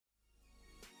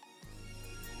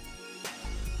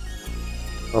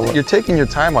You're taking your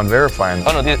time on verifying.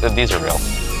 Oh no, these are real.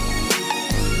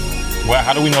 Well,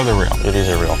 how do we know they're real? Yeah, these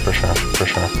are real, for sure.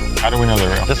 How do we know they're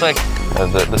real? Just like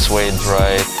the suede's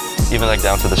right, even like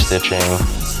down to the stitching.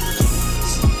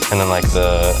 And then like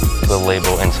the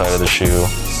label inside of the shoe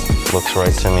looks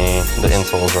right to me. The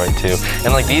insole's right too.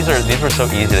 And like these were so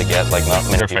easy to get, like not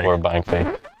many people are buying fake.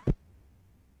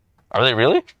 Are they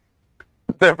really?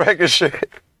 They're fake as shit.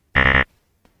 I've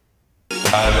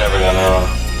never gotten it wrong.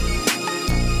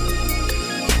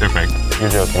 They're fake. You're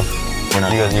joking. We're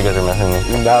not. You guys are messing with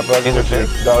me. Nah, bro. These are fake.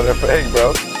 No, they're fake,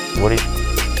 bro. What do you?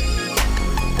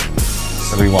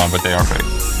 What do you want? But they are fake.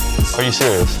 Are you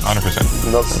serious?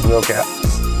 100%. No cap.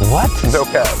 What? No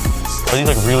cap. Are these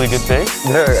like really good fakes?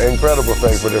 They're incredible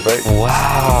fakes, but they're fake.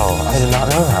 Wow, I did not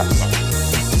know that.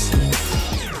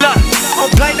 Look, I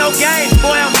don't play no games,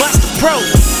 boy, I'm Busta Pro.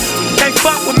 Can't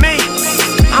fuck with me,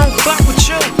 I don't fuck with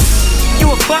you.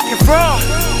 You a fucking fraud,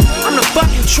 I'm the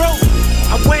fucking truth.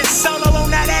 I went solo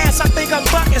on that ass, I think I'm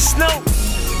fucking Snoop.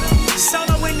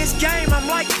 Solo in this game, I'm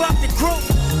like fuck the group.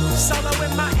 Solo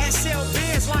in my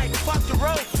SLB is like fuck the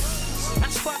road.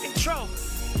 That's fucking true,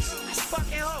 that's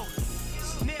fucking hoe.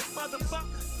 Near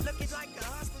motherfucker, looking like a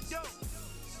hustler do. I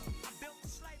built the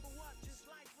slave up just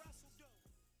like Russell do.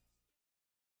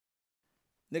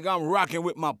 Nigga, I'm rocking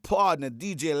with my partner,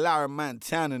 DJ Larry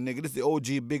Montana, nigga. This is the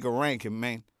OG Bigger Ranking,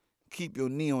 man. Keep your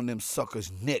knee on them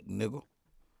suckers' neck, nigga.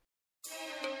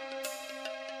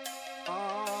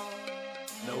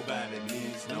 Nobody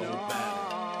needs nobody.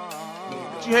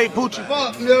 You hate Poochie?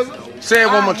 Fuck, nigga. Say it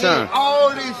one more I hate time.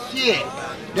 all this shit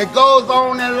that goes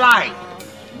on in life.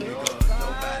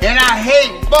 And I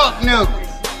hate fuck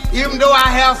niggas. Even though I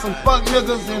have some fuck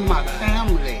niggas in my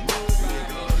family.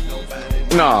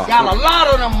 No. Got a lot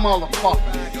of them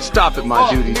motherfuckers. Stop it, my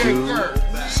Fuck duty dude.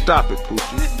 niggas. Stop it,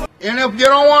 Poochie. And if you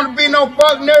don't want to be no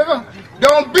fuck nigga,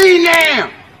 don't be now.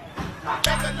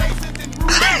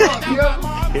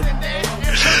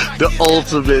 The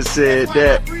ultimate said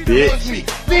that, bitch.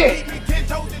 Bitch.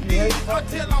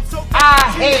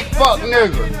 I hate fuck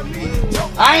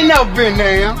niggas. I ain't never been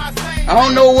there. I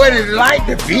don't know what it's like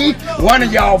to be one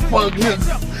of y'all fuck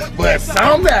niggas. But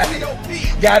somebody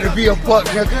gotta be a fuck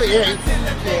nigga.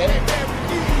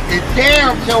 It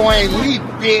damn sure ain't me,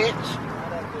 bitch.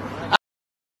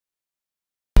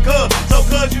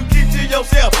 Cause you keep to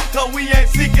yourself, cause we ain't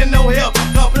seeking no help.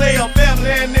 Cause play a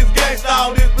family in this gangsta,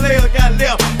 all this player got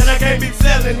left. And I can't be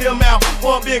selling him out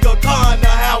for a bigger car in the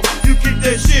house. You keep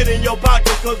that shit in your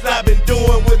pocket, cause I've been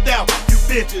doing without you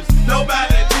bitches.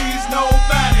 Nobody needs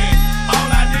nobody. All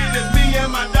I need is me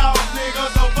and my dog, nigga.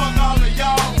 So fuck all of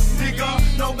y'all, nigga.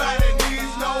 Nobody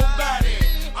needs nobody.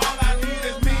 All I need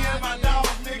is me and my dog,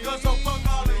 nigga. So fuck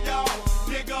all of y'all,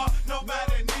 nigga.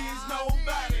 Nobody needs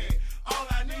nobody. All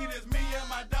I need is me and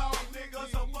my dog, nigga.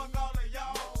 So fuck all of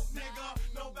y'all, nigga.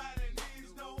 Nobody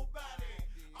needs nobody.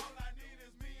 All I need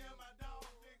is me and my dog,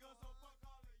 nigga. So fuck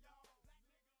all of y'all.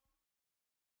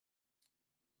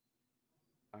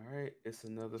 All right, it's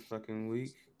another fucking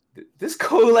week. This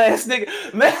cool ass nigga,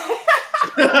 man.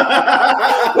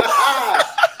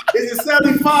 Is it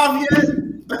 75 yet?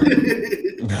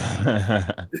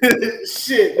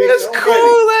 Shit, nigga. This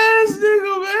cool ass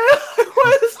nigga, man.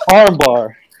 What is Armbar.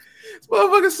 this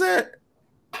motherfucker said?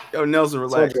 Yo, Nelson,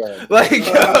 relax. Okay. Like,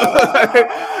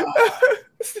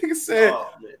 this nigga said,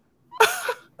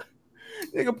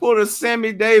 nigga pulled a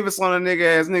Sammy Davis on a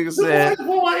nigga ass nigga said.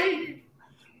 Boy.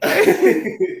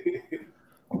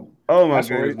 Oh my That's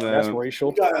goodness, man. That's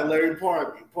racial. You got it, Larry.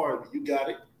 Pardon me. You got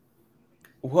it.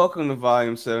 Welcome to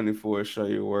Volume 74, Show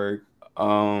Your Work.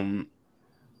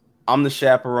 I'm the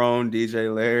chaperone,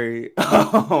 DJ Larry.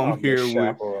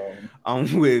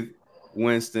 I'm with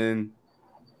Winston,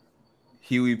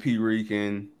 Huey P.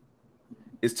 Rican.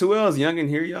 Is 2L's Young in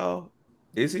here, y'all?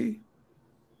 Is he?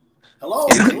 Hello.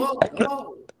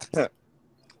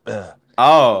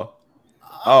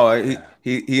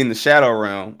 He in the shadow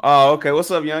realm. Oh, okay. What's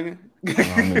up, youngin?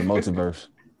 I'm in the multiverse.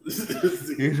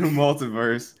 He in the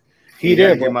multiverse. He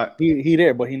there, but he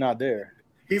there, but he not there.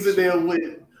 He's in there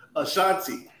with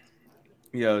Ashanti.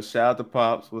 Yo, shout out to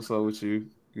Pops. What's up with you?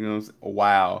 You know what I'm saying?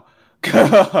 Wow.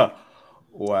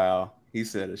 Wow. He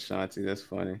said Ashanti. That's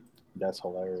funny. That's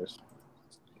hilarious.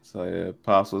 So yeah,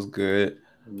 Pops was good.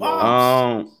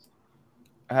 Pops.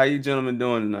 How you gentlemen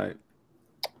doing tonight?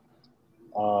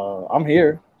 I'm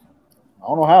here. I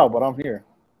don't know how, but I'm here.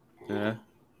 Yeah.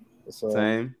 It's,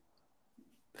 same.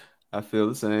 I feel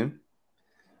the same.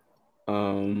 I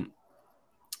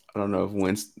don't know if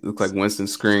Winston looked like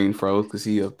Winston's screen froze because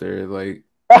he up there like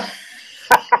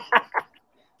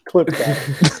clip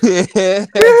that.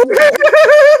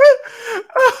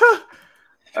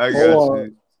 I got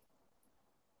you.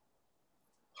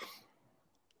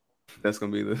 That's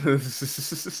gonna be the.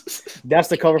 That's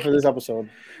the cover for this episode.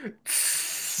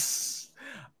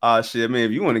 Oh shit, man!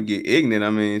 If you want to get ignorant, I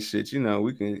mean, shit,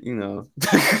 we can, Yeah,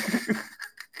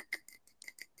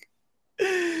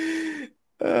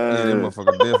 that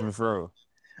motherfucker definitely froze.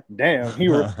 Damn, he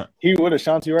with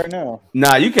Ashanti right now.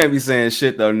 Nah, you can't be saying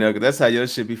shit though, nigga. That's how your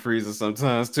shit be freezing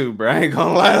sometimes too, bro. I ain't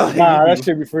gonna lie. Like, Nah, that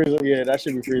should be freezing. Yeah, that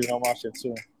should be freezing on my shit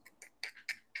too.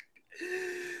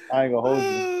 I ain't gonna hold you.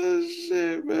 Oh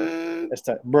shit, man. It's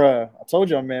that, bruh. I told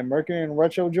y'all, man. Mercury and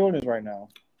retro Jordans right now.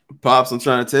 Pops, I'm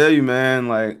trying to tell you, man.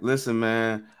 Like, listen,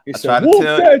 man. He I said, tried to "Whoop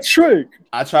tell that trick."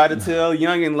 I tried to tell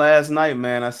Youngin last night,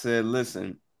 man. I said,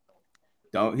 listen,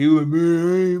 don't. He was, man,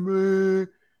 hey, man.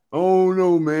 Oh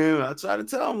no, man. I tried to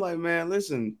tell him, like, man,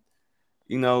 listen,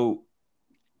 it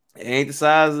ain't the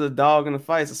size of the dog in the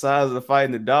fight, it's the size of the fight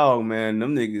in the dog, man.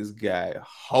 Them niggas got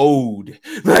hold.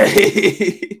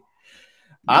 Like,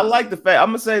 I like the fact, I'm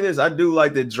gonna say this. I do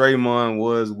like that Draymond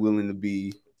was willing to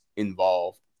be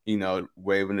involved,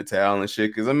 waving the towel and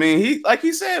shit. Cause I mean,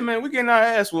 he said, man, we getting our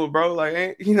ass whooped, bro.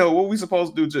 Like, what we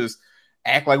supposed to do? Just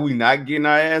act like we not getting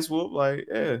our ass whooped? Like,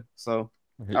 yeah. So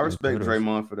I respect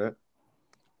Draymond for that.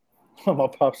 My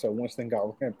pop said Winston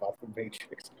got ran by the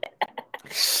Matrix.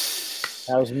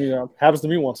 Happens to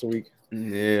me once a week.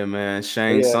 Yeah, man.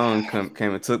 Shane Song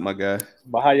came and took my guy.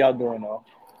 But how y'all doing though?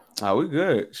 Oh, we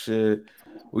good. Shit.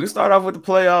 We can start off with the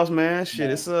playoffs, man.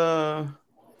 Shit, it's Shout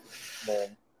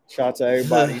out to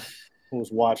everybody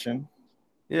who's watching.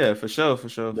 Yeah, for sure.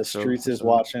 The streets is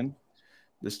watching.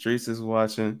 The streets is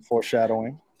watching.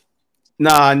 Foreshadowing.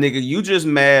 Nah, nigga, you just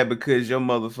mad because your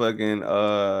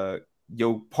motherfucking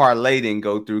your parlay didn't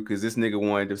go through because this nigga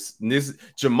wanted to. This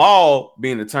Jamal,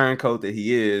 being the turncoat that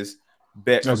he is,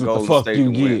 bet for Golden State to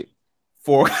win.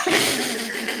 For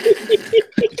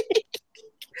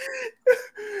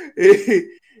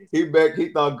he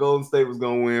thought Golden State was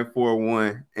gonna win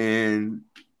 4-1, and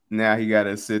now he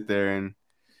gotta sit there and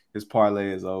his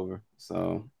parlay is over.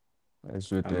 So that's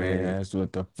what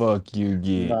the fuck you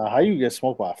get. Nah, how you get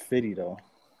smoked by 50 though?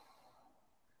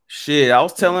 Shit, I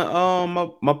was telling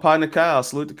my partner Kyle,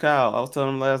 salute to Kyle. I was telling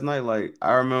him last night, like,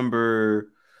 I remember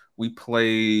we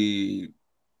played,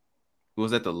 it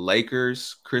was at the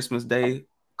Lakers Christmas Day a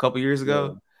couple years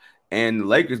ago, and the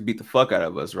Lakers beat the fuck out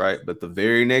of us, right? But the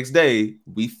very next day,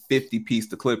 we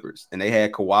 50-pieced the Clippers, and they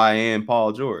had Kawhi and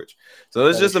Paul George. So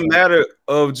it's just a matter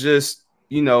of just,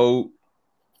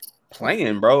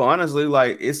 playing, bro. Honestly,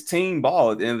 like, it's team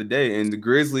ball at the end of the day, and the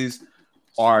Grizzlies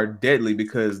are deadly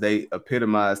because they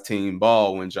epitomize team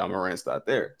ball when Ja Morant's not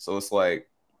there. So it's like,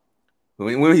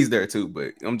 when he's there too,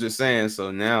 but I'm just saying,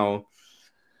 so now,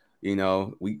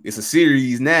 it's a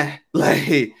series now.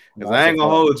 Like, because I ain't gonna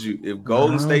hold you. If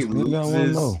Golden State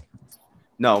loses,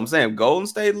 no, I'm saying if Golden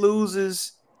State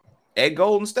loses at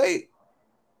Golden State,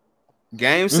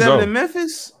 Game 7 in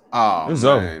Memphis, man.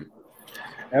 Over.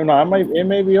 No, it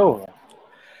may be over.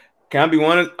 Can I be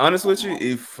honest with you?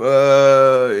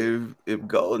 If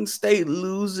Golden State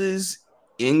loses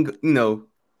and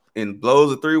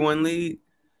blows a 3-1 lead,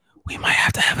 we might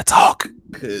have to have a talk.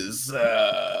 Cause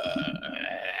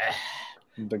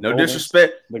no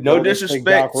disrespect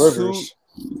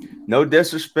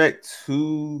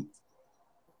to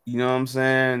you know what I'm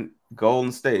saying,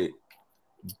 Golden State,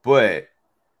 but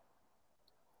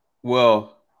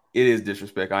well, it is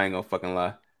disrespect. I ain't gonna fucking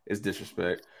lie. It's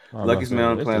disrespect. Lucky's man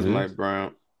on the plans with Mike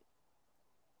Brown.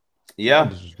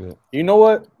 Yeah. You know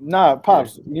what? Nah,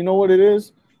 Pops. You know what it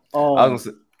is? I was gonna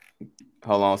say,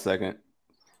 hold on a second.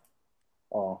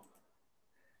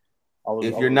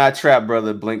 If you're not trapped,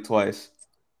 brother, blink twice.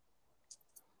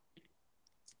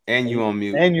 And you on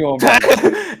mute. And you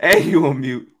on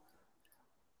mute.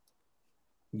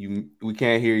 We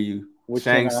can't hear you.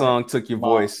 Shang Tsung took your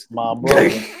voice. My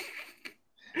brother.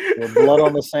 With blood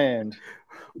on the sand.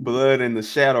 Blood in the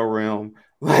shadow realm.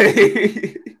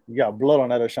 You got blood on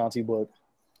that Ashanti book.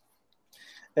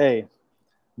 Hey,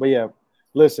 but yeah,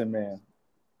 listen, man.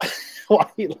 Why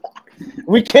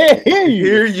we can't hear you.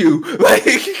 Hear you.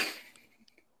 Like,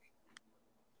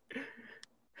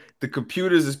 the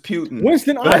computers is putin'.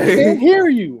 Winston, I can't hear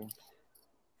you.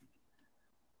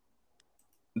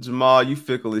 Jamal, you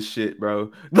fickle as shit, bro.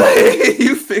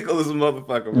 You fickle as a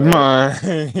motherfucker,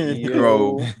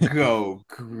 bro. Go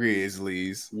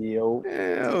Grizzlies.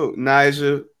 Yo,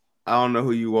 Nigel, I don't know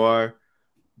who you are,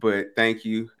 but thank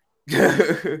you.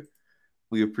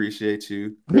 We appreciate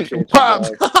you. Pop.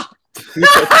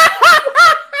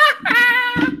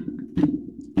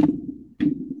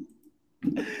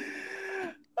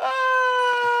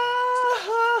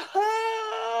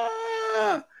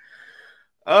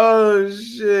 Oh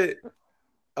shit.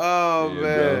 Oh Yeah,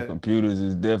 man, bro, computers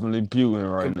is definitely pewing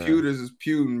right computers is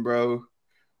putin, bro.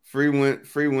 Free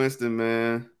Winston,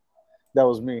 man. That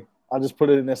was me. I just put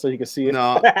it in there so you can see it.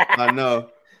 No, I know.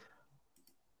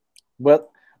 But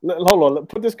hold on,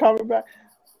 put this comment back.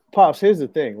 Pops, here's the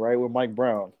thing, right? With Mike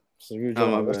Brown. So you're Oh,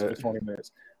 my doing this bad. for 20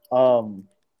 minutes.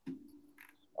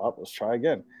 Let's try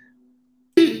again.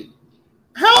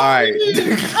 Help All right. me!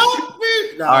 Help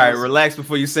me! Nah, All right, relax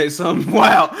before you say something.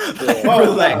 Wow.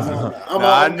 Relax.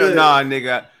 I'm good. Nah,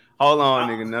 nigga. Hold on,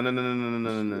 nigga. No,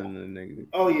 nigga.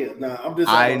 Oh yeah, nah. I'm just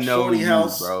I about know Shorty you,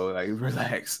 house, bro. Like,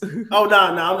 relax. Oh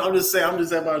nah. I'm just saying. I'm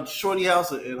just about Shorty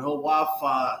house and her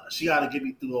Wi-Fi. She got to get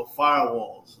me through her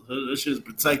firewalls. Her shit is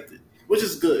protected, which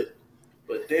is good.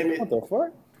 But damn it, What the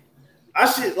fuck?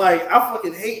 I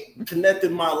fucking hate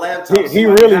connecting my laptop. He to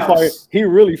my really house.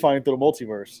 fighting through the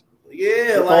multiverse.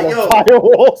 Yeah, With like all yo, the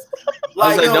firewalls. I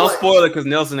was like, yo, don't like- spoil it because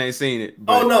Nelson ain't seen it. Oh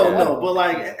but, no, yeah. no, but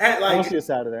I don't like see a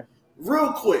Saturday.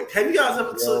 real quick, have you guys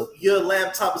ever took your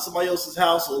laptop to somebody else's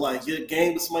house or like your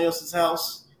game to somebody else's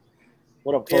house?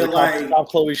 What up, Chloe? And like Stop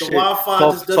Chloe the shit. Wi-Fi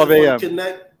 12 just doesn't 12 a.m.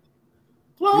 connect.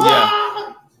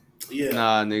 Yeah. Yeah.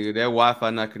 Nah, nigga, that Wi-Fi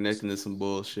not connecting to some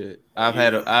bullshit. I've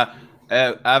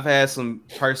had some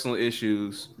personal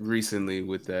issues recently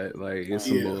with that. Like, it's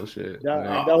some bullshit. That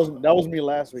Like, was me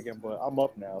last weekend, but I'm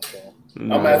up now. So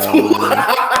I'm at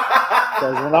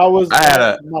because when I was I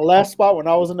had my last spot when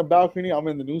I was in the balcony, I'm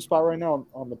in the new spot right now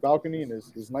on the balcony, and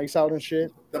it's nice out and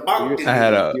shit. The balcony. I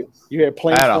had a You had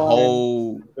planes. I had a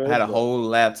flying. whole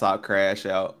laptop crash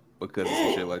out because of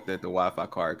some shit like that. The Wi-Fi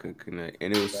card couldn't connect,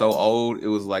 and it was so old. It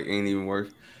was like ain't even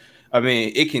worth. I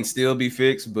mean, it can still be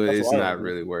fixed, but That's it's what I not do.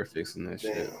 really worth fixing that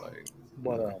shit. Like,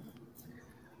 But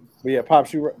yeah,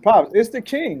 Pops, Pops, it's the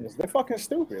Kings. They're fucking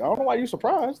stupid. I don't know why you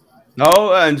surprised.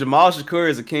 no, and Jamal Shakur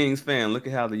is a Kings fan. Look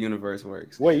at how the universe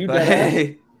works. Wait, you Like, dead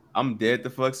ass? I'm dead the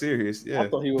fuck serious. Yeah. I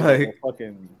thought he was Like, a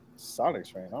fucking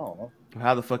Sonics fan. I don't know.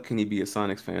 how the fuck can he be a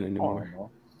Sonics fan I don't anymore?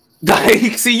 know.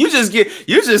 Like, see, you just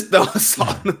throw a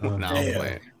song. No, I'm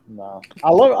playing. Nah, I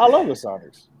love the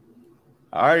Sonics.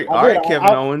 All right, I did. Kevin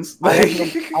Owens.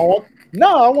 I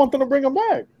want them to bring them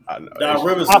back. I know. Doc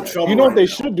Rivers in trouble. You know what right they now.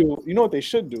 should do? You know what they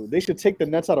should do? They should take the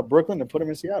Nets out of Brooklyn and put them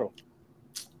in Seattle.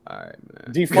 All right,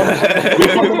 man. Defund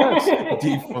the Nets.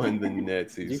 Defund the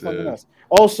Nets. He Defund the said. Nets.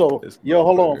 Also, This yo,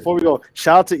 hold on. motherfucker. Before we go,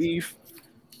 shout out to Eve.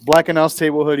 Black Announce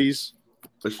Table hoodies.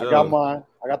 For sure. I got mine.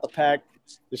 I got the pack.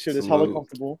 This shit is hella Salute.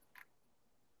 comfortable.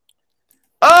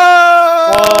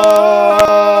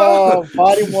 Oh!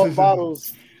 Body more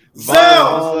bottles. Vaughn,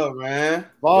 what's up, man?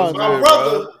 Vaughn, What's My good,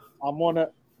 brother.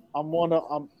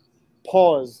 I'm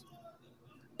pause.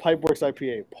 Pipeworks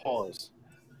IPA. Pause.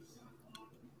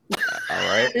 All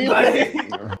right.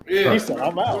 Yeah. He said,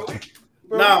 I'm out.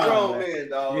 Nah, grown man,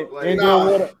 dog. Like, Indoor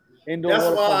water. Indoor That's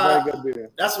water why from very good beer.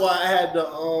 That's why I had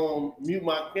to mute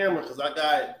my camera because I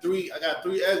got three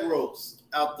egg rolls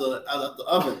out the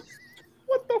oven.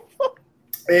 What the fuck?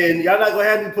 And y'all not gonna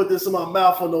have me put this in my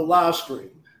mouth on no live stream.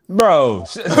 Bro.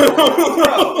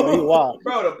 Why?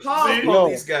 Bro, the pause See?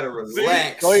 police gotta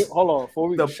relax. Hold on. Before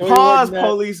we The show you pause working at-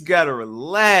 police gotta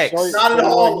relax. Show you- Not at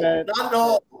all. man. Not at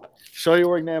all. Show you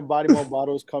working at Body More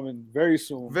Bottles coming very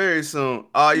soon. Very soon.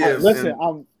 Oh yeah. Listen,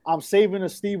 and- I'm saving a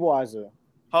Steve Weiser.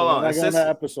 hold on. I And got on since, that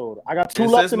episode. I got 2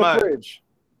 and left since in the my- fridge.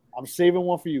 I'm saving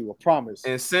one for you. I promise.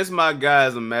 and since my guy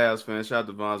is a Mavs fan, shout out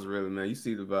to Von Zarelli, man. You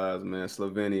see the vibes, man.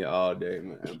 Slovenia all day,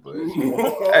 man. But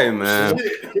hey, man.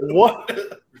 What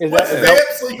is What's that? that?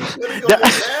 So you put it on your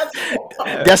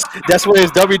passport? That's where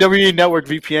his WWE Network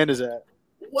VPN is at.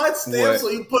 What stamp? What? So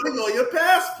you put it on your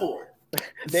passport?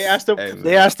 They asked him. Hey, man.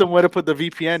 They asked him where to put the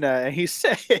VPN at, and he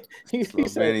said, he said,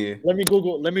 Slovenia. "Let me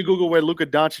Google where Luka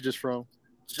Doncic is from."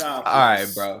 Job. All right,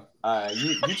 bro. All right,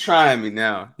 you trying me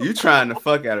now. You trying the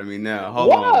fuck out of me now. Hold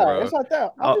Why? on, bro. It's not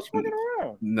that. I'm Oh, just fucking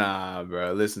around. Nah,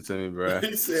 bro. Listen to me, bro.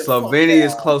 He said, Slovenia fuck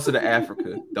is that. closer to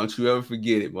Africa. Don't you ever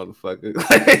forget it, motherfucker.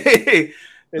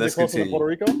 Is Let's it closer to continue. Puerto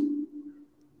Rico?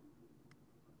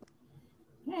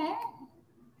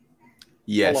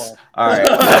 Yes. Hold All right.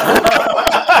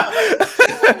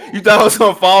 You thought I was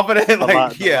gonna fall for that?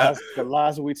 Like, yeah. The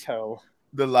lies we tell.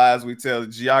 The lies we tell.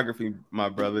 Geography, my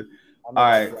brother. I know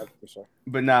All that's right. for sure.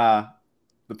 But nah,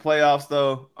 the playoffs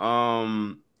though.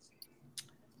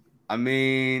 I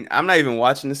mean, I'm not even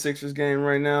watching the Sixers game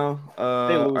right now.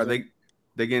 Are losing.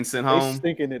 they getting sent They home?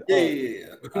 stinking it Yeah, up. yeah, yeah.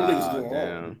 Who niggas going home?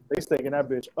 Damn. They stinking that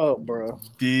bitch up, bro.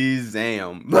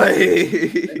 Bizam.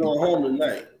 They going home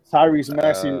tonight.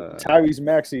 Tyrese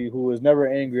Maxey, who was never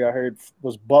angry, I heard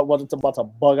wasn't about to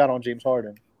bug out on James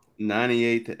Harden.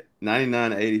 99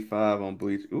 to 85 on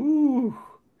Bleach. Ooh.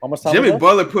 How much time Jimmy was that?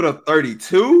 Butler put up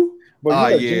 32. Bro, you Ah,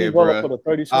 got yeah, Jimmy Butler bro. put a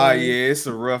 32. Oh yeah, it's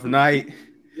a rough night.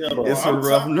 It's a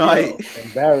rough night.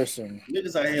 Embarrassing.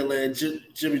 Niggas out here letting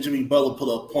Jimmy Butler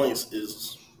put up points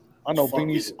is. I know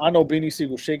Beanie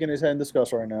Siegel shaking his head in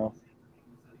disgust right now.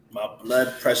 My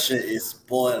blood pressure is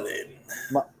boiling.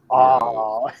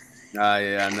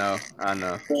 Yeah, I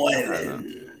know.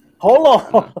 Boiling. Hold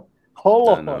on.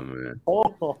 Hold I know, on. man.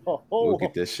 Hold on. We'll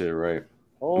get this shit right.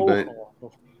 Hold But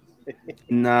on.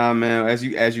 nah, man. As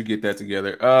you get that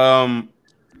together, I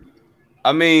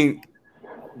mean,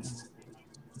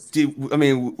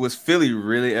 was Philly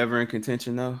really ever in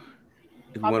contention though?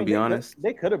 If you want to be honest,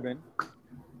 they could have been.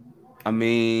 I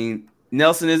mean,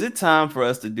 Nelson, is it time for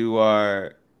us to do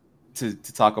our to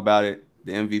talk about it,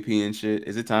 the MVP and shit?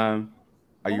 Is it time?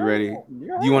 Are you ready?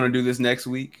 Yeah. Do you want to do this next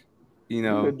week? You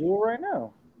know, we could do it right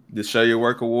now. The Show Your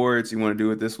Work Awards. You want to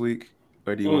do it this week,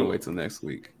 or do you want to wait till next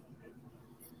week?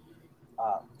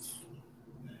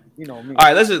 You know me.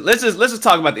 All right, let's just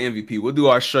talk about the MVP. We'll do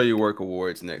our Show Your Work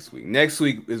Awards next week. Next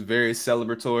week is very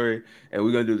celebratory, and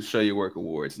we're gonna do the Show Your Work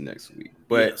Awards next week.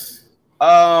 But so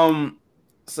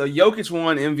Jokic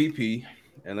won MVP,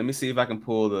 and let me see if I can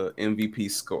pull the MVP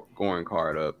scoring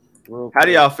card up. How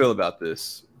do y'all feel about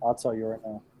this? I'll tell you right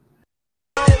now.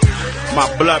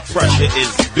 My blood pressure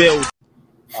is built.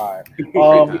 All right.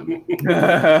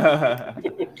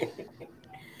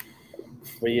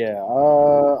 But yeah,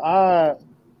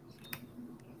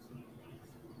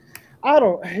 I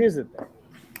don't. Here's the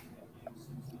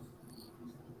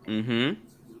thing.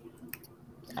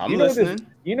 I'm listening.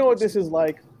 You know what this is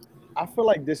like? I feel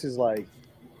like this is like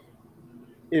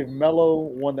if Melo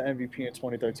won the MVP in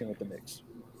 2013 with the Knicks.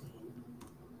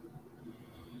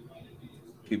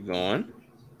 Keep going.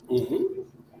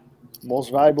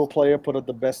 Most valuable player, put up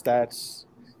the best stats.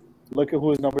 Look at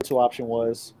who his number 2 option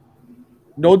was.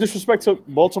 No disrespect to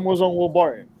Baltimore's own Will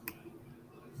Barton,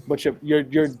 but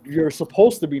you're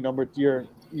supposed to be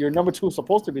your number 2 is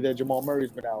supposed to be there. Jamal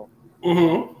Murray's been out.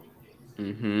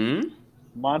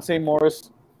 Monte Morris,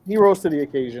 he rose to the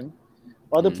occasion.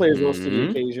 Other players rose to the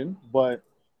occasion, but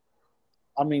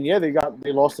I mean, yeah, they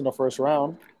lost in the first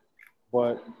round,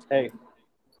 but hey,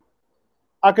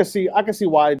 I could see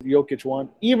why Jokic won.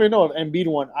 Even though if Embiid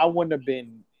won, I wouldn't have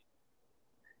been.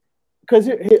 Because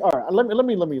all right, let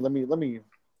me hold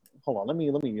on. Let me.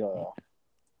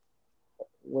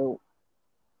 Well,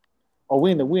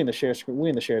 we in the share screen. We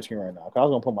in the share screen right now. 'Cause I was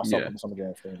gonna put myself on some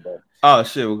damn screen, but oh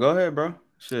shit. Well, go ahead, bro.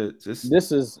 Shit.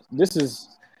 This is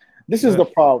the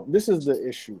problem. This is the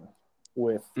issue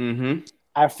with.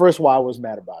 At first, why I was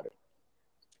mad about it,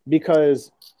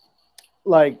 because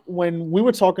like when we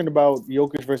were talking about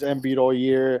Jokic versus Embiid all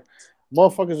year,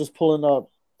 motherfuckers was pulling up.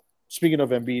 Speaking of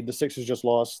Embiid, the Sixers just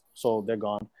lost, so they're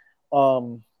gone.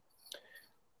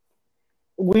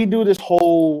 We do this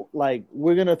whole like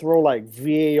we're gonna throw like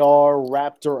VAR,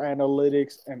 Raptor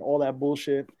analytics, and all that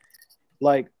bullshit.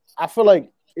 Like I feel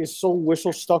like we're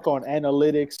so stuck on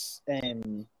analytics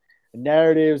and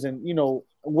narratives, and you know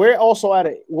we're also at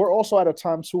a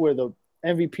time too where the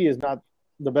MVP is not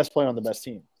the best player on the best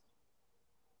team.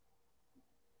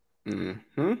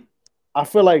 I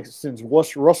feel like since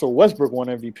Russell Westbrook won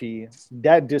MVP,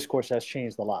 that discourse has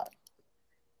changed a lot.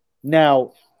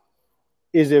 Now,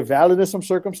 is it valid in some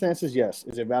circumstances? Yes.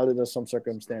 Is it valid in some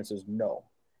circumstances? No.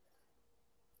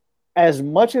 As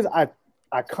much as I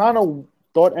kind of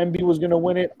thought Embiid was going to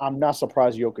win it, I'm not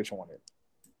surprised Jokic won it.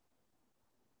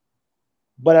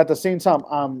 But at the same time,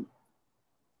 I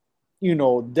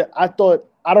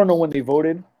don't know when they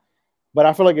voted, but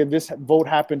I feel like if this vote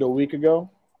happened a week ago,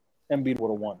 Embiid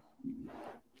would have won.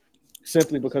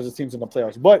 Simply because the team's in the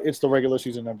playoffs. But it's the regular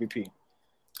season MVP.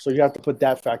 So you have to put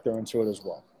that factor into it as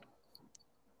well.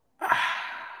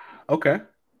 Okay.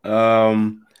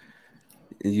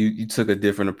 You took a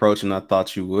different approach than I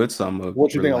thought you would, so I'm gonna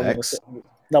what you relax. Think I was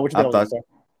no, what you think I was gonna say?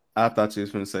 I thought you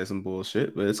was gonna say some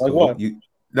bullshit, but it's like cool. What? No.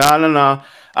 No,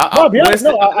 Because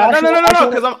I'm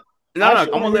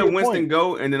gonna let your Winston point.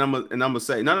 go, and then I'm gonna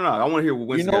say no. I want to hear what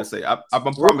Winston has to say. I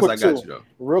promise I got you though.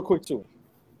 Real quick too.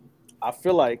 I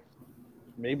feel like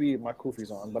maybe my Kofi's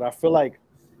on, but I feel like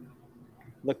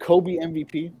the Kobe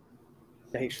MVP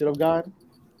that he should have gone,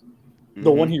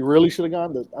 the one he really should have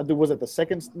gone, was it the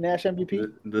second Nash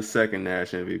MVP? The second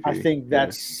Nash MVP. I think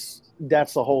that's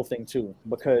the whole thing too,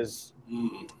 because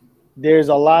there's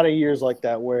a lot of years like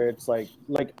that where it's like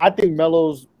I think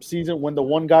Melo's season when the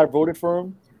one guy voted for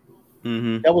him,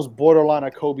 that was borderline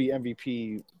a Kobe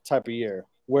MVP type of year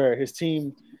where his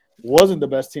team wasn't the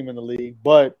best team in the league,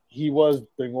 but he was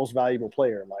the most valuable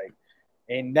player. Like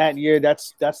in that year,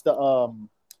 that's the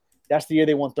year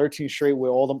they won 13 straight with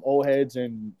all them old heads,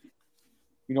 and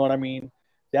you know what I mean.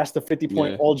 That's the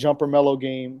 50-point all jumper Melo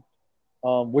game.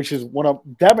 which is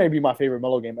that may be my favorite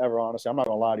Melo game ever. Honestly, I'm not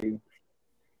gonna lie to you.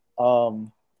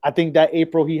 I think that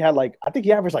April he had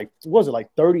he averaged like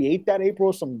 38 that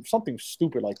April, something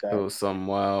stupid like that. It was something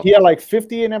wild. He had like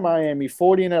 50 in Miami,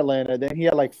 40 in Atlanta, then he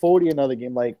had like 40 another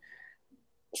game. Like,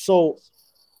 so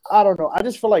I don't know. I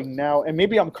just feel like now, and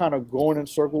maybe I'm kind of going in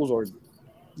circles or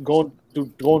going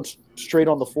straight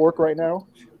on the fork right now,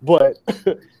 but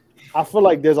I feel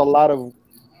like there's a lot of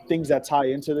things that tie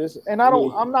into this, and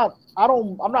I'm not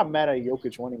mad at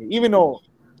Jokic winning it, even though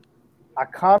I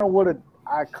kind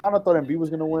of thought Embiid was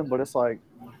gonna win, but it's like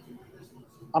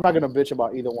I'm not gonna bitch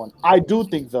about either one. I do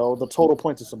think though the total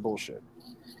points is some bullshit.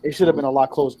 It should have been a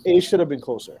lot closer. It should have been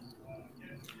closer.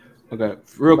 Okay,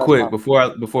 real quick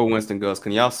before Winston goes,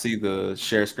 can y'all see the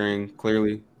share screen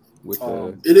clearly?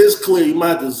 It is clear. You might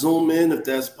have to zoom in if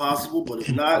that's possible, but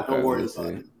if not, don't worry about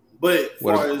it. But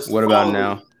what about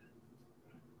now?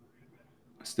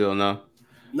 Still no.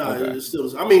 No, okay. It's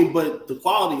still. I mean, but the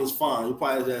quality is fine. You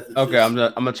probably have to. Okay, I'm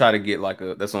gonna try to get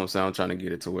that's what I'm saying. I'm trying to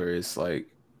get it to where it's like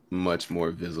much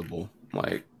more visible.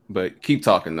 Like, but keep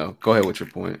talking though. Go ahead with your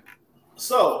point.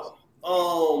 So,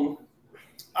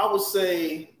 I would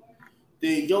say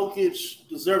that Jokic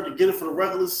deserved to get it for the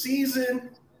regular season.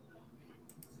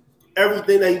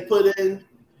 Everything that he put in,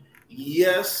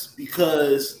 yes,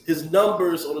 because his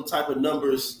numbers are the type of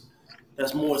numbers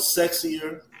that's more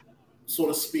sexier, so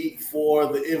to speak, for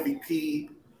the MVP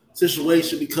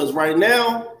situation. Because right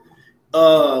now,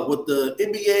 with the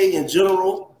NBA in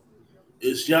general,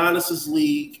 it's Giannis's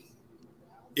league.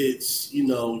 It's,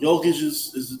 Jokic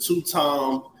is a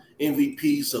two-time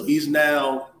MVP, so he's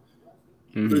now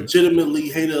legitimately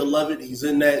hater 11. He's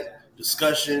in that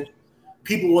discussion.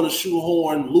 People want to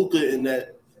shoehorn Luka in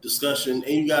that discussion,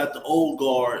 and you got the old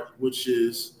guard, which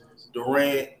is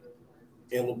Durant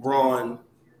and LeBron.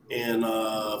 And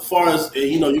far as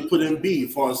you put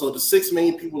Embiid, so the 6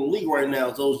 main people in the league right now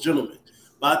is those gentlemen.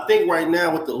 But I think right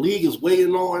now what the league is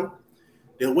waiting on,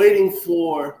 they're waiting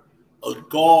for a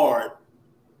guard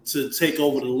to take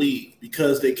over the league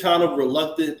because they kind of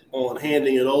reluctant on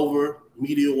handing it over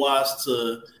media-wise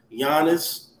to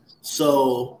Giannis.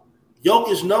 So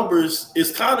Jokic's numbers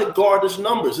is kind of guardish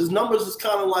numbers. His numbers is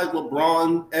kind of like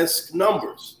LeBron-esque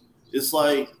numbers. It's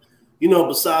like,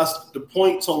 besides the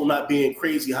point total not being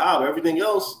crazy high, but everything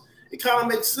else, it kind of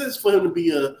makes sense for him to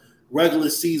be a regular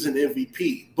season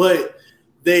MVP. But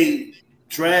they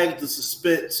dragged the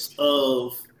suspense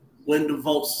of when the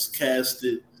votes is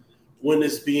casted, when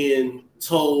it's being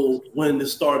told, when it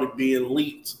started being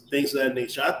leaked, things of that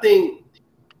nature. I think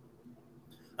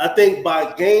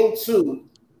by game 2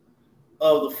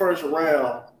 of the first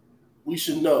round, we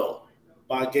should know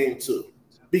by game 2.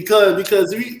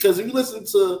 Because if you listen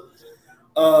to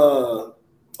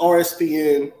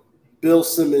RSPN, Bill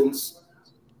Simmons,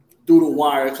 Through the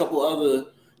Wire, a couple other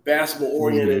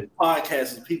basketball-oriented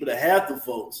podcasts and people that have the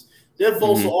votes, their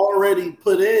votes are already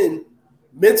put in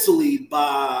mentally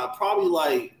by probably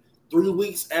like 3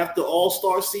 weeks after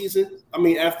All-Star season. I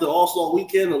mean, after All-Star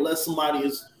weekend, unless somebody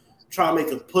is trying to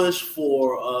make a push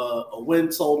for a win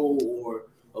total or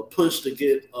a push to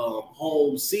get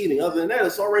home seating. Other than that,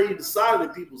 it's already decided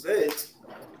in people's heads.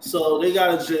 So they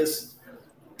got to just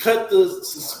cut the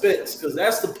suspense because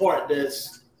that's the part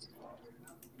that's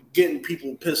getting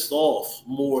people pissed off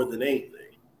more than anything.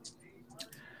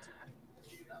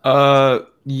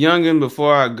 Youngin,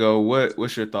 before I go,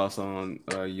 what's your thoughts on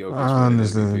Jokic?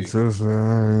 Honestly, truthfully,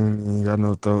 I ain't got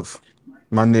no thoughts.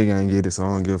 My nigga ain't get it, so I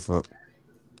don't give a fuck.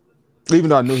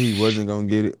 Even though I knew he wasn't gonna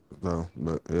get it, no.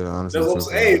 But yeah, honestly, that's what I'm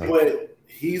saying. But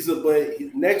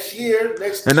next year,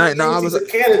 he's a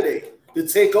candidate to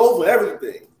take over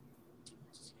everything.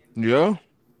 Yeah,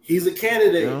 he's a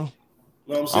candidate. Yeah.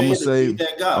 You know what I'm saying?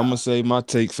 I'm gonna say my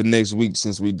take for next week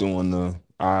since we doing the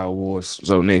awards.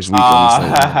 So next week,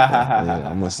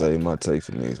 I'm gonna say my take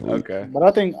for next week. Okay. But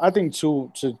I think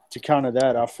too to counter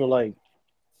that, I feel like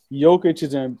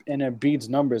Jokic and Embiid's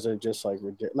numbers are just like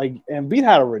ridiculous. Like Embiid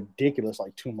had a ridiculous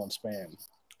 2-month span,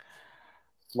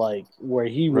 like where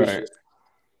he was just,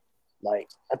 like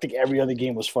I think every other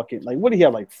game was fucking like what did he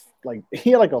have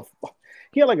he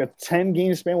had a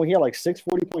 10-game span where he had 6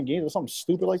 40-point games or something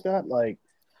stupid like that. Like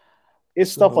it's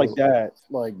stuff like that,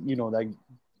 that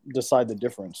decide the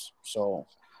difference. So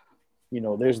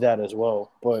there's that as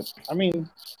well. But I mean,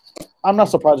 I'm not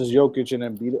surprised it's Jokic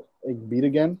and Embiid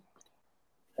again.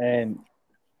 And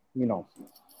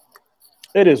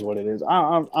it is what it is.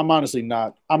 I'm honestly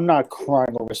not. I'm not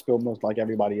crying over spilled milk like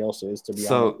everybody else is. To be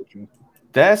honest with you,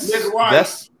 that's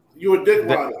you a dick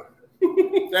rider.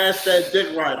 That's that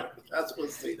dick rider. That's what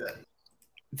say that.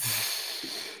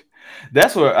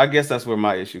 That's where I guess that's where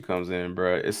my issue comes in,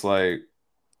 bro. It's like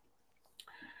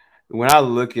when I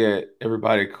look at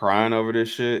everybody crying over this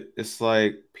shit, it's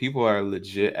like people are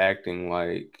legit acting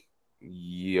like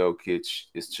Jokic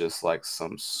is just like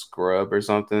some scrub or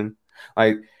something.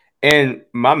 Like, and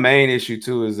my main issue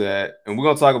too is that, and we're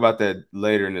gonna talk about that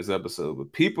later in this episode,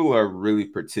 but people are really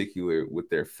particular with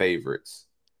their favorites.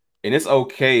 And it's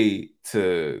okay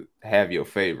to have your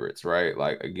favorites, right?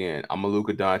 Like, again, I'm a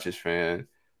Luka Doncic fan.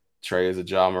 Trey is a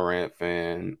Ja Morant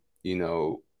fan. You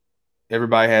know,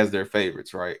 everybody has their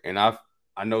favorites, right? And I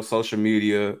know social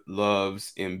media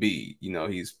loves Embiid. You know,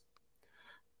 he's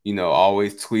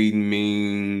always tweeting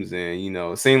memes, and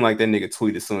it seemed like that nigga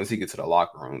tweet as soon as he get to the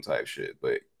locker room type shit.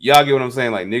 But y'all get what I'm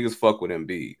saying? Like, niggas fuck with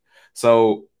Embiid.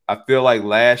 So I feel like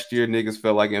last year niggas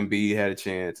felt like Embiid had a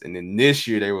chance, and then this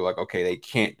year they were like, okay, they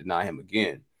can't deny him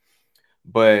again.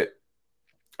 But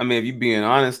I mean, if you're being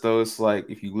honest though, it's like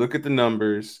if you look at the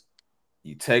numbers,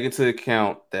 you take into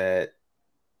account that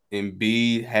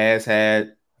Embiid has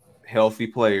had healthy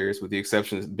players, with the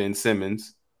exception of Ben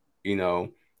Simmons.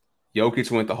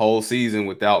 Jokic went the whole season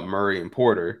without Murray and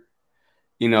Porter.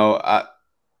 It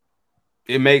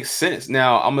makes sense.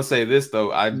 Now, I'm gonna say this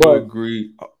though. I do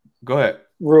agree. Go ahead.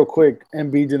 Real quick,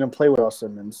 Embiid didn't play without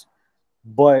Simmons,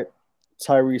 but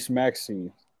Tyrese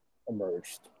Maxey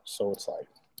emerged. So it's like,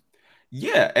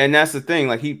 yeah, and that's the thing.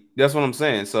 Like that's what I'm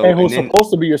saying. So and who's supposed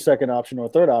to be your second option or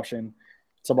third option?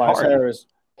 Tobias Harris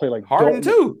play like Harden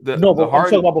too. But I'm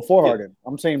talking about before Harden.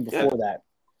 I'm saying before that.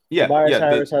 Yeah, Tobias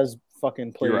Harris has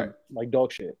fucking played like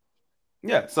dog shit.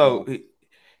 Yeah. So,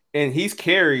 and he's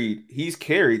carried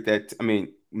that. I mean,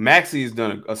 Maxey has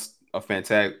done a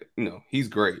fantastic. He's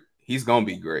great. He's gonna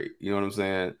be great. You know what I'm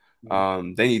saying?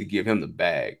 They need to give him the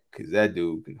bag because that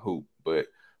dude can hoop. But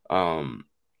I'm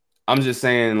just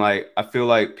saying, like, I feel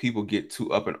like people get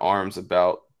too up in arms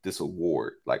about this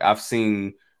award. Like, I've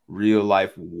seen real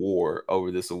life war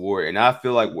over this award, and I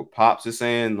feel like what Pops is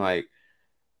saying, like,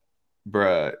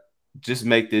 bruh, just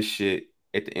make this shit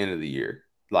at the end of the year,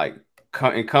 like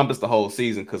encompass the whole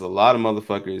season, because a lot of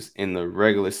motherfuckers in the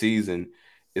regular season,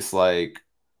 it's like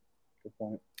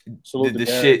the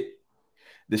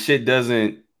shit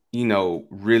doesn't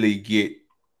really get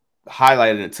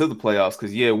highlighted until the playoffs.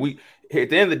 Because we at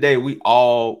the end of the day, we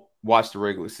all watch the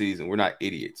regular season. We're not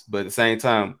idiots, but at the same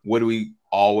time, what do we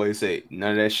always say?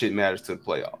 None of that shit matters to the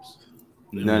playoffs.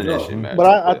 None of that shit matters.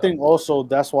 But I think also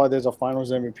that's why there's a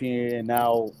Finals MVP, and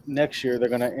now next year they're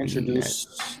gonna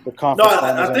introduce the conference. No,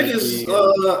 I think it's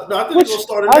gonna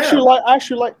start it actually now.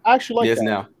 Actually like yes, that.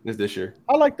 now it's this year.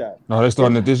 I like that. No, they're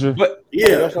starting it this year. But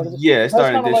it's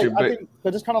starting this year. I think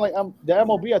because it's kind of like the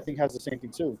MLB. I think has the same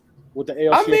thing too with the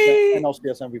ALCS and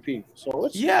NLCS MVP. So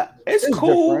it's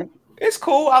cool. Different. It's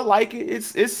cool. I like it.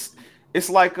 It's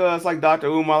like Dr.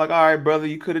 Umar, like, all right, brother,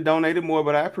 you could have donated more,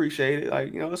 but I appreciate it.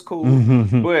 Like, it's cool.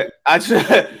 But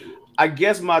I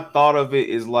guess my thought of it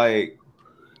is like,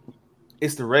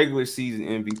 it's the regular season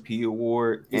MVP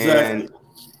award. Exactly. And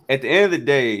at the end of the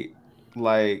day,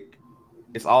 like,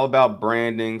 it's all about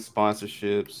branding,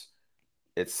 sponsorships,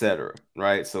 etc.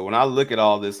 Right? So when I look at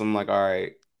all this, I'm like, all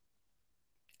right,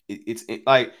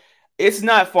 it's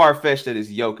not far-fetched that it's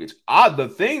Jokic. The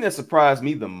thing that surprised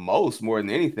me the most, more than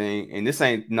anything, and this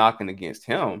ain't knocking against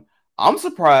him, I'm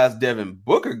surprised Devin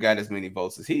Booker got as many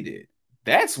votes as he did.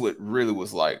 That's what really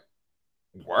was like,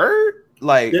 word?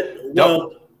 Like,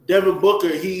 Devin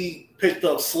Booker, he picked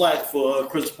up slack for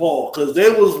Chris Paul because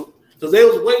they was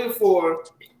waiting for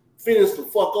Phoenix to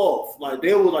fuck off. Like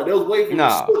they was waiting for him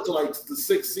to split to like the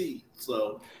 6th seed.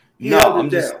 So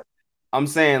I'm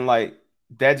saying, like,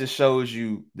 that just shows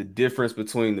you the difference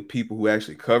between the people who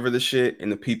actually cover the shit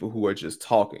and the people who are just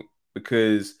talking.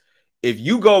 Because if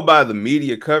you go by the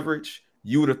media coverage,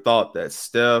 you would have thought that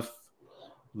Steph,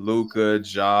 Luka,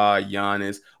 Ja,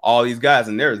 Giannis, all these guys,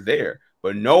 and they're there.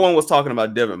 But no one was talking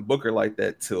about Devin Booker like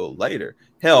that till later.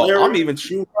 Hell, I'm even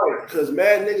right, because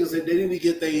mad niggas, they didn't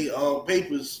get their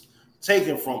papers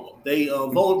taken from them. They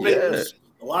voting papers.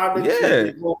 A lot of niggas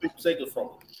get voting papers taken from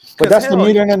them. But that's the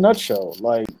media in a nutshell.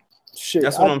 Like, shit.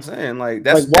 That's what I'm saying. Like,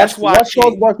 that's why watch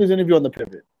Charles Barkley's interview on The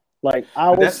Pivot. Like,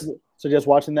 I would suggest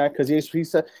watching that because he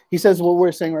says what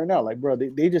we're saying right now. Like, bro,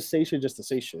 they just say shit just to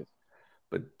say shit.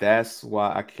 But that's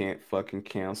why I can't fucking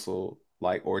cancel,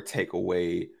 like, or take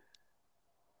away,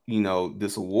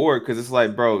 this award, because it's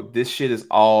like, bro, this shit is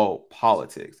all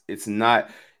politics. It's not.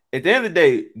 At the end of the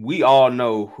day, we all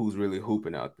know who's really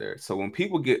hooping out there. So when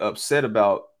people get upset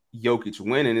about Jokic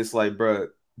winning, it's like, bro,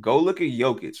 go look at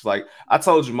Jokic. Like, I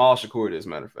told Jamal Shakur this,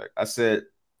 matter of fact. I said,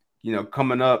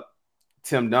 coming up,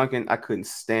 Tim Duncan, I couldn't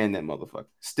stand that motherfucker.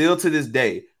 Still to this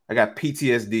day, I got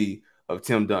PTSD of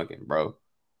Tim Duncan, bro.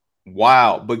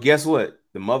 Wow. But guess what?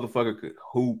 The motherfucker could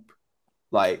hoop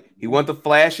Like, he wasn't the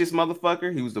flashiest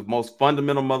motherfucker. He was the most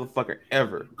fundamental motherfucker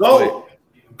ever. Go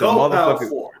power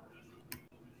forward.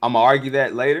 I'm gonna argue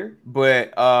that later,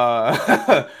 but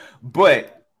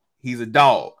but he's a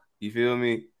dog. You feel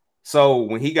me? So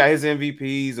when he got his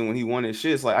MVPs and when he won his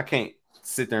shit, it's like I can't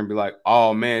sit there and be like,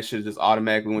 oh man, should have just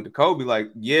automatically went to Kobe.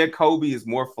 Like, yeah, Kobe is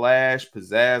more flash,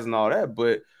 pizzazz, and all that,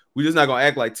 but we're just not gonna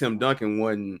act like Tim Duncan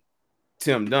wasn't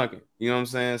Tim Duncan. You know what I'm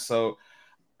saying? So,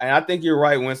 and I think you're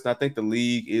right, Winston. I think the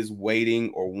league is waiting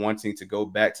or wanting to go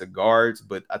back to guards,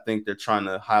 but I think they're trying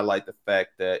to highlight the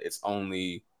fact that it's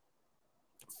only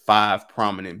 5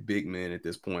 prominent big men at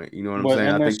this point. You know what I'm saying?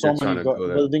 I think they're trying to go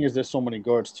there. But the thing is, there's so many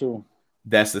guards too.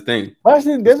 That's the thing. I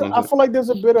feel like there's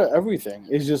a bit of everything.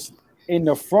 It's just in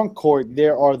the front court,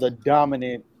 there are the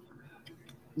dominant,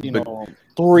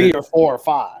 3 or 4 or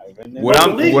 5. And then the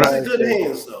league is in good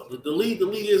hands, though. The league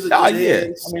is in good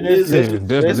hands. I mean,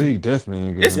 the league definitely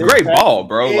in good hands. It's great ball,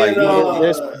 bro. And, like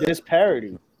there's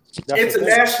parity.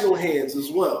 International hands as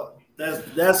well.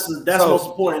 That's the most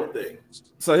important thing.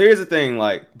 So here's the thing,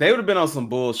 like, they would have been on some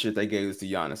bullshit. They gave this to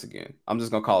Giannis again. I'm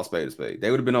just gonna call a spade a spade. They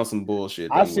would have been on some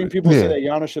bullshit. I've seen people say that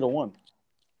Giannis should have won,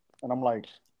 and I'm like,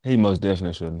 he most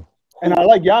definitely shouldn't. And I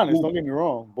like Giannis. Don't get me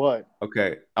wrong, but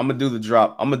okay, I'm gonna do the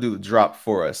drop. I'm gonna do the drop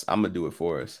for us. I'm gonna do it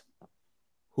for us.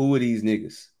 Who are these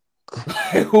niggas?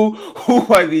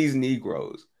 who are these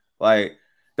Negroes? Like,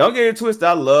 don't get it twisted.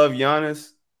 I love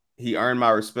Giannis. He earned my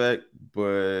respect,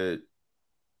 but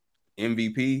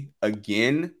MVP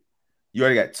again. You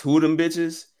already got 2 of them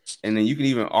bitches, and then you can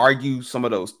even argue some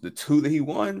of those, the 2 that he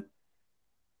won.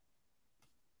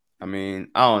 I mean,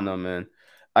 I don't know, man.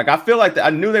 Like, I feel like I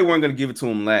knew they weren't going to give it to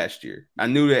him last year. I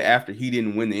knew that after he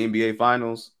didn't win the NBA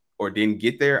Finals or didn't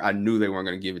get there, I knew they weren't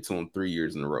going to give it to him 3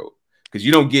 years in a row. Because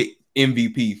you don't get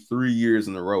MVP 3 years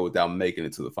in a row without making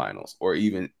it to the finals or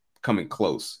even coming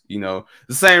close. You know,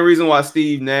 the same reason why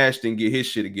Steve Nash didn't get his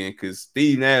shit again, because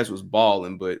Steve Nash was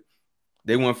balling, but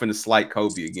they went for the slight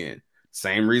Kobe again.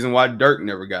 Same reason why Dirk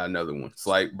never got another one. It's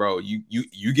like, bro,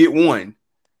 you get 1.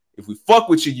 If we fuck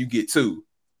with you, you get 2.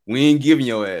 We ain't giving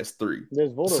your ass 3.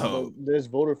 There's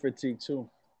voter fatigue too.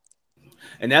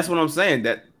 And that's what I'm saying.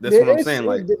 That's what I'm saying.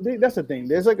 Like, that's the thing.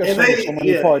 There's like a so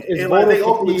many parts. It's like they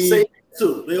openly say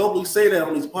too. They openly say that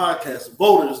on these podcasts.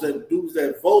 Voters, that dudes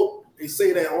that vote, they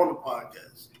say that on the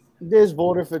podcast. There's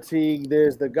voter fatigue.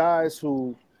 There's the guys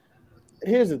who.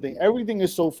 Here's the thing. Everything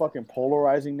is so fucking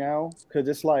polarizing now because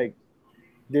it's like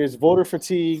there's voter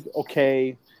fatigue.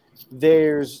 Okay,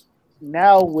 there's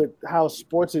now with how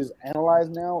sports is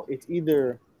analyzed now, it's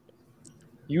either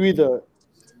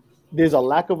there's a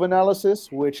lack of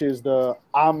analysis, which is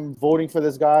I'm voting for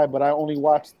this guy, but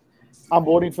I'm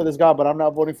voting for this guy, but I'm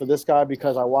not voting for this guy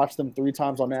because I watched them 3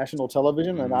 times on national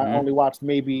television and I only watched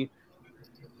maybe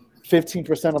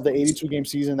 15% of the 82-game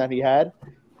season that he had.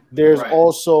 There's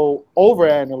also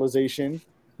overanalyzation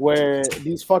where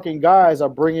these fucking guys are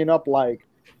bringing up like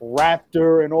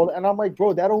Raptor and all that, and I'm like,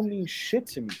 bro, that don't mean shit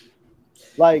to me.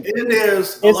 Like,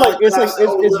 it's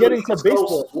getting to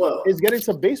baseball. Well. It's getting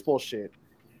to baseball shit,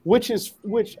 which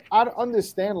I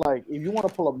understand. Like, if you want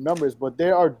to pull up numbers, but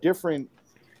there are different.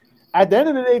 At the end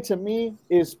of the day, to me,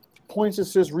 is points,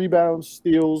 assists, rebounds,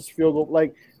 steals, field goal,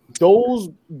 like those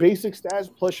basic stats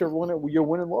plus your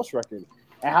win-loss record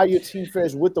and how your team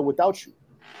fares with or without you.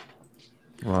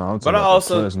 Well, but I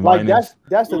also like that's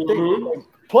the thing.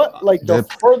 Like the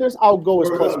furthest I'll go is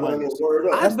plus minus.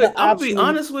 I'll be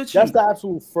honest with you. That's the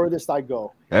absolute furthest I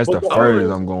go. That's the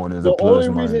furthest I'm going is a plus minus.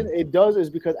 The only reason it does is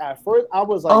because at first I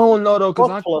was like, oh no, though,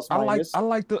 because I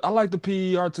like the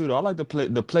PER too though. I like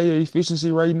the player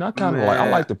efficiency rating. I kind of I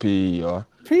like the PER.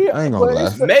 I ain't gonna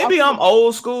lie. Maybe I'm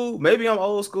old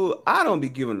school. I don't be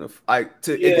giving the at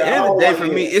the end of the day, for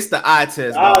me, it's the eye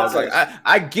test. Like,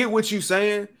 I get what you're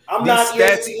saying. I'm not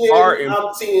ESPN.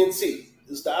 I'm TNT.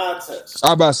 It's the eye test.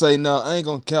 I about to say no. I ain't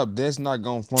gonna cap. That's not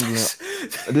gonna fundament.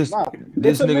 This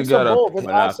nigga got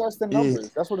eye test and numbers.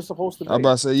 That's what it's supposed to be. I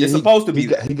about to say it's supposed to be.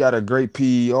 He got a great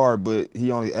PER, but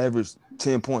he only averaged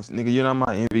 10 points. Nigga, you're not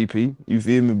my MVP. You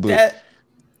feel me?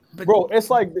 But bro, it's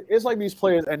like these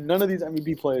players, and none of these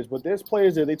MVP players, but there's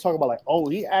players that they talk about like, oh,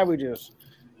 he averages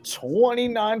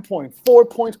 29.4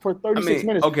 points per 36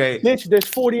 minutes. Okay, bitch, there's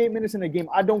 48 minutes in a game.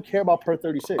 I don't care about per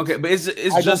 36. Okay, but it's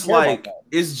just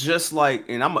like,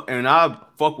 and I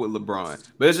fuck with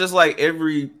LeBron, but it's just like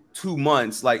every 2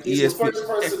 months, like ESPN.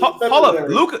 Hold up,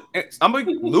 Luka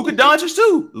Doncic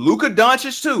too. Luka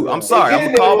Doncic too. I'm sorry,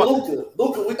 I'm gonna call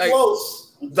Luka. We close.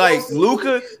 Like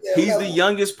Luka, he's the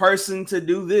youngest person to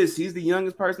do this. He's the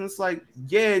youngest person. It's like,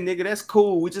 yeah, nigga, that's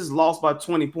cool. We just lost by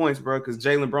 20 points, bro, because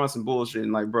Jalen Brunson bullshit.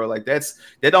 And like, bro, like that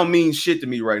don't mean shit to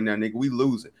me right now, nigga. We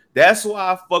losing. That's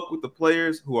why I fuck with the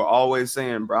players who are always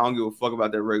saying, bro, I don't give a fuck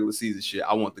about that regular season shit.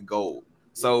 I want the gold.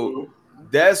 So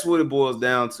that's what it boils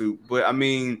down to. But I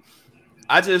mean,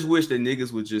 I just wish that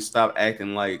niggas would just stop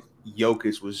acting like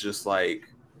Jokic was just like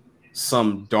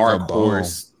some dark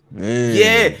horse. Like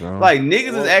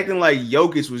niggas is acting like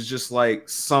Jokic was just like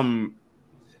some.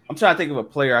 I'm trying to think of a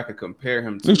player I could compare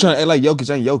him to. You trying to act like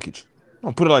Jokic ain't Jokic?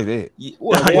 Don't put it like that.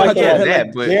 Well, they I get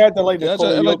that, but they had to like the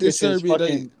like this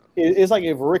fucking. It's like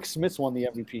if Rick Smith won the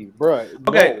MVP, bro.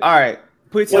 Okay, all right.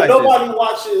 Well, like nobody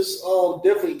watches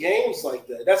different games like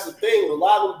that. That's the thing. A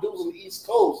lot of them dudes on the East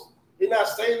Coast, they're not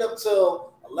staying up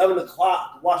till 11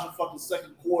 o'clock to watch the fucking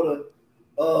second quarter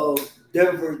of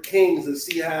Denver Kings and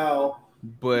see how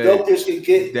Jokic can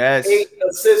get 8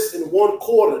 assists in one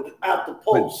quarter at the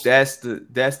post.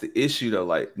 But that's the issue though.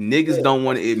 Like niggas don't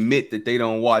want to admit that they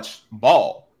don't watch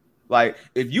ball. Like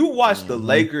if you watch the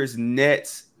Lakers,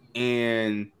 Nets,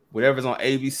 and whatever's on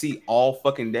ABC all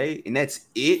fucking day, and that's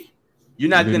it. You're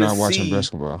not watching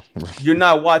basketball. You're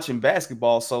not watching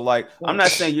basketball. So, like, I'm not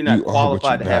saying you're not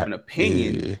qualified to have an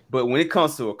opinion, but when it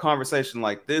comes to a conversation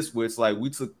like this, where it's like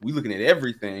we looking at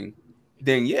everything,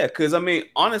 then yeah, because I mean,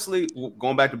 honestly,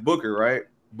 going back to Booker, right?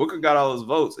 Booker got all those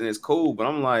votes and it's cool, but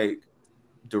I'm like,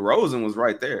 DeRozan was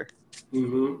right there.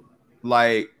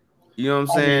 Like, you know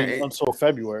what I'm saying? Until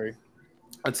February.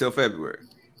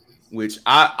 Which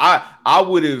I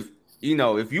would have, you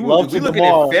know, if we looking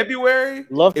at February,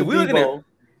 if we looking at,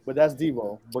 but that's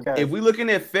Devo. But if we looking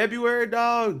at February,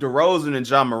 dog, DeRozan and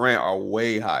John Morant are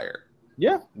way higher.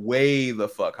 Yeah, way the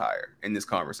fuck higher in this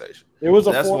conversation. It was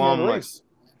a 4-man race.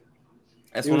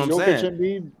 That's what I'm saying.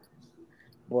 Embiid,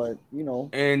 but you know,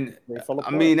 and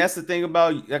I mean that's the thing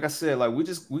about, like I said, like we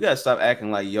gotta stop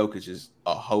acting like Jokic is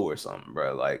a hoe or something,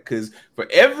 bro. Like, because for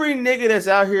every nigga that's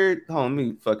out here, no,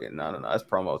 that's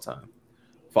promo time.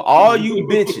 For all you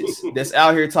bitches that's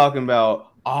out here talking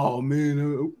about, oh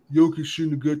man, Jokic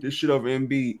shouldn't have got this shit over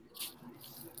Embiid.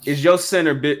 Is your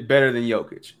center bit better than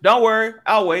Jokic? Don't worry,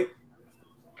 I'll wait.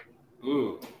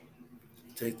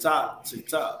 TikTok.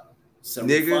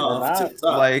 Nigga,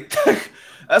 TikTok. Like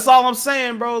that's all I'm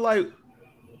saying, bro. Like,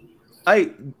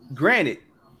 granted,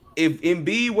 if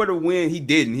Embiid were to win, he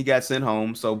didn't. He got sent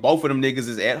home, so both of them niggas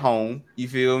is at home. You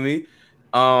feel me?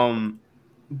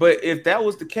 But if that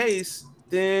was the case,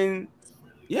 then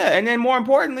yeah, and then more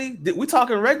importantly, we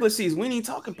talking regular season. We ain't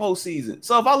talking postseason.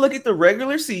 So if I look at the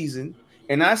regular season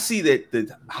and I see that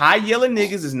the high yellow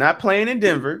niggas is not playing in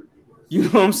Denver, you know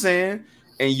what I'm saying?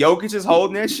 And Jokic is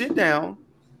holding that shit down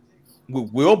with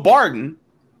Will Barton,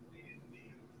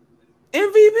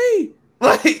 MVP.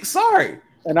 Like, sorry.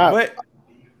 But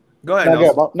go ahead.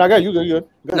 You good.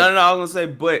 No, I was gonna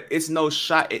say, but it's no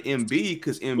shot at Embiid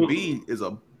because Embiid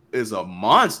is a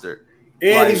monster.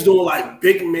 And he's doing like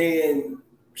big man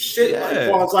shit.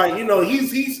 Like you know,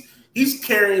 he's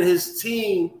carrying his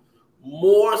team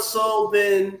more so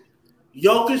than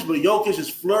Jokic, but Jokic is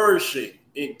flourishing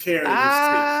in carrying his team.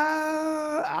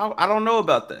 I don't know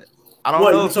about that. I don't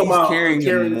know if he's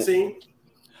carrying the team.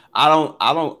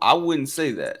 I wouldn't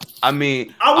say that. I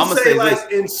mean, I would say like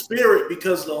this in spirit,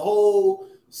 because the whole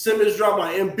Simmons drama,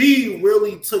 Embiid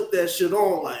really took that shit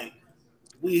on. Like,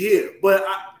 we here, but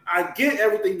I get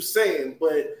everything you're saying,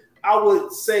 but I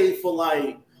would say for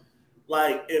like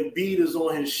Embiid is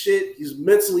on his shit. He's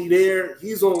mentally there.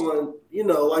 He's on, you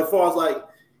know, like far as like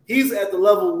he's at the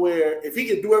level where if he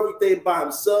could do everything by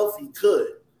himself, he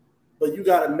could. But you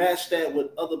got to match that with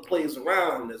other players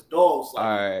around him. That's dogs. All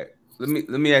right, let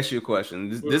me ask you a question.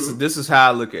 This is how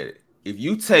I look at it. If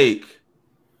you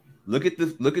look at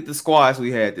the squads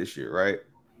we had this year, right?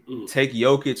 Take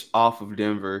Jokic off of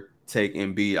Denver, take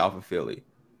Embiid off of Philly.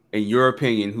 In your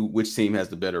opinion, which team has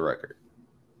the better record?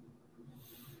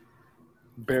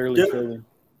 Barely Philly.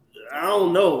 I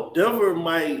don't know. Denver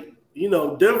might, you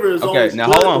know, Denver is okay.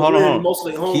 Now hold on.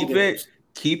 Mostly home games.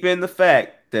 Keep in the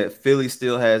fact that Philly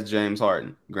still has James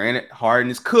Harden. Granted,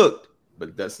 Harden is cooked,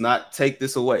 but does not take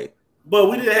this away.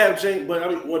 But we didn't have James. But I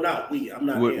mean, well, not we. I'm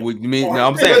not.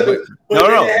 I'm saying, but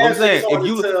no. I'm saying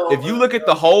if you look at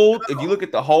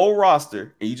the whole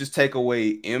roster and you just take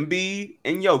away Embiid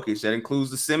and Jokic, that includes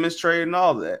the Simmons trade and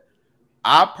all that.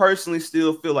 I personally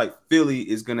still feel like Philly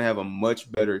is going to have a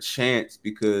much better chance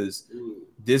because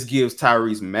this gives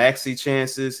Tyrese Maxey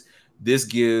chances. This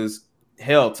gives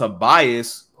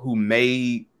Tobias, who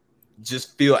may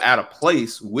just feel out of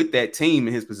place with that team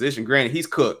in his position. Granted, he's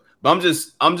cooked, but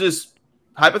I'm just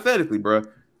hypothetically, bro.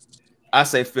 I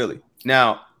say Philly.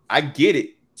 Now, I get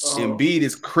it. Embiid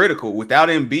is critical. Without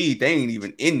Embiid, they ain't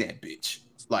even in that bitch.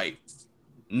 Like,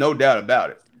 no doubt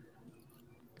about it.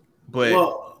 But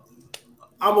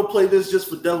I'm gonna play this just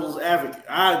for devil's advocate.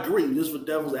 I agree, just for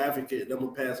devil's advocate. And I'm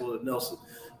gonna pass on to Nelson.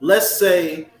 Let's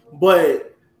say,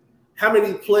 but how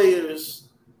many players?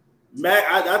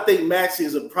 I think Maxey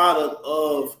is a product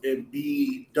of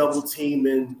Embiid double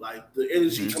teaming, like the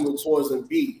energy coming towards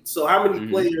Embiid. So how many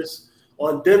players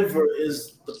on Denver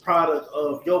is the product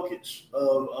of Jokic,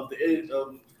 of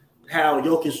how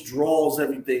Jokic draws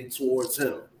everything towards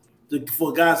him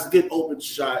for guys to get open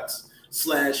shots,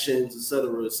 slash-ins, et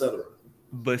cetera,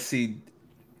 But see,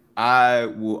 I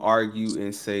will argue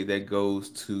and say that goes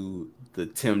to the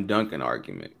Tim Duncan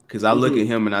argument, because I look at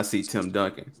him and I see Tim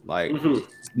Duncan. Like, you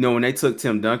know, when they took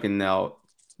Tim Duncan out,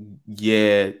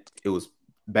 yeah, it was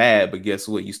bad, but guess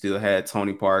what? You still had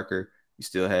Tony Parker, you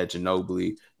still had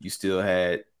Ginobili, you still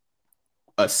had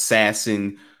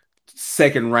assassin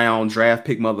second round draft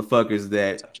pick motherfuckers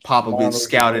that Popovich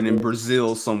scouted in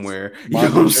Brazil somewhere. You know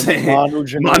what I'm saying?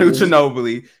 Manu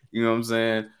Ginobili. You know what I'm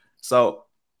saying? So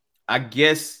I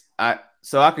guess I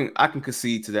can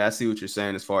concede to that. I see what you're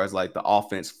saying as far as like the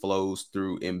offense flows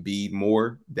through Embiid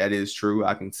more. That is true.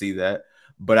 I can see that.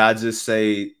 But I just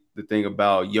say the thing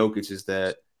about Jokic is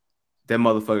that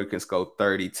motherfucker can score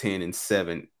 30, 10, and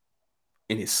 7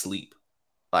 in his sleep.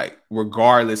 Like,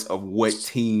 regardless of what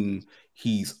team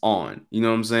he's on. You know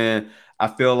what I'm saying? I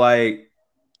feel like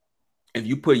if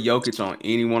you put Jokic on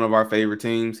any one of our favorite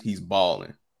teams, he's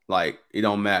balling. Like, it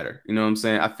don't matter. You know what I'm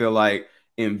saying? I feel like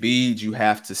Embiid, you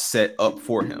have to set up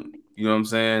for him. You know what I'm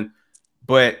saying?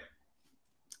 But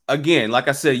again, like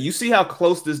I said, you see how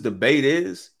close this debate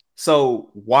is.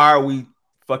 So why are we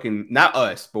fucking, not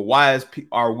us, but why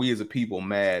are we as a people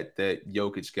mad that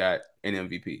Jokic got an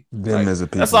MVP? Them like, as a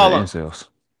people. That's all. Themselves.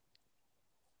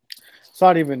 It's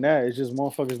not even that. It's just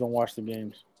motherfuckers don't watch the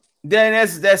games. Then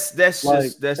that's like, just what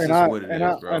it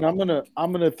is, bro. And I'm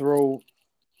gonna throw.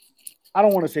 I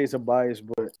don't want to say it's a bias,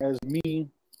 but because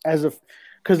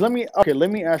let me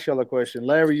ask y'all a question.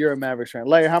 Larry, you're a Mavericks fan.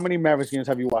 Larry, how many Mavericks games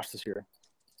have you watched this year?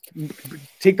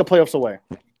 Take the playoffs away.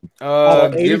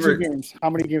 Games, how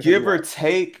many games? Give or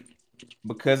take,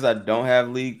 because I don't have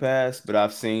League Pass, but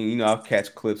I've seen, I'll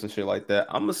catch clips and shit like that.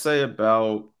 I'm gonna say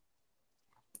about,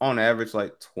 on average,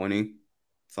 like 20,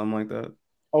 something like that.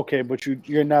 Okay, but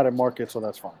you're not a market, so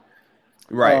that's fine.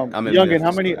 Right. Youngin,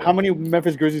 how many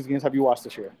Memphis Grizzlies games have you watched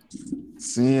this year?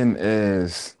 Seeing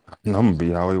as I'm gonna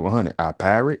be always 100, I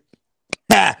pirate.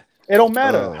 It don't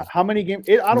matter how many games.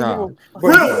 I don't give a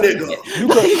nigga. You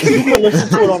can listen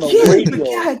to it on the radio.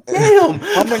 God damn.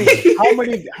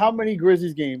 How many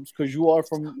Grizzlies games? Because you are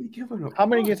from. How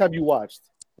many games have you watched?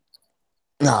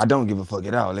 Nah, I don't give a fuck.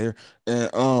 It out, Larry.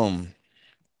 And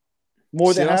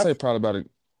more than half. I say probably about a.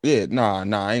 Yeah, nah, I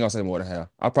ain't gonna say more than half.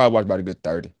 I probably watch about a good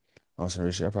 30. I'm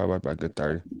sorry, shit. I probably watch about a good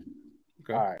 30.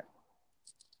 Okay. All right.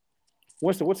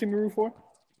 What team you root for?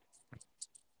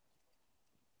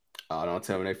 Oh, don't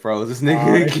tell me they froze this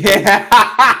nigga again.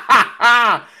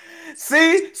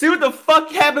 See what the fuck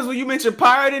happens when you mention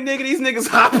pirating, nigga? These niggas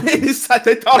hopping. It's like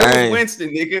they thought it was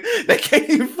Winston, nigga. They can't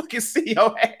even fucking see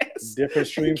your ass. Different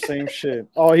stream, same shit.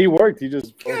 Oh, he worked. He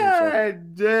just.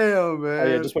 God damn, man. Oh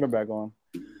yeah, just put it back on.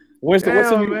 Winston,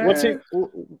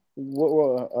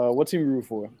 what team you root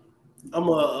for? I'm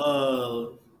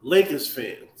a Lakers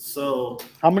fan. So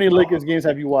how many Lakers games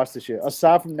have you watched this year,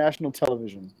 aside from national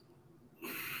television?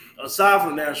 Aside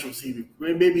from national TV,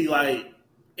 maybe like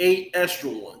 8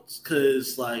 extra ones,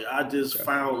 because like I just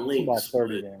found links. About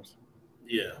 30 games.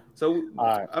 Yeah. So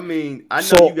right. I mean, I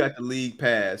know you got the league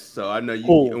pass, so I know you.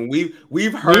 Cool. And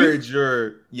we've heard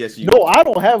your yes. You. No, I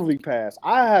don't have league pass.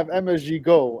 I have MSG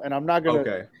Go, and I'm not gonna.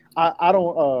 Okay. I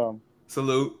don't.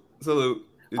 Salute.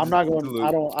 I'm not going.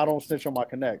 Salute. I don't snitch on my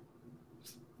connect.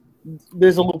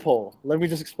 There's a loophole. Let me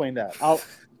just explain that.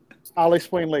 I'll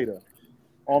explain later.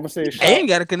 All I'm gonna say is I ain't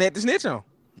gotta connect the snitch on.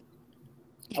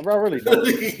 I really don't.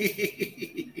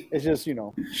 It's just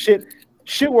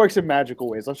shit works in magical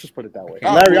ways. Let's just put it that way.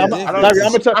 Larry, I'm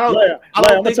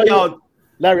gonna tell you.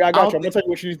 Larry, I got you. I'm gonna tell you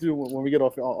what you need to do when we get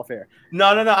off air. No.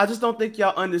 I just don't think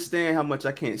y'all understand how much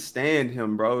I can't stand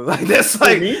him, bro. Like that's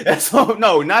all.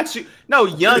 No, not you. No,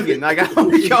 Youngin. Like I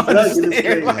don't think y'all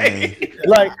understand.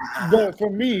 But for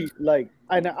me,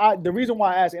 the reason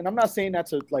why I ask, and I'm not saying that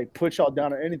to like put y'all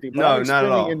down or anything, but I'm not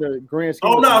at all. In the grand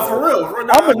scheme. Oh no, for real.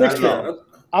 I'm a Knicks fan.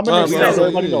 I'm a Knicks fan.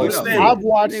 Everybody knows. I've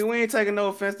watched. We ain't taking no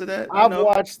offense to that. I've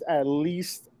watched at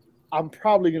least. I'm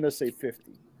probably gonna say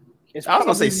 50. I was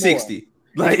gonna say 60.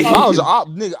 Like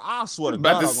nigga, I swear to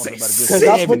God, because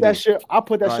I put that shit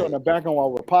on the background while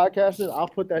we're podcasting. I'll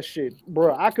put that shit,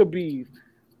 bro. I could be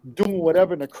doing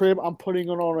whatever in the crib. I'm putting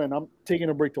it on and I'm taking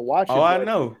a break to watch it. Oh, I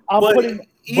know. I'm saying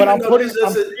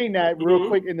that real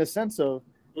quick in the sense of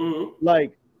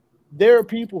like there are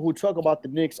people who talk about the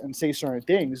Knicks and say certain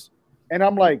things, and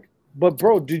I'm like, but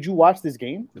bro, did you watch this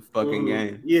game? The fucking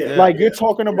game. Yeah. Like you're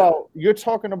talking about,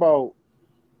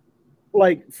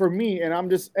 like for me, and I'm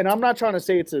not trying to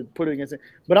say it to put it against it,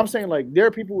 but I'm saying like there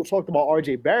are people who talked about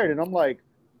RJ Barrett, and I'm like,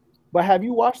 but have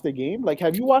you watched the game? Like,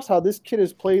 have you watched how this kid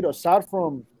has played aside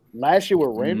from last year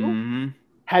with Randall? Mm-hmm.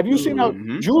 Have you seen how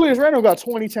Julius Randle got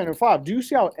 20, 10, and 5? Do you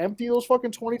see how empty those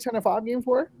fucking 20, 10, and 5 games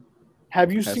were? Have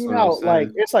you That's seen what how I'm like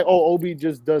saying. it's like, oh, Obi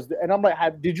just does that? And I'm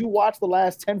like, did you watch the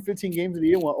last 10, 15 games of the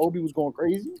year when Obi was going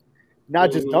crazy?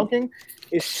 Not just dunking.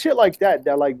 It's shit like that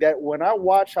when I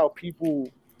watch how people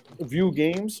view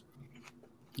games,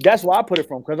 that's where I put it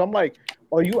from. Because I'm like,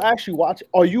 are you watching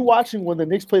when the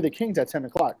Knicks play the Kings at 10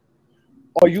 o'clock?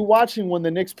 Are you watching when the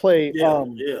Knicks play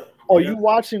Are you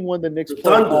watching when the Knicks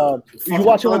play? You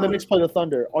watching when the Knicks play the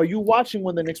Thunder? Are you watching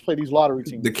when the Knicks play these lottery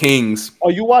teams? The Kings.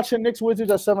 Are you watching Knicks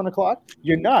Wizards at 7 o'clock?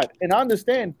 You're not. And I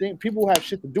understand people have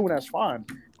shit to do, and that's fine.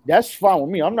 That's fine with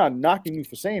me. I'm not knocking you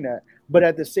for saying that. But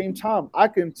at the same time, I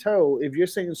can tell if you're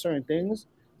saying certain things,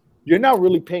 you're not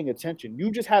really paying attention.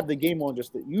 You just have the game on,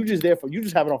 you just have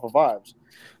it on for vibes.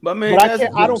 But man,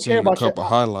 I don't care about your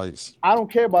highlights. I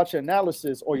don't care about your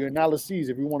analysis or your analyses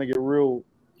if you want to get real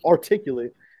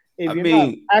articulate. If you're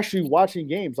not actually watching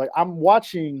games, like I'm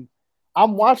watching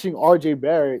RJ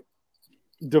Barrett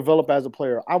develop as a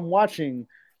player. I'm watching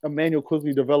Emmanuel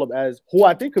Quickley develop as who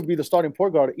I think could be the starting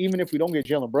point guard, even if we don't get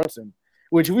Jalen Brunson.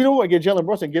 Which if we don't get Jalen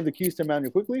Brunson, give the keys to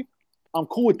Emmanuel Quickley, I'm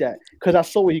cool with that because I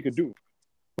saw what he could do.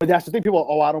 But that's the thing. People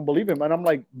are, I don't believe him. And I'm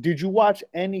like, did you watch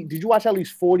at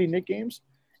least 40 Knicks games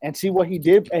and see what he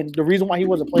did? And the reason why he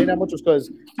wasn't playing that much was because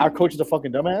our coach is a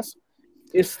fucking dumbass.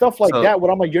 It's stuff like that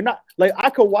where I'm like, you're not like I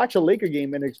could watch a Laker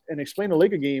game and explain a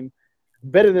Laker game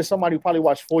better than somebody who probably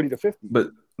watched 40 to 50.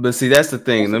 But see, that's the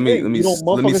thing.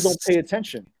 Motherfuckers don't pay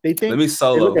attention. They think they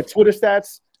look at Twitter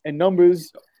stats and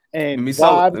numbers and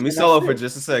let me solo for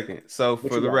just a second. So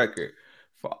for the record,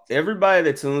 for everybody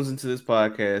that tunes into this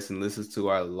podcast and listens to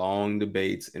our long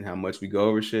debates and how much we go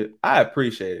over shit, I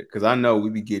appreciate it because I know we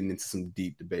be getting into some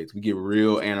deep debates. We get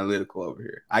real analytical over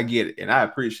here. I get it, and I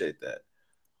appreciate that.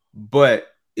 But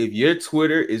if your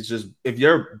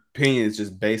opinion is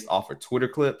just based off of Twitter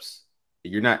clips,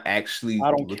 you're not actually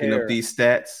looking up these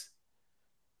stats.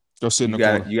 Go sit in the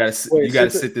corner. You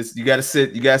gotta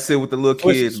sit with the little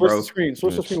kids, bro. Switch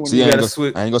the screen. See, I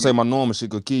ain't gonna say my normal shit.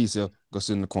 Go keys, go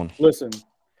sit in the corner. Listen,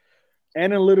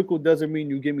 analytical doesn't mean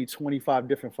you give me 25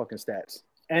 different fucking stats.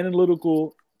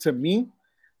 Analytical to me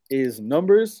is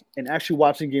numbers and actually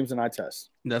watching games and eye tests.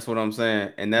 That's what I'm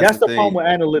saying, and that's the problem with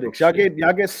analytics.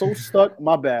 Y'all get so stuck.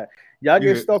 My bad. Y'all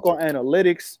get stuck on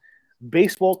analytics.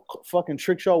 Baseball fucking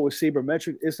tricks y'all with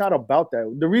sabermetric. It's not about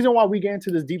that. The reason why we get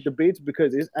into this deep debates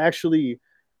because it's actually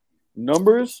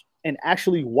numbers and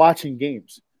actually watching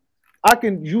games. Y'all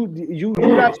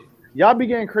be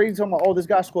getting crazy talking about, oh, this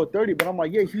guy scored 30, but I'm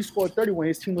like, yeah, he scored 30 when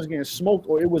his team was getting smoked,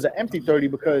 or it was an empty 30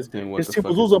 because his team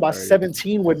was losing by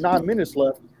 17 with 9 minutes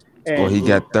left. And he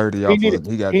got 30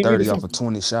 off of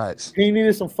 20 shots. He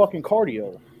needed some fucking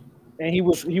cardio, and he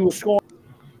was scoring.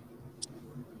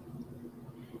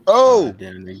 Oh,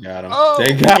 damn, they got him. Oh.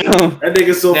 They got him. That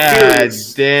nigga's so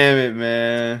furious. Damn it,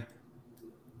 man.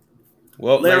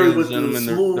 Well, ladies and gentlemen,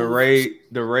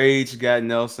 the rage got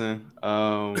Nelson.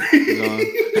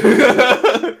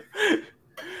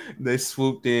 They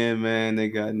swooped in, man. They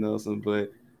got Nelson,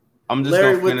 but I'm just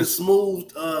Larry gonna with finish. the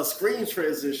smooth screen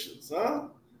transitions, huh?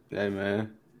 Hey,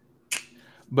 man.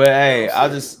 But hey, I'll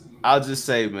just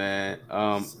say, man,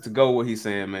 to go what he's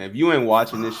saying, man. If you ain't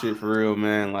watching this shit for real,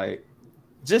 man, like,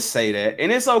 just say that.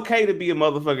 And it's okay to be a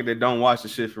motherfucker that don't watch the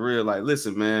shit for real. Like,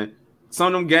 listen, man, some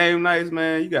of them game nights,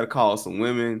 man, you got to call some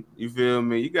women. You feel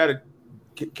me? You got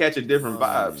to catch a different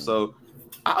vibe. So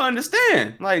I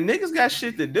understand. Like, niggas got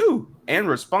shit to do and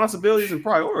responsibilities and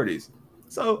priorities.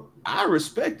 So I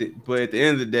respect it. But at the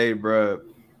end of the day, bro,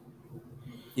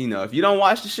 you know, if you don't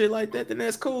watch the shit like that, then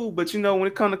that's cool. But, you know, when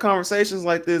it comes to conversations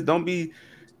like this, don't be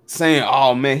saying,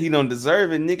 oh, man, he don't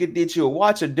deserve it. Nigga, did you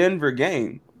watch a Denver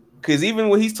game? Because even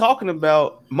what he's talking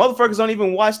about, motherfuckers don't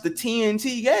even watch the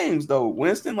TNT games, though,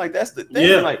 Winston. Like, that's the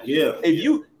thing.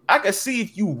 I can see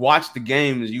if you watch the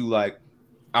games, you like,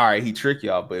 all right, he tricked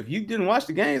y'all. But if you didn't watch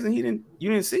the games and you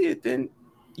didn't see it, then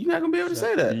you're not gonna be able to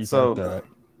say that. So,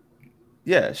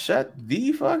 yeah, shut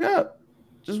the fuck up.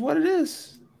 Just what it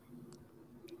is.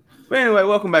 But anyway,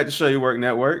 welcome back to Show Your Work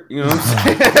Network. You know what I'm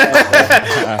saying?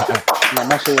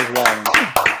 My shit was wild.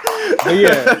 But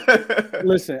yeah,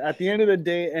 listen, at the end of the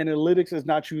day, analytics is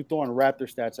not you throwing Raptor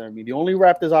stats at me. The only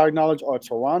Raptors I acknowledge are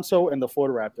Toronto and the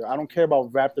Florida Raptor. I don't care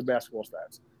about Raptor basketball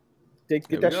stats.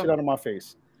 Get that shit out of my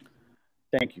face.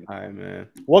 Thank you. All right, man.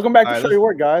 Welcome back All to right, Show Your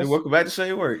Work, guys. Welcome back to Show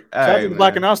Your Work. All Shout out right, to the man.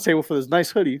 Black Announce Table for this nice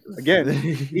hoodie. Again,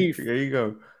 Eve. There you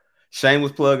go.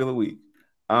 Shameless plug of the week.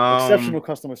 Exceptional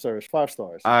customer service, 5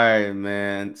 stars. All right,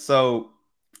 man. So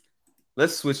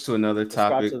let's switch to another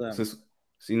topic. to them. Since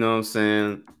you know what I'm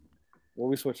saying. What are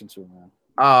we switching to, man?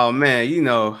 Oh man, you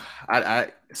know,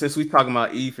 I since we talking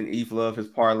about Eve and Eve love his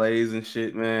parlays and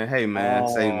shit, man. Hey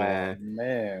man,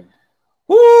 man.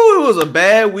 Woo, it was a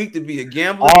bad week to be a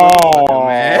gambler.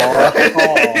 Man.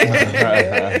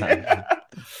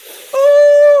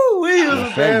 Ooh,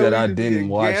 the fact that I didn't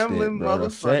watch that, bro. The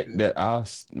fact that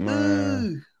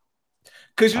man.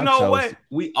 Because you know what?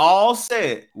 We all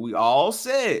said, we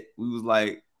was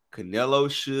like,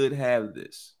 Canelo should have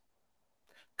this.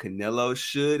 Canelo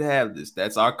should have this.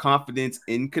 That's our confidence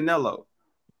in Canelo.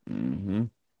 Mm-hmm.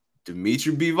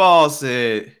 Dimitri Bivol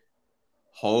said,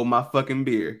 hold my fucking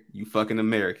beer, you fucking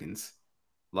Americans.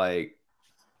 Like,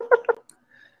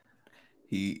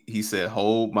 he said,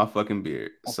 hold my fucking bear.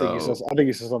 I think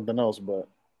he said something else, but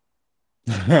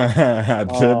I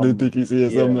definitely think he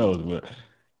said something else,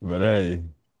 but hey.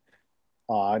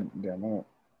 Damn it. All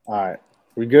right.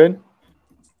 We good?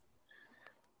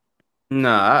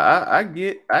 Nah,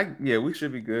 we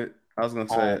should be good. I was gonna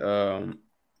say,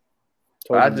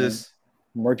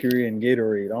 Mercury and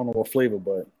Gatorade. I don't know what flavor,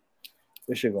 but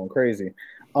this shit going crazy.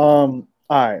 All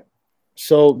right.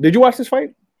 So, did you watch this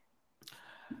fight?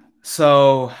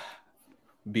 So,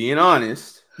 being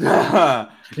honest, you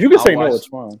can say no. It's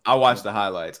fine. I watched the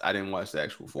highlights. I didn't watch the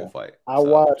actual full fight. I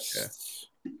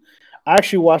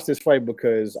actually watched this fight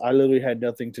because I literally had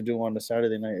nothing to do on the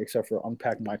Saturday night except for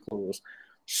unpack my clothes.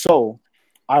 So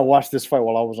I watched this fight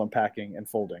while I was unpacking and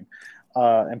folding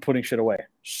and putting shit away.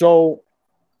 So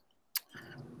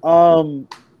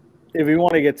if we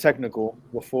want to get technical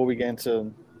before we get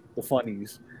into the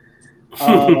funnies,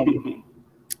 so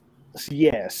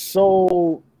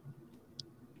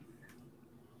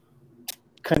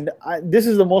this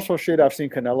is the most frustrated I've seen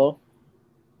Canelo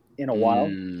in a while.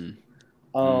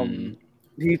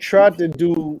 He tried to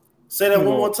do. Say that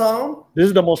one more time. This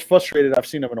is the most frustrated I've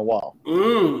seen him in a while.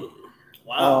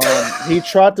 Wow. He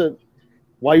tried to.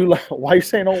 Why you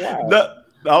saying oh wow?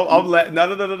 No,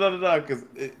 because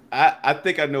I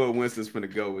think I know where Winston's gonna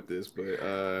go with this, but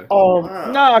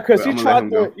because he tried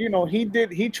to,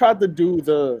 he tried to do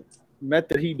the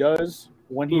method he does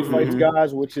when he fights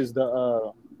guys, which is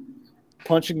the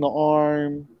punching the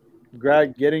arm,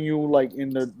 getting you like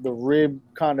in the rib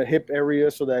kind of hip area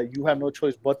so that you have no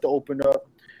choice but to open up.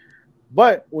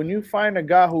 But when you find a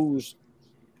guy who's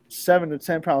 7 to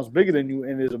 10 pounds bigger than you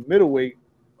and is a middleweight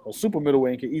or super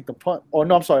middleweight and can eat the punch,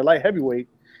 light heavyweight,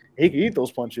 he can eat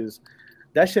those punches,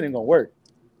 that shit ain't gonna work.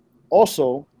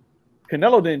 Also,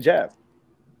 Canelo didn't jab.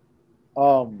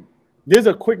 There's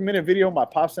a quick minute video my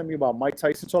pop sent me about Mike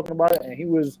Tyson talking about it, and he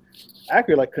was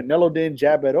accurate. Like, Canelo didn't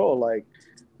jab at all. Like,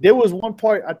 there was one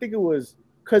part, I think it was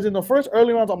because in the first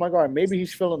early rounds, I'm like, all right, maybe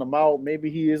he's filling them out.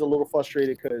 Maybe he is a little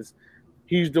frustrated because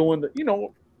he's doing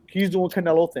he's doing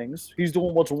Canelo things. He's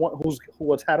doing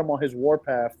what's had him on his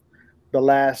warpath the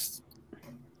last.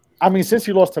 I mean, since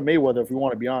he lost to Mayweather, if we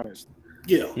want to be honest.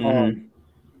 Yeah.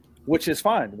 Which is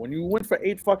fine. When you win for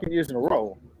 8 fucking years in a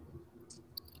row,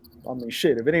 I mean,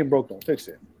 shit, if it ain't broke, don't fix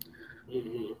it.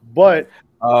 But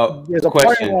there's a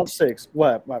part in round 6.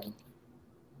 What happened?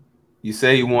 You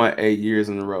say you won 8 years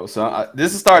in a row. So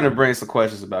this is starting to bring some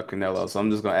questions about Canelo. So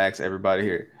I'm just going to ask everybody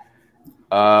here.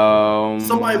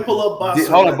 Somebody pull up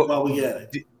Boxer while we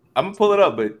at it. I'm going to pull it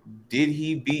up, but did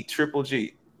he beat Triple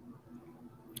G?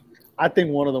 I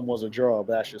think one of them was a draw,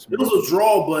 but that's just me. It was a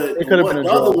draw, but it could have been a the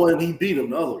draw. other one, he beat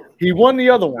him. The other one. He won the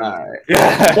other one. All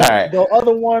right. The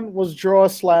other one was draw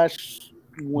 /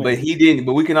 win. But he didn't.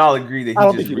 But we can all agree that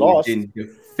he just lost. Didn't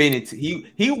definitive.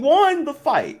 He won the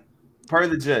fight per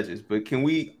the judges. But can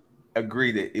we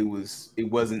agree that it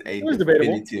wasn't a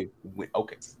definitive win?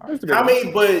 Okay.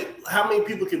 Right. How many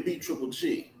people can beat Triple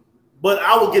G? But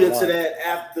I will get into that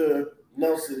after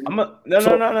Nelson. No.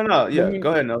 Yeah,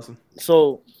 go ahead, Nelson.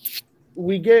 So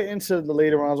we get into the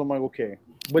later rounds. I'm like, okay.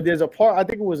 But there's a part, I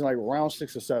think it was like round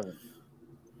 6 or 7,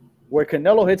 where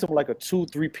Canelo hits him like a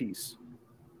 2-3 piece.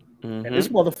 And this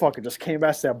motherfucker just came back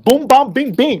and said, boom, bam,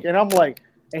 bing, bing. And I'm like,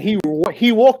 and he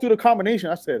walked through the combination.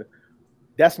 I said,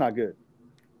 that's not good.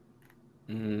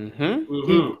 He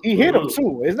hit him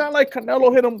too. It's not like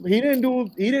Canelo hit him. He didn't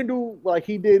do like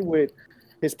he did with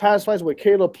his past fights with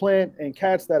Caleb Plant and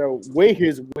cats that are way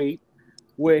his weight,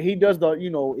 where he does the,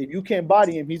 if you can't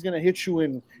body him, he's gonna hit you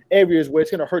in areas where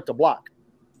it's gonna hurt the block.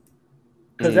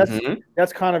 Because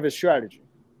that's kind of his strategy.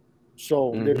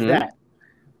 So there's that.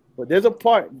 But there's a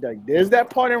part, like there's that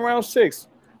part in round 6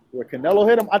 where Canelo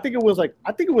hit him. I think it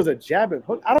was a jab and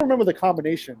hook. I don't remember the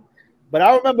combination, but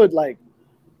I remember like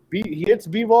he hits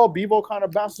Bivol. Bivol kind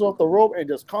of bounces off the rope and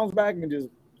just comes back and just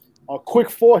a quick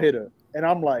 4-hitter. And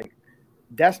I'm like,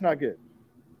 that's not good.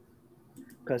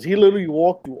 Because he literally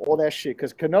walked through all that shit.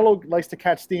 Because Canelo likes to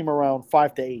catch steam around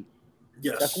 5 to 8.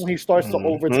 Yes. That's when he starts to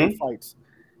overtake fights.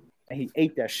 And he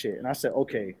ate that shit. And I said,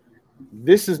 okay,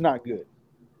 this is not good.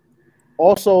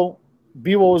 Also,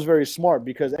 Bivol was very smart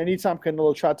because anytime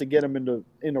Canelo tried to get him in the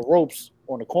ropes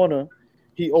on the corner,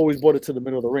 he always brought it to the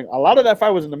middle of the ring. A lot of that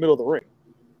fight was in the middle of the ring.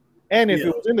 And if it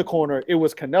was in the corner, it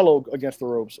was Canelo against the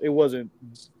ropes. It wasn't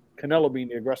Canelo being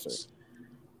the aggressor.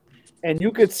 And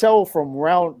you could tell from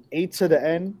round 8 to the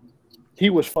end, he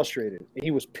was frustrated.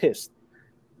 He was pissed.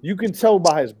 You can tell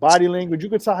by his body language. You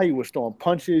could tell how he was throwing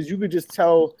punches. You could just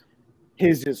tell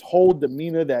his whole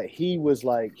demeanor that he was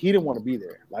like, he didn't want to be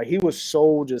there. Like, he was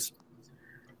so just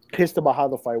pissed about how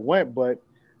the fight went. But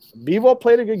Bivol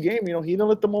played a good game. You know, he didn't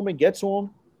let the moment get to him.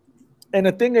 And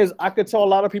the thing is, I could tell a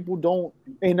lot of people don't,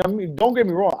 and I mean, don't get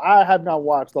me wrong, I have not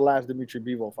watched the last Dimitri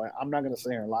Bivol fight. I'm not going to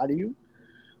sit here and lie to you.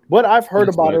 But I've heard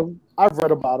about him. I've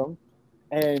read about him.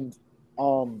 And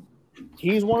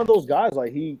he's one of those guys,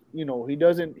 like he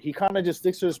kind of just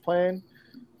sticks to his plan,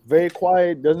 very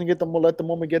quiet, doesn't let the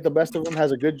moment get the best of him,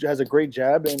 has a great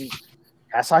jab, and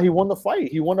that's how he won the fight.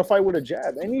 He won the fight with a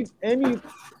jab.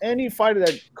 Any fighter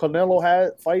that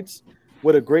Canelo fights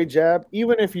with a great jab,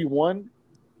 even if he won,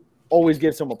 always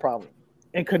gives him a problem.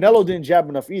 And Canelo didn't jab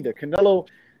enough either. Canelo,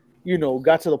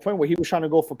 got to the point where he was trying to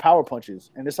go for power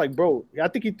punches. And it's like, bro, I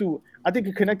think he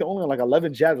connected only like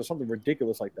 11 jabs or something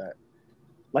ridiculous like that.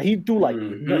 Like he threw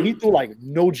like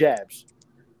no jabs,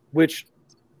 which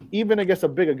even against a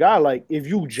bigger guy, like if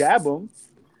you jab him,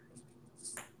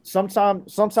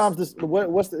 sometimes sometimes the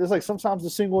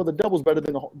single or the double is better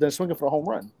than swinging for a home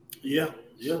run. Yeah.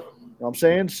 You know what I'm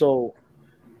saying? So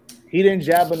he didn't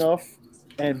jab enough.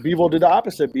 And Bivol did the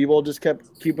opposite. Bivol just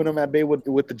kept keeping him at bay with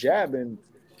the jab, and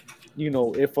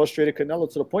it frustrated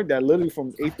Canelo to the point that literally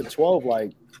from 8 to 12,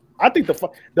 like I think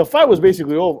the fight was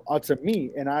basically over to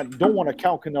me, and I don't want to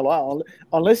count Canelo out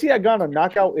unless he had gotten a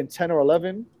knockout in 10 or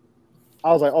 11.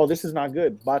 I was like, oh, this is not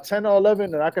good. By 10 or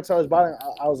 11, and I could tell his body,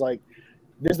 I was like,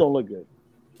 this don't look good.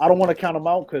 I don't want to count him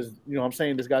out because I'm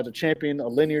saying this guy's a champion, a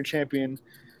linear champion.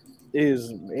 He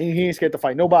ain't scared to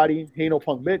fight nobody. He ain't no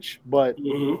punk bitch, but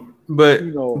but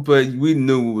we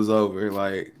knew it was over.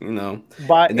 Like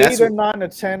by 8 or 9 or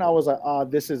 10, I was like,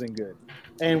 this isn't good.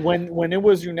 And when it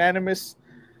was unanimous,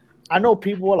 I know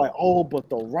people were like, oh, but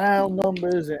the round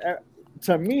numbers. And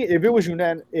to me, if it was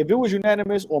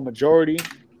unanimous or majority,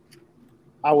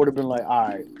 I would have been like, all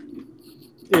right,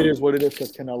 it is what it is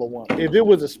because Canelo won. If it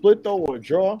was a split though or a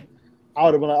draw, I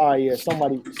would have been like, all right, yeah,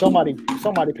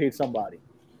 somebody paid somebody.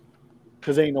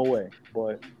 Because ain't no way.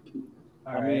 But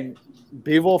I mean,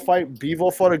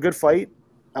 Bivol fought a good fight.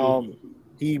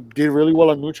 He did really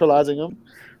well on neutralizing him.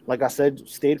 Like I said,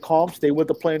 stayed calm, stayed with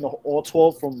the plan all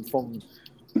 12 from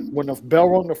when the bell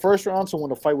rung the first round to when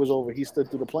the fight was over. He stood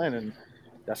through the plan, and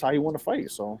that's how he won the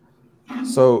fight. So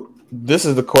this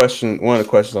is the question. One of the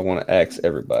questions I want to ask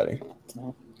everybody: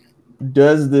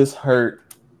 Does this hurt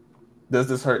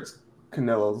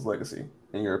Canelo's legacy,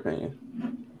 in your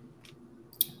opinion?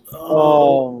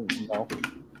 No.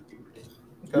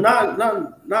 Not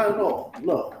at all.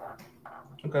 No.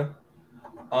 Okay.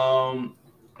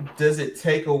 Does it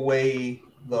take away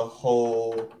the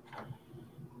whole?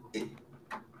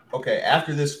 Okay,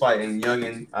 after this fight, and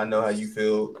Youngin, I know how you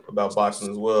feel about boxing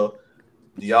as well.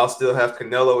 Do y'all still have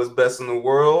Canelo as best in the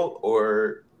world,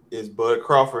 or is Bud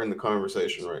Crawford in the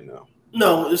conversation right now?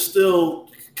 No, it's still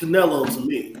Canelo to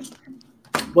me.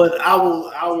 But I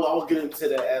will get into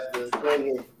that after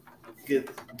Youngin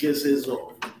gets his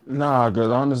own. Nah,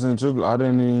 because honestly, too, I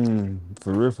didn't even,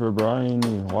 for real, bro, I didn't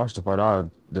even watch the fight. I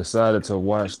decided to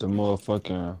watch the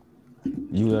motherfucking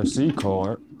UFC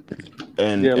card.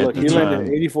 And yeah, look, he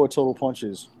landed 84 total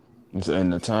punches.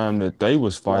 And the time that they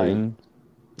was fighting,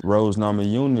 Rose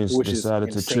Namajunas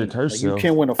decided to trick herself. Like, you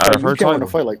can't win a fight. You can't win a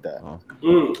fight like that.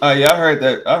 Yeah, I heard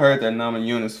that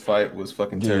Namajunas fight was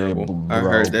fucking terrible. Bro, I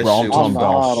heard that bro, shit I'm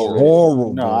was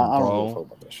horrible. No, I don't know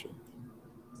about that shit.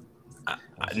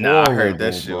 I heard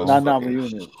that shit was not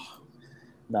Namajunas.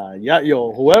 Nah,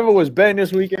 yo, whoever was betting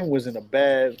this weekend was doing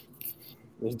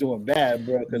bad,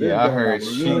 bro. Yeah, I heard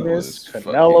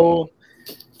Canelo.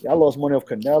 Y'all lost money off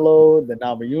Canelo. The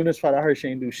Namajunas fight, I heard she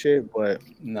ain't do shit, but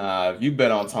nah, if you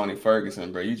bet on Tony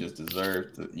Ferguson, bro, you just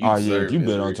deserve to. You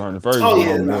bet on Tony Ferguson. Oh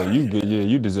yeah, bro.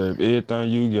 You deserve everything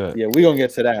you got. Yeah, we gonna get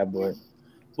to that, but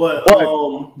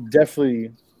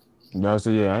definitely No, so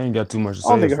yeah, I ain't got too much to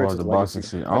I don't say think as it far hurts as the his boxing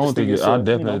legacy. shit. I just think it's I so,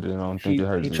 definitely don't think it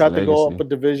hurts he his tried to go up legacy. a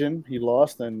division. He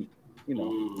lost, and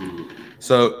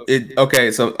So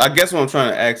So I guess what I'm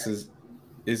trying to ask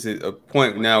is it a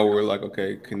point now where we're like,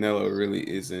 okay, Canelo really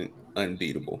isn't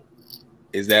unbeatable?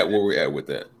 Is that where we're at with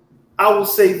that? I will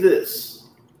say this,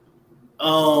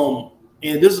 and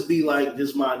this will be like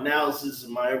just my analysis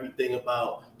and my everything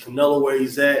about Canelo, where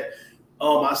he's at.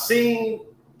 I seen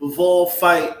Bivol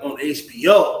fight on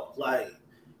HBO. Like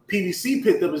PBC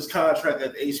picked up his contract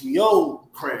at the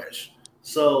HBO crash.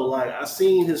 So like I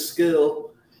seen his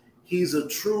skill. He's a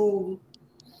true.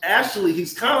 Actually,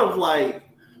 he's kind of like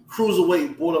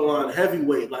cruiserweight, borderline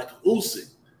heavyweight, like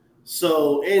Usyk.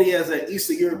 So, and he has that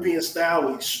Eastern European style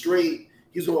where he's straight.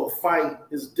 He's going to fight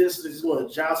his distance. He's going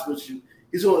to joust with you.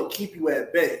 He's going to keep you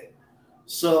at bay.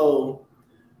 So,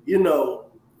 you know,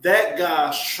 that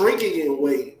guy shrinking in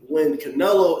weight when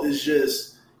Canelo is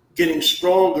just getting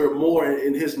stronger more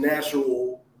in his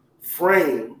natural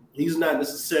frame. He's not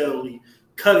necessarily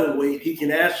cutting weight. He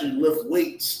can actually lift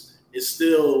weights. It's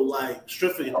still like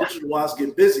strength and conditioning wise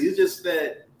get busy. It's just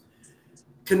that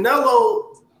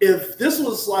Canelo, if this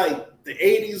was like the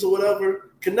 80s or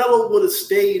whatever, Canelo would have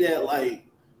stayed at like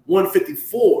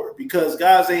 154 because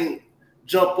guys ain't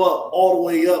jump up all the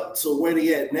way up to where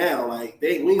they at now. Like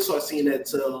we ain't start seeing that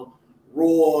till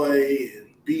Roy and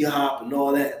B-Hop and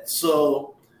all that.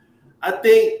 So I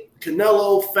think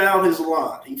Canelo found his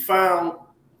line. He found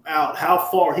out how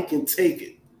far he can take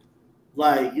it.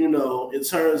 Like, you know, in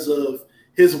terms of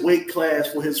his weight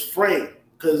class for his frame.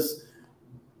 Because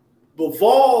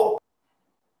Bivol.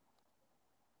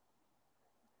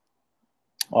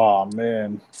 Oh,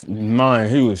 man.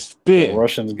 He was spit. The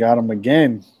Russians got him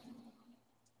again.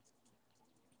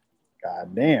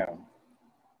 God damn.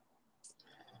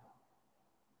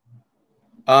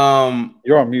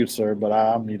 You're on mute, sir, but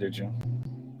I muted you.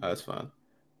 That's fine.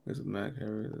 There's a Mac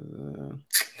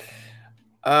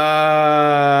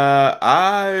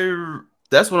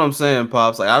that's what I'm saying,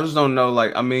 Pops. Like, I just don't know.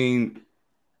 Like, I mean,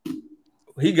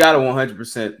 he got a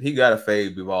 100%. He got to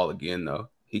fade Bivol again, though.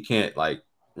 He can't like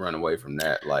run away from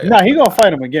that. Like, nah, he gonna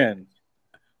fight him again.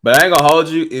 But I ain't gonna hold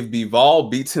you. If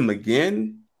Bivol beats him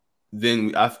again,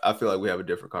 then I feel like we have a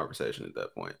different conversation at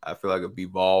that point. I feel like if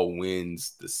Bivol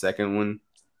wins the second one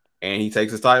and he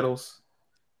takes his titles,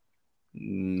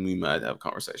 we might have a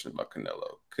conversation about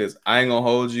Canelo. Because I ain't gonna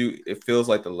hold you. It feels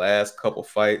like the last couple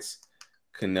fights,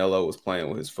 Canelo was playing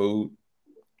with his food.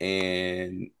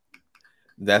 And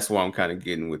that's why I'm kind of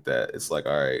getting with that. It's like,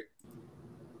 all right,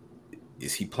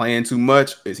 is he playing too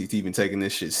much? Is he even taking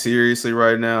this shit seriously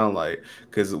right now? Like,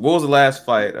 because what was the last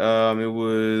fight? It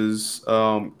was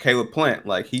Caleb Plant.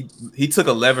 Like, he took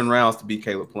 11 rounds to beat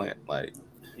Caleb Plant. Like,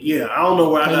 yeah, I don't know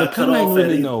where I got cut off ain't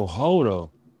really at. no hoe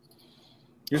though.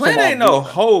 Plant ain't no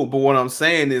hoe, but what I'm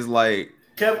saying is like,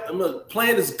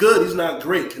 Plant is good. He's not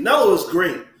great. Canelo is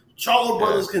great. Charlo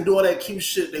brothers can do all that cute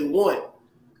shit they want,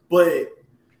 but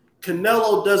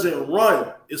Canelo doesn't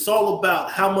run. It's all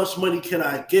about how much money can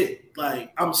I get.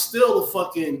 Like, I'm still a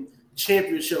fucking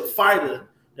championship fighter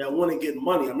that want to get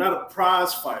money. I'm not a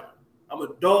prize fighter. I'm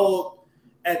a dog.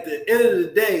 At the end of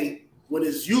the day, when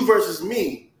it's you versus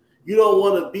me, you don't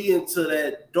want to be into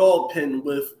that dog pen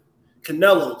with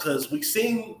Canelo because we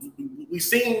seen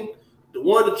the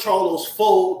one of the Charlos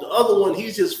fold. The other one,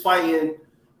 he's just fighting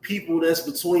people that's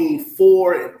between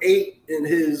 4 and 8 in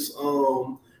his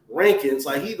rankings.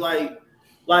 Like he like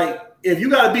if you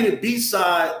gotta be the B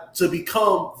side to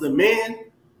become the man,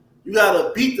 you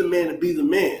gotta beat the man to be the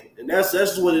man. And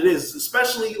that's what it is.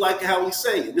 Especially like how we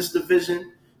say in this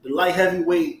division, the light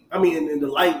heavyweight, in the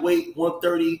lightweight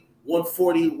 130,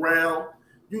 140 round.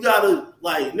 You gotta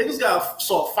niggas gotta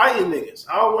start fighting niggas.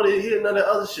 I don't want to hear none of that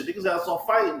other shit. Niggas gotta start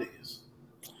fighting niggas.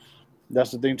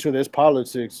 That's the thing too. There's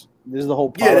politics. There's the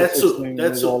whole politics thing.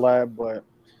 There's all that. But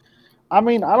I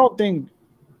don't think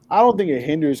it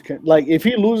hinders. Like if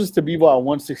he loses to Bivol at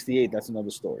 168, that's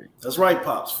another story. That's right,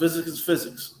 Pops. Physics is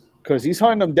physics. Because he's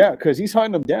hunting them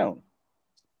down.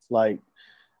 Like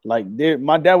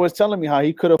my dad was telling me how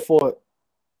he could have fought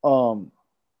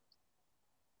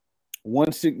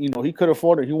 160. He could have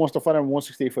fought it. He wants to fight him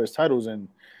 168 for his titles, and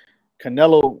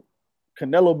Canelo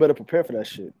better prepare for that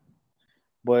shit.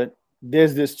 But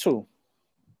there's this too.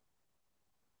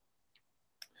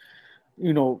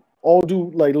 All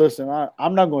due, listen,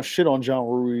 I'm not going to shit on John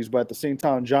Ruiz, but at the same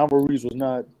time, John Ruiz was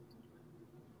not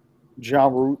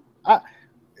John Ruiz.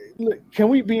 Can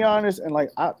we be honest? And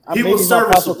I he made was my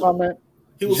possible serviceable. comment.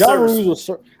 He was John Ruiz serviceable. was.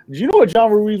 Do you know what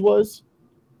John Ruiz was?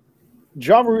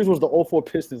 John Ruiz was the 04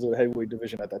 Pistons of the heavyweight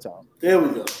division at that time. There we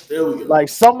go. Like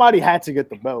somebody had to get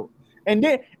the belt, And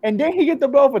then he get the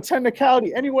belt for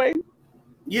technicality anyway.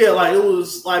 Yeah, like it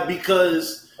was like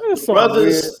because the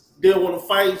brothers didn't want to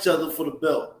fight each other for the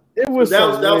belt. It was that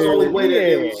was the only way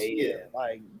that it was. Yeah,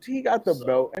 like he got the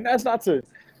belt, and that's not to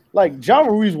like John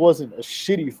Ruiz wasn't a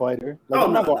shitty fighter. Like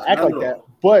I'm not gonna act like that,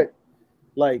 but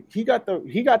like he got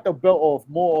the belt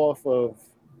off of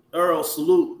Earl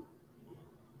Salute.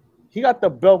 He got the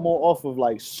belt more off of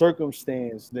like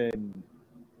circumstance than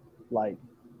like.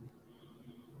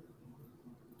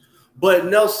 But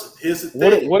Nelson, here's the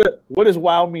thing. What does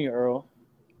wow mean, Earl?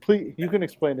 Please, you can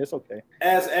explain this. Okay.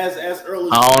 As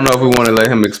Earl. I don't know if we want to let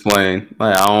him explain.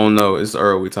 Like I don't know. It's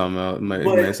Earl we talking about.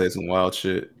 He may say some wild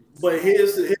shit. But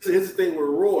here's the thing with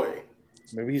Roy.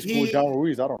 Maybe he's cool with John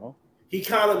Ruiz. I don't know. He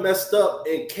kind of messed up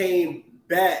and came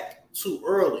back too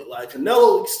early. Like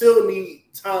Canelo still need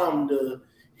time to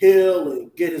heal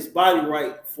and get his body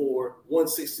right for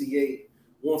 168,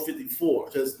 154.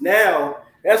 Because now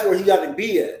that's where he got to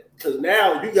be at. Because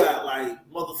now you got like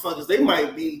motherfuckers, they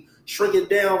might be shrinking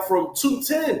down from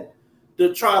 210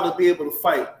 to try to be able to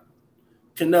fight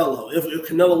Canelo. If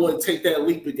Canelo wouldn't take that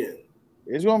leap again.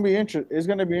 It's gonna be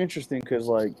interesting because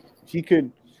like he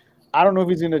could, I don't know if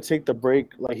he's gonna take the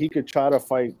break. Like he could try to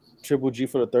fight Triple G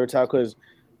for the third time because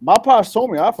my pops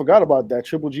told me I forgot about that.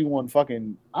 Triple G won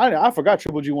fucking. I forgot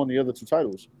Triple G won the other two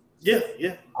titles. Yeah.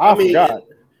 I forgot.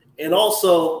 And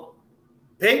also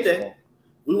payday.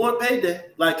 We want payday.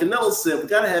 Like Canelo said, we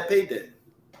gotta have payday.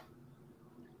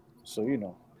 So you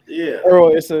know. Yeah.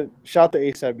 Earl, it's a shout to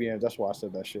ASAP BM. That's why I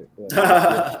said that shit. But,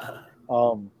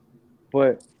 yeah.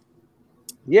 But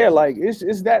yeah, like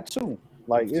it's that too.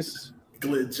 Like it's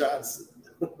Glenn Johnson.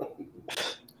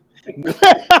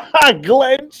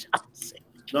 Glenn Johnson.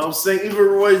 No, I'm saying even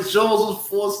Roy Jones was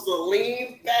forced to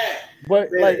lean back.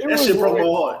 But man, like that shit broke my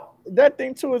heart. That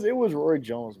thing too is it was Roy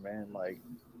Jones, man. Like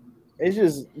it's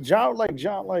just John, like I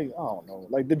don't know.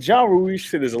 Like the John Ruiz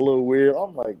shit is a little weird.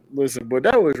 I'm like, listen, but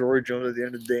that was Roy Jones at the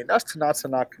end of the day. And that's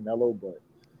not Canelo, but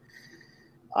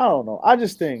I don't know. I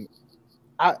just think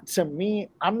to me,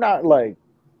 I'm not like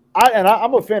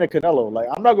I'm a fan of Canelo. Like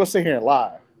I'm not gonna sit here and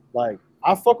lie. Like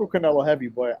I fuck with Canelo heavy,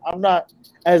 but I'm not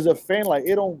as a fan. Like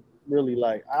it don't really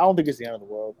like. I don't think it's the end of the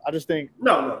world. I just think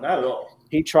no, not at all.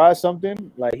 He tried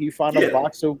something. Like he found a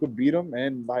boxer who could beat him,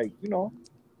 and like you know,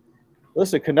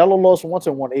 listen, Canelo lost once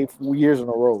and won 8 years in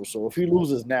a row. So if he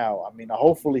loses now, I mean,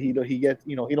 hopefully he gets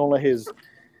he don't let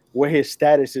where his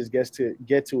status is get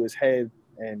to his head,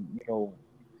 and you know,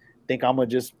 think I'm gonna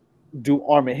just do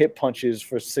arm and hip punches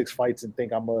for 6 fights and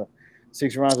think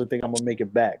 6 rounds and think I'm gonna make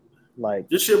it back. Like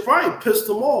this shit probably pissed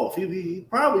him off. He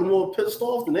probably more pissed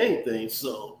off than anything.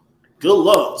 So good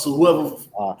luck to whoever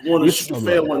want to shoot a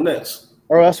fair one next.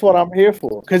 Or that's what I'm here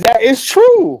for, because that is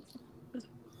true.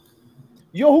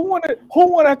 Yo, who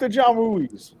won after John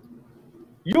Ruiz?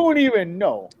 You don't even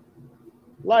know.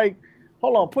 Like,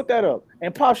 hold on, put that up.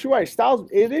 And Pops, you're right. Styles,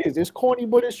 it's corny,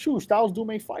 but it's true. Styles do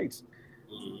make fights.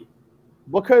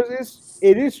 Because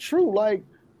it is true. Like,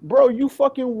 bro, you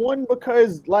fucking won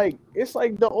because like it's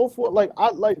like the 04, like I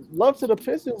like love to the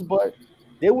Pistons, but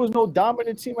there was no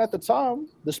dominant team at the time.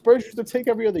 The Spurs used to take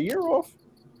every other year off.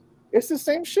 It's the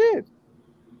same shit.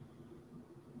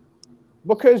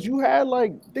 Because you had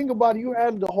like, think about it, you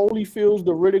had the Holyfields,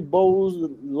 the Riddick Bowes,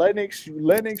 the Lennox,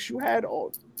 you had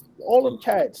all them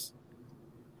cats.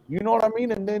 You know what I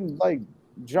mean? And then like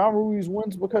John Ruiz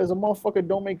wins because a motherfucker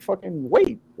don't make fucking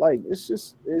weight. Like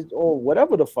it's or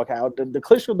whatever the fuck out. The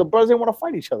Klitschko, the brothers, they want to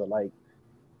fight each other. Like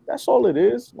that's all it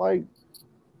is. Like,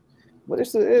 but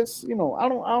it's you know, I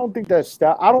don't think that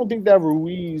style. I don't think that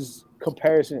Ruiz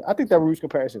comparison. I think that Ruiz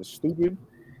comparison is stupid.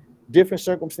 Different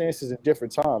circumstances at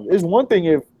different times. It's one thing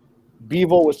if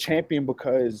Bivol was champion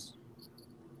because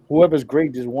whoever's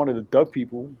great just wanted to duck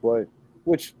people, but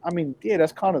which I mean, yeah,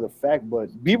 that's kind of the fact. But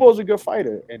Bivol's a good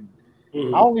fighter, and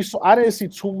I didn't see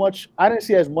too much. I didn't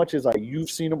see as much as like you've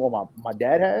seen him or my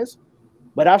dad has,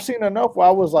 but I've seen enough where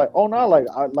I was like, oh no,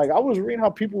 I was reading how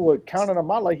people were counting him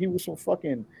out like he was some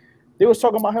fucking. They was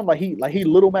talking about him like he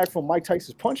Little Mac from Mike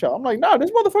Tyson's Punch Out. I'm like, nah,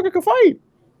 this motherfucker can fight.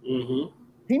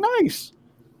 He nice.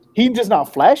 He's just not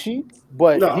flashy,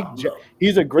 but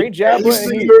he's a great jabber. He's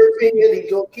he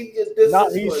go keep your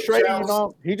distance. He's straight, you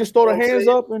know. He just throw the hands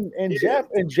up and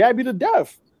jab you to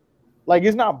death. Like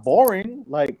it's not boring,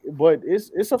 like, but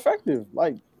it's effective.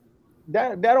 Like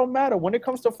that don't matter when it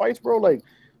comes to fights, bro. Like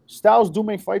styles do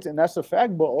make fights, and that's a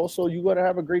fact. But also you got to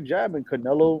have a great jab. And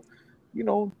Canelo, you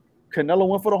know, Canelo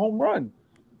went for the home run.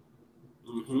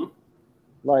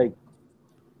 Like,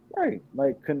 right,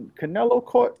 like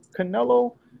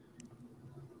Canelo.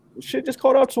 Shit just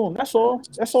caught up to him. That's all.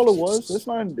 That's all it was. It's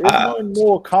nothing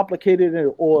more complicated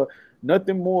or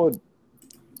nothing more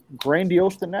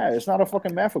grandiose than that. It's not a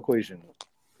fucking math equation.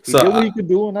 He So did what he could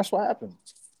do, and that's what happened.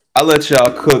 I'll let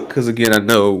y'all cook because again, I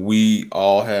know we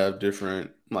all have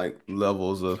different like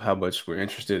levels of how much we're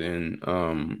interested in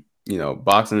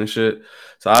boxing and shit.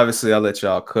 So obviously I'll let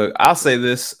y'all cook. I'll say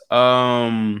this.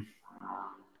 I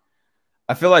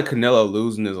feel like Canelo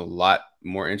losing is a lot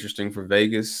more interesting for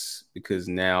Vegas because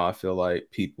now I feel like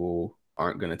people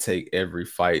aren't gonna take every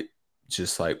fight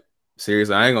just like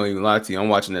seriously. I ain't gonna even lie to you. I'm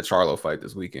watching that Charlo fight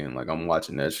this weekend. Like I'm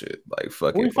watching that shit. Like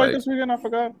fuck Who it. we fight Like, this weekend? I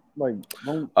forgot. Like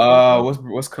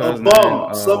what's A cousin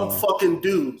bum, some fucking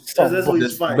dude. That's what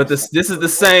he's fighting. But this is the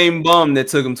same bum that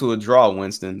took him to a draw,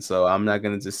 Winston. So I'm not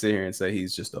gonna just sit here and say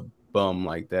he's just a bum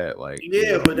like that. Like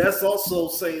yeah, but that's also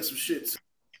saying some shit too.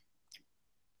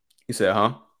 You said,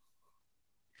 huh?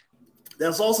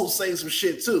 That's also saying some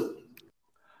shit too.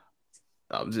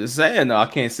 I'm just saying, though, I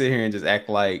can't sit here and just act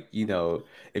like,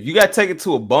 if you got to take it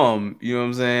to a bum, you know what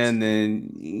I'm saying,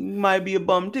 then you might be a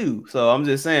bum too. So I'm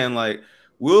just saying, like,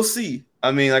 we'll see.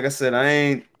 I mean, like I said, I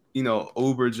ain't,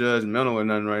 uber judgmental or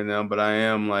nothing right now, but I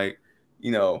am like,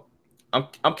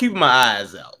 I'm keeping my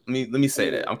eyes out. Let me say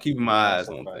that. I'm keeping my eyes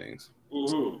on things.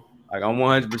 Mm-hmm. Like, I'm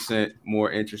 100%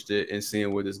 more interested in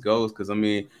seeing where this goes because, I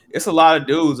mean, it's a lot of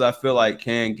dudes I feel like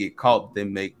can get caught that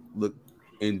make look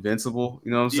invincible.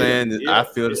 You know what I'm saying? I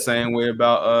feel the same way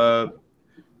about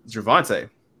Gervonta.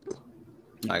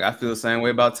 Like, I feel the same way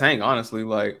about Tank, honestly.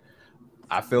 Like,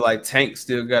 I feel like Tank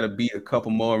still got to beat a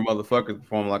couple more motherfuckers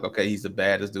before I'm like, okay, he's the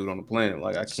baddest dude on the planet.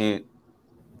 Like, I can't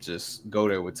just go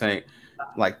there with Tank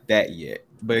like that yet.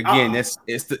 But again,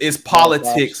 it's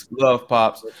politics, love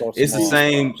pops. It's the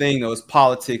same thing though. It's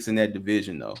politics in that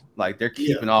division though. Like they're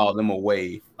keeping all of them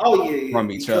away from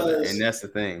each other, and that's the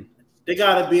thing. They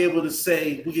gotta be able to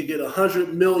say we could get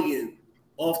 $100 million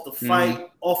off the fight,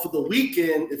 off of the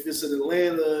weekend. If it's in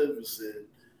Atlanta, if it's in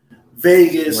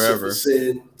Vegas, wherever. If it's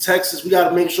in Texas, we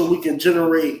gotta make sure we can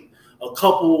generate a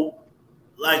couple,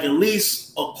 like at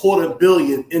least $250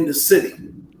 million in the city.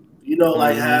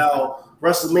 Like how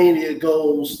WrestleMania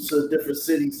goes to different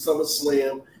cities,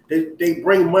 SummerSlam. They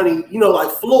bring money,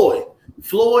 like Floyd.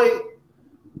 Floyd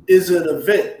is an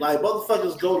event. Like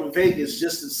motherfuckers go to Vegas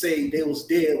just to say they was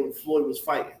there when Floyd was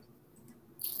fighting.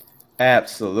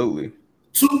 Absolutely.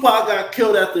 Tupac got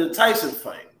killed after the Tyson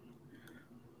fight.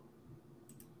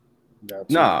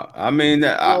 Nah, I mean,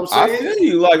 I feel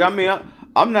you. Like, I mean,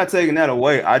 I'm not taking that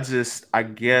away. I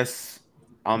guess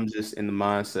I'm just in the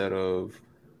mindset of,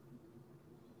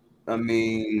 I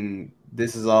mean,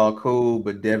 this is all cool,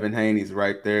 but Devin Haney's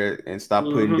right there, and stop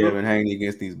putting Devin Haney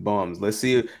against these bums. Let's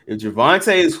see if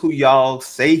Gervonta is who y'all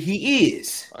say he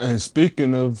is. And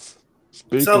speaking of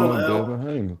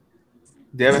Devin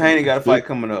Haney got a fight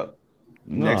coming up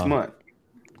next month.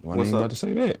 What's about to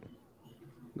say that?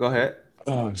 Go ahead.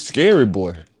 Scary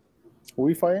boy. Who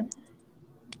we fighting?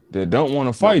 They don't want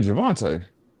to fight Gervonta.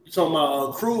 You talking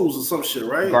about Cruz or some shit,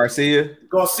 right? Garcia.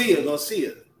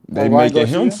 They making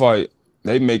him fight.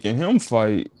 They making him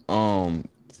fight the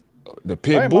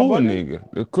Pitbull nigga,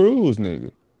 the Cruz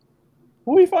nigga.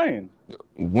 Who he fighting?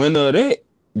 Winner of that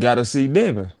gotta see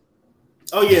Devin.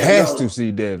 Oh yeah, has to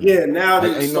see Devin. Yeah, now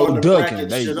they ain't no ducking.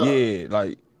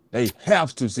 They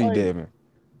have to see Devin.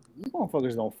 You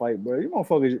motherfuckers don't fight, bro. You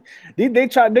motherfuckers, they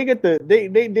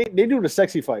do the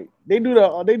sexy fight. They do the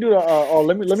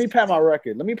let me pat my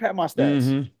record. Let me pat my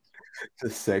stats. The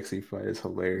sexy fight is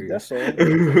hilarious. That's all.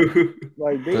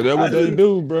 Like that's what they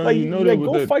do, bro. Like, you know they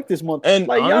go fight this month. And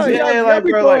like honestly, y'all be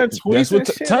throwing tweets that's what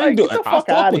and shit. Tank do. Get the fuck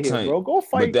out of here, bro. Go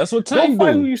fight. But that's what Tank go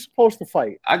fight do. who you supposed to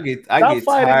fight. I get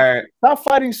tired. Stop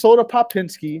fighting Soda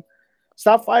Popinski.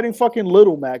 Stop fighting fucking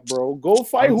Little Mac, bro. Go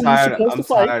fight who you're supposed to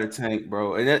fight. I'm tired of Tank,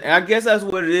 bro. And I guess that's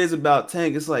what it is about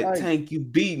Tank. It's like Tank, you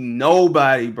beat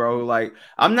nobody, bro. Like,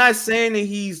 I'm not saying that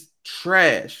he's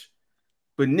trash,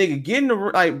 but nigga, getting the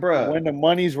bro. When the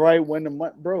money's right,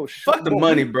 bro. Fuck the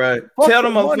money, bro. Tell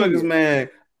them motherfuckers, man.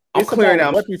 I'm clearing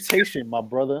out reputation, my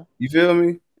brother. You feel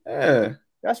me? Yeah.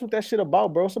 That's what that shit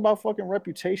about, bro. It's about fucking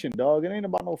reputation, dog. It ain't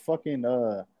about no fucking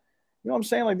you know what I'm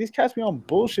saying? Like, these cats be on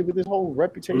bullshit with this whole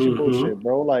reputation bullshit,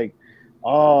 bro. Like,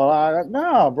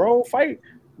 nah, bro. Fight.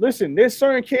 Listen, there's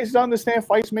certain cases I understand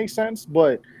fights make sense,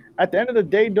 but at the end of the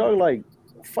day, dog, like,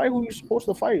 fight who you're supposed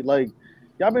to fight. Like,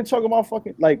 y'all been talking about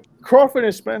fucking, like, Crawford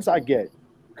and Spence, I get.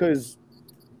 Because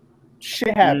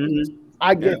shit happens.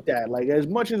 I get that. Like, as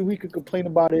much as we could complain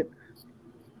about it,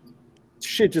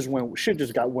 shit just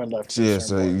got went left.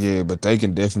 Yeah, but they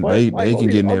can definitely they can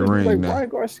get in that ring now. Ryan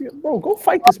Garcia, bro, go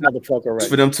fight this motherfucker right. It's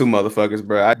for them two motherfuckers,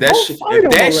 bro. If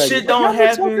that shit don't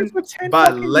happen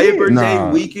by Labor Day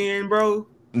weekend, bro.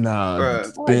 Nah,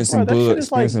 Spence and Bud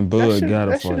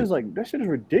gotta fight. That shit is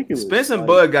ridiculous. Spence and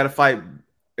Bud gotta fight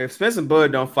If Spence and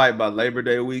Bud don't fight by Labor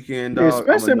Day weekend, dog, If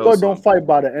Spencer and Bud don't fight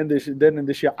by the end of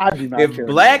this year, I do not if care.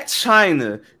 Black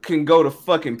China can go to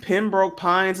fucking Pembroke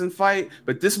Pines and fight,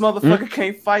 but this motherfucker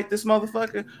can't fight this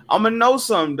motherfucker, I'm gonna know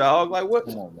something, dog. Like what?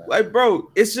 Like,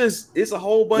 bro, it's a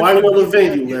whole bunch. Why you know the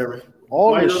venue, Larry?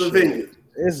 All Why you this know the shit. venue?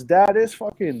 It's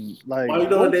fucking like. Why you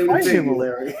know the name of the venue, him,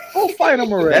 Larry? Go fight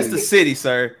him already. That's the city,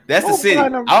 sir. That's the Go city. I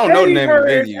fight him. don't know the Eddie name Heard, of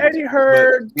the venue. Eddie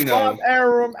Heard, but, you know, Bob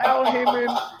Arum, Al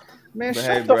Heyman. Man, But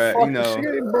shut hey, the bruh, fuck you know.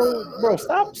 shit, bro.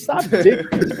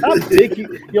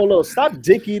 Stop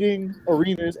dick eating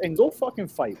arenas and go fucking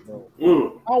fight, bro.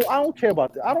 I don't care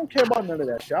about that. I don't care about none of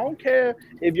that shit. I don't care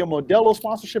if your Modelo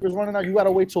sponsorship is running out. You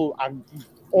gotta wait till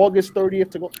August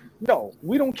 30th to go. No,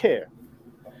 we don't care.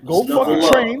 Go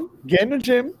fucking train, get in the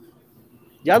gym.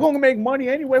 Y'all gonna make money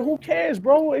anyway. Who cares,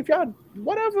 bro? If y'all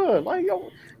whatever, like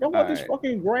y'all want this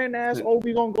fucking grand ass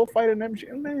we gonna go fight in them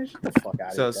shit. Man, shut the fuck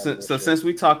out of here. So since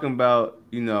we talking about,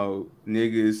 you know,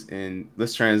 niggas, and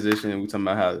let's transition. We talking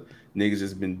about how niggas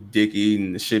just been dick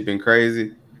eating, the shit been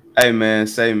crazy. Hey man,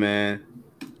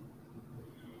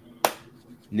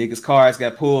 niggas' cards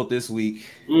got pulled this week.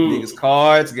 Niggas'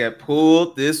 cards got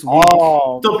pulled this week.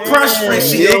 Oh, the press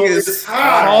ratio is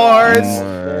high. Cards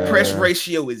press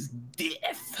ratio is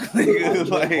death.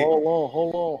 Like, hold on.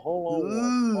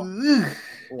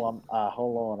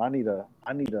 Hold on. I need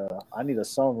a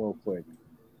song real quick.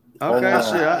 Okay,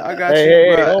 shit. I got you.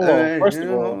 Hey, hold on. First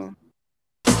of all,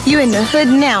 you in the hood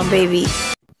now, baby.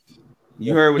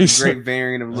 You heard what the great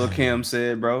variant of Lil' Kim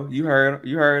said, bro. You heard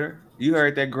her. You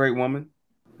heard that great woman.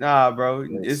 Nah, bro.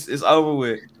 It's over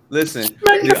with. Listen,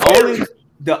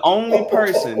 the only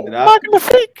person that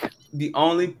the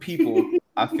only people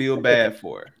I feel bad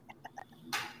for,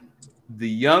 the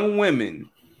young women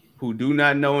who do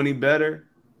not know any better,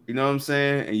 you know what I'm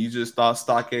saying? And you just thought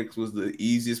StockX was the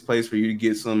easiest place for you to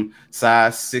get some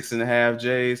size 6.5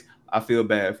 J's. I feel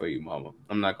bad for you, mama.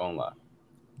 I'm not gonna lie.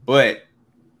 But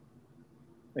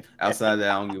outside that,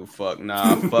 I don't give a fuck.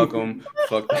 Nah, fuck them.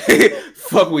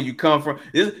 Fuck where you come from.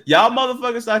 Y'all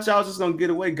motherfuckers thought y'all was just gonna get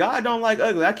away. God don't like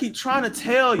ugly. I keep trying to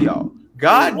tell y'all.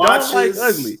 God don't like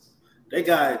ugly. They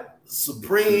got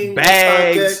Supreme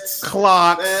bags, StockX,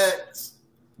 clocks. bags.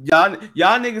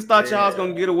 Y'all niggas thought y'all was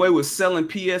gonna get away with selling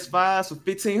PS5s for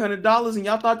 $1,500, and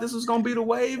y'all thought this was gonna be the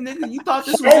wave, nigga. You thought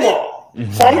this was it. You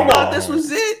thought this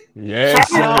was it. Yes,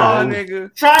 nah,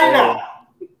 nigga. China.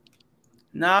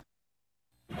 Nah.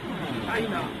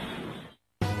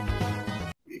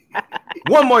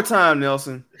 One more time,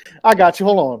 Nelson. I got you.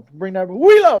 Hold on. Bring that.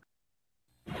 We love.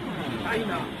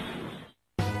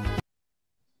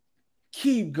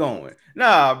 Keep going.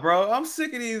 Nah, bro. I'm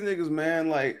sick of these niggas, man.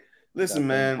 Like, listen,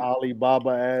 man.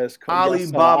 Alibaba ass,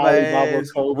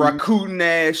 Rakuten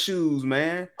ass shoes,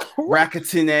 man.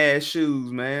 Rakuten ass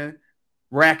shoes, man.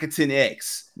 Rakuten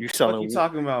X. You selling? What you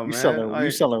talking about, man?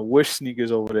 You selling Wish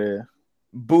sneakers over there?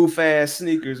 Boof ass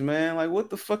sneakers, man. Like,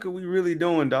 what the fuck are we really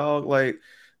doing, dog? Like,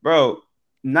 bro,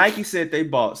 Nike said they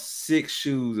bought 6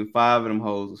 shoes and 5 of them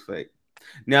hoes was fake.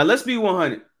 Now, let's be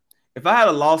 100. If I had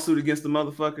a lawsuit against the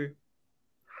motherfucker,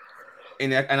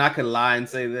 and I could lie and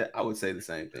say that, I would say the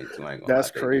same thing too. That's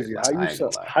crazy.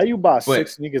 How you buy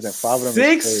 6 sneakers and 5 of them?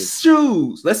 6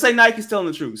 shoes. Let's say Nike's telling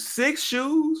the truth. 6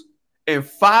 shoes and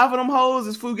 5 of them hoes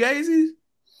is Fugazis.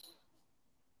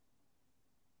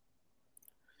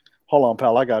 Hold on,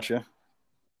 pal. I got you.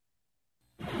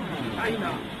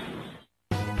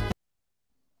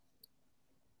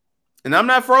 And I'm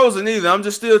not frozen either. I'm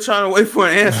just still trying to wait for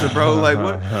an answer, bro. Like,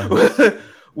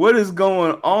 what is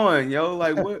going on, yo?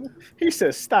 Like, what? He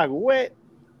said stock wet.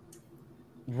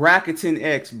 Rakuten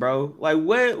X, bro. Like,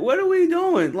 what are we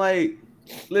doing? Like,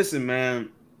 listen,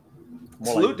 man.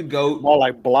 Salute the GOAT. More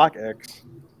like Block X.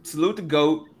 Salute the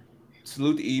GOAT.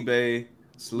 Salute the eBay.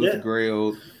 Salute the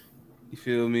Grail. You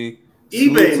feel me?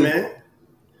 eBay, man.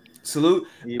 Salute.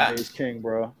 eBay's king,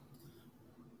 bro.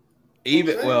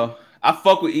 eBay. Well, I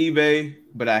fuck with eBay,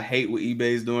 but I hate what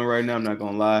eBay's doing right now. I'm not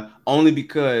gonna lie. Only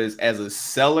because as a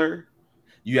seller,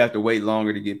 you have to wait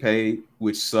longer to get paid,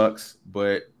 which sucks.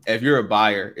 But if you're a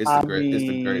buyer, it's the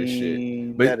greatest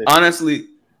shit. But honestly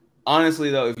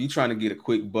though, if you're trying to get a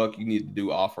quick buck, you need to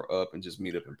do offer up and just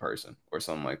meet up in person or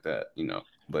something like that, you know.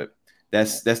 But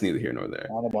that's neither here nor there. I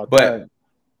don't know about that.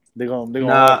 They're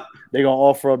gonna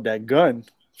offer up that gun.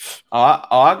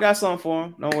 I got something for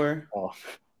him. Don't worry. Oh,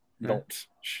 don't.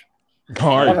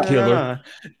 All right, killer.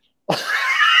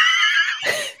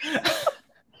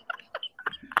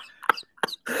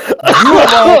 You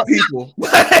of all people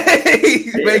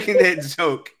making that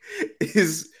joke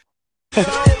is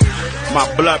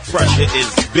my blood pressure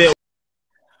is built.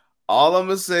 All I'm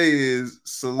gonna say is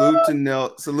salute to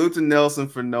Nelson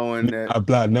for knowing that. I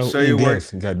block no Show your work.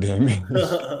 Goddamn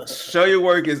it. Show your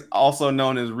work is also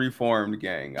known as Reformed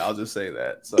Gang. I'll just say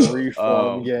that. So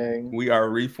Reformed Gang. We are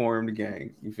Reformed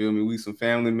Gang. You feel me? We some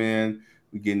family man.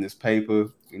 We getting this paper.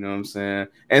 You know what I'm saying?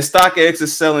 And StockX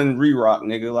is selling re-rock,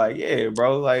 nigga. Like, yeah,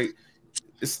 bro. Like,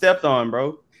 it's stepped on,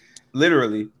 bro.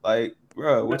 Literally. Like,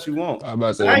 bro, what you want? I'm about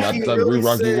to say, I thought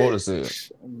re-rock you want to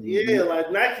say. Yeah,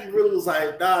 like Nike really was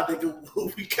like, nah,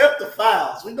 nigga, we kept the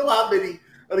files. We know how many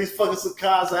of these fucking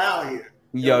cigars are out here.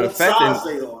 Yo, the what fact size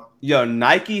that they are. Yo,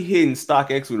 Nike hitting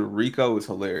StockX with a Rico is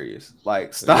hilarious.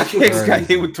 Like, StockX got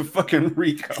hit with the fucking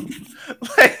Rico.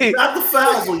 Like, Not the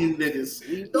fouls on you niggas.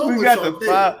 We got the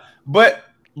file. But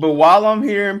while I'm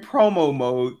here in promo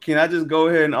mode, can I just go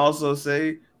ahead and also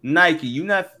say, Nike, you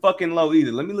not fucking low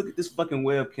either. Let me look at this fucking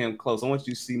webcam close. I want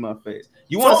you to see my face.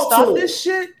 You want to stop this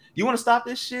shit? You want to stop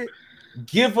this shit?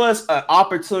 Give us an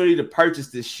opportunity to purchase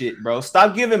this shit, bro.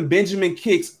 Stop giving Benjamin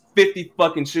Kicks 50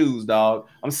 fucking shoes, dog.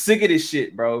 I'm sick of this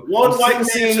shit, bro. One white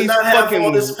man should not have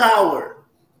all this power.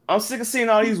 I'm sick of seeing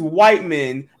all these white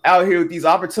men out here with these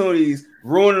opportunities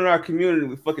ruining our community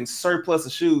with fucking surplus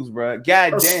of shoes, bro.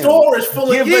 God damn. Storage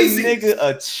full Give of Yeezys. a nigga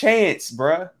a chance,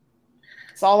 bro.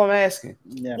 That's all I'm asking.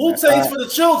 Yeah, Wu-Tang's for the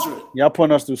children. Y'all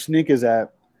putting us through sneakers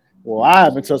app. Well, I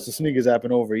haven't touched the sneakers app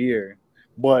in over a year.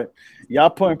 But y'all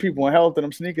putting people in health in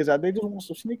them sneakers app. They just want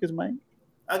some sneakers, man.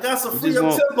 I got some free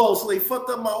up Timbo, so they fucked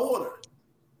up my order.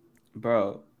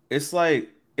 Bro, it's like,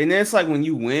 and then it's like when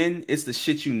you win, it's the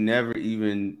shit you never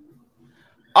even.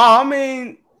 Oh, I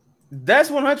mean, that's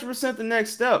 100% the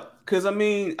next step. Cause I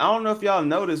mean, I don't know if y'all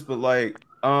noticed, but like,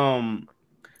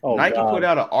 Nike put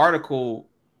out an article,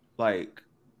 like,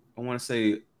 I want to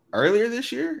say earlier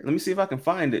this year. Let me see if I can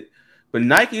find it. But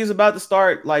Nike is about to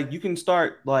start, like, you can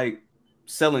start like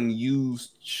selling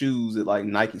used shoes at like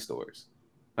Nike stores.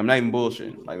 I'm not even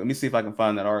bullshitting. Like, let me see if I can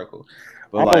find that article.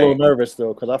 But I'm like, a little nervous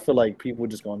though, because I feel like people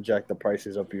just gonna jack the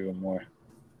prices up even more.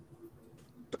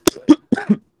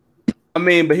 I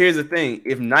mean, but here's the thing: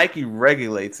 if Nike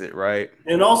regulates it, right?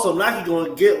 And also, Nike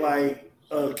gonna get like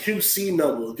a QC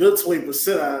number, a good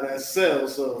 20% out of that sale.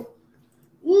 So,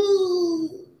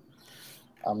 woo.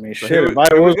 I mean, So shit. If I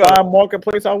was buying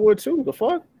marketplace, I would too. The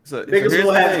fuck? So Niggas here's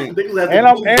gonna the have, thing. niggas have And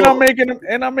the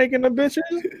I'm making the bitches.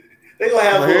 They gonna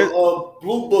have Here- a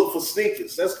blue book for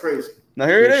sneakers. That's crazy. Now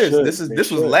here it They is. should.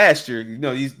 This was last year. You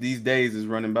know, these days is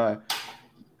running by.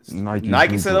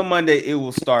 Nike said on Monday it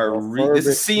will start. This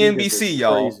is CNBC,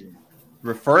 y'all. Crazy.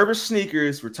 Refurbished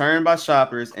sneakers returned by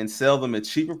shoppers and sell them at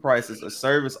cheaper prices. A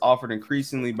service offered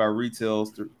increasingly by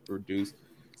retailers to reduce,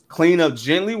 clean up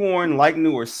gently worn, like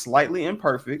new or slightly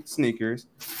imperfect sneakers,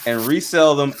 and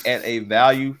resell them at a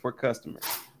value for customers.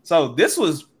 So this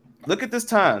was, look at this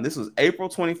time. This was April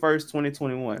 21st,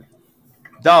 2021.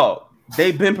 Dog,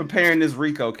 they've been preparing this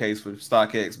RICO case for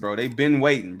StockX, bro. They've been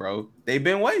waiting, bro. They've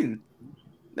been waiting.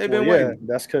 Yeah,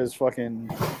 that's because fucking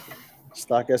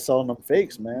StockX selling them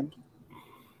fakes, man.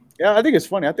 Yeah, I think it's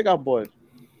funny. I think I bought.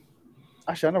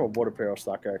 Actually, I never bought a pair of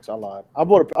StockX. I lied. I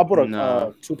bought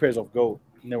No. 2 pairs of gold.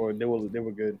 They were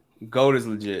good. Gold is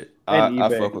legit. And I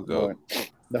eBay, fuck with gold. but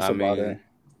That's I about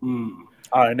mean,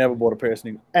 it. I never bought a pair of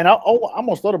sneakers, and I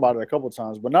almost thought about it a couple of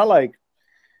times, but not like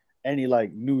any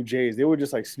like new J's. They were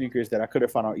just like sneakers that I could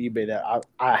have found on eBay that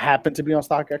I happened to be on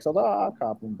StockX. I thought I'll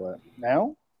cop them, but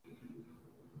now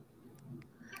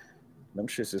them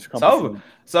shits is coming. It's over.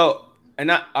 So, and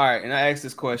I asked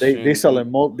this question. They selling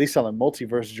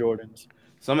multiverse Jordans.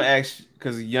 So I'm gonna ask you,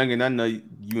 because Youngin, I know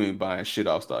you ain't buying shit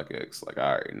off StockX. Like,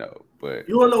 I already know, but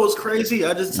You wanna know what's crazy?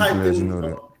 I just typed glad you in know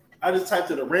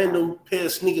that. a random pair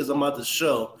of sneakers I'm about to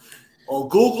show. On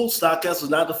Google, StockX is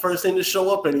not the first thing to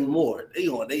show up anymore. They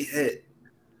on they head.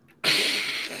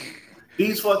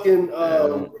 These fucking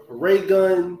Ray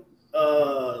Gun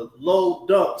low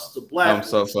dunks, the black. I'm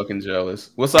so fucking jealous.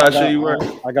 What size shoe you wear?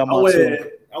 I got I mine too.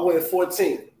 wear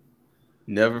 14.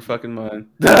 Never fucking mind.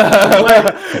 Larry,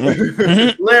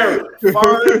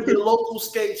 find your local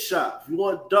skate shop. If you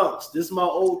want dunks, this is my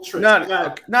old trick. No. I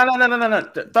got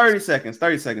 30 seconds,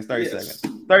 Yes.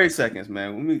 30 seconds,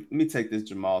 man. Let me take this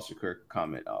Jamal Shakur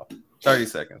comment off. 30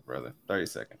 seconds, brother. 30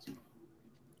 seconds.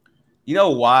 You know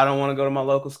why I don't want to go to my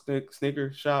local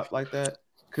sneaker shop like that?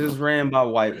 Because it's ran by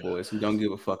white boys who don't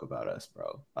give a fuck about us,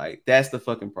 bro. Like, that's the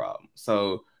fucking problem.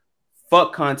 So,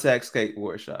 fuck Contact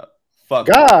Skateboard Shop. Fuck.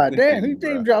 God damn, he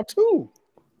name dropped too.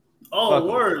 Oh, Fuck 'em.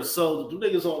 word. So the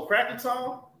niggas on Cracker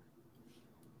Town?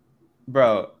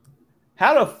 Bro,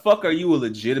 how the fuck are you a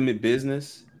legitimate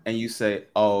business and you say,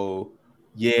 oh,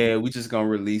 yeah, we just gonna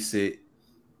release it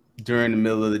during the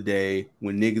middle of the day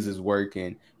when niggas is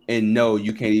working, And no,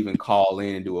 you can't even call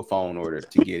in and do a phone order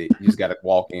to get it. You just gotta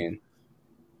walk in.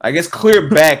 I guess clear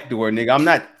back door, nigga. I'm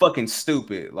not fucking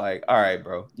stupid. Like, all right,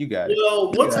 bro, you got it.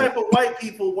 What type of white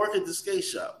people work at the skate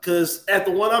shop? Because at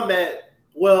the one I'm at,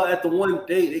 at the one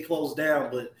day they closed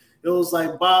down, but it was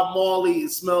like Bob Marley.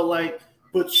 It smelled like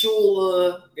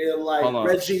patchouli and like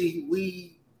Reggie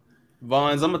weed.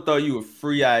 Vons, I'm gonna throw you a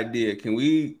free idea. Can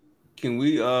we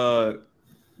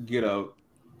get a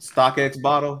StockX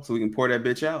bottle so we can pour that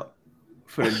bitch out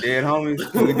for the dead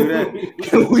homies? Can we do that?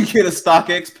 Can we get a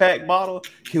StockX pack bottle?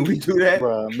 Can we do that?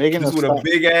 Bro, making just with a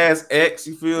big ass X,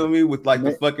 you feel me? With like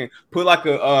the fucking put like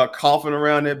a coffin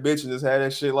around that bitch and just have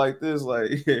that shit like this.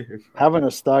 Like having a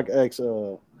StockX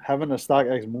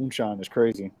moonshine is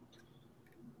crazy.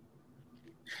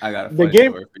 I got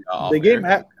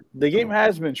the game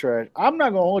has been trash. I'm not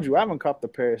gonna hold you. I haven't copped a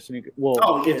pair of sneakers.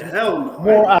 Well, hell no.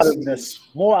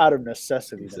 More out of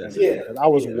necessity than anything. I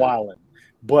was wilding,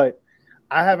 but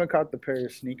I haven't copped a pair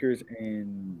of sneakers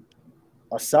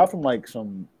aside from like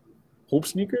some hoop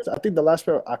sneakers. I think the last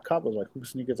pair I copped was like hoop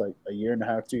sneakers like a year and a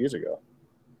half, 2 years ago.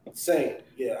 Same,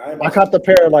 yeah. I copped a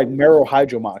pair of like Merrell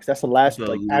Hydro Mocs. That's the last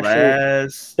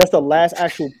That's the last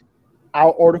actual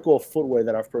article of footwear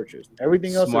that I've purchased.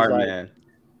 Everything else is like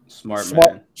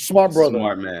Smart brother.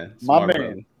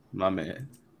 My man.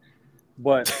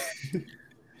 But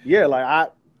yeah,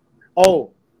 like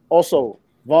also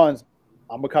Vons,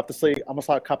 I'm gonna cop the Slade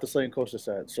and Coaster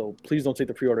set. So please don't take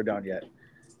the pre-order down yet.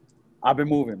 I've been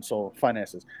moving, so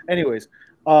finances. Anyways,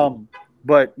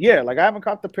 but yeah, like I haven't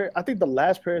copped the pair. I think the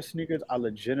last pair of sneakers I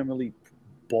legitimately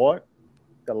bought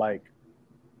that like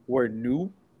were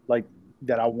new, like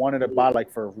that I wanted to buy like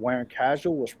for wearing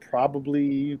casual was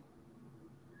probably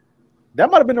that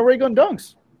might have been the Ray Gun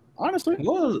Dunks, honestly.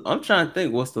 I'm trying to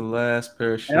think what's the last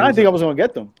pair of shoes. And I didn't think I was gonna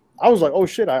get them. I was like, oh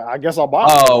shit, I guess I'll buy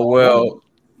them. Oh well.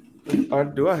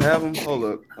 Do I have them? Hold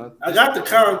up. I got the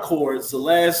Concords, the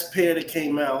last pair that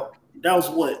came out. That was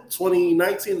what,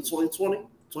 2019 or 2020?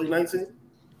 2019?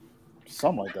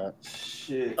 Something like that.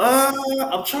 Shit.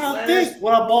 I'm trying to think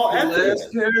what I bought after the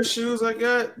last pair of shoes I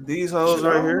got. These hoes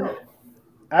right here.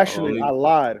 Actually, I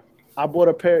lied. I bought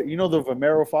a pair. You know the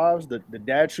Vomero 5s, the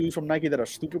dad shoes from Nike that are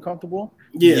super comfortable.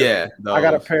 Yeah. I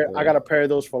got a pair. I got a pair of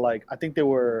those for like I think I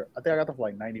got them for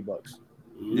like $90.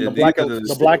 Yeah, the black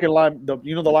and lime. The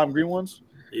lime green ones.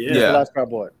 Yeah. The last pair I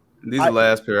bought. These are the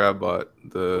last pair I bought.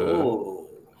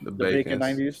 The Bacon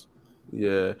 90s.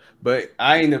 Yeah, but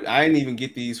I ain't even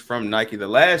get these from Nike. The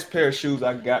last pair of shoes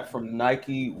I got from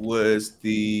Nike was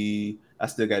I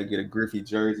still got to get a Griffey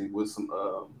jersey with some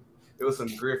it was some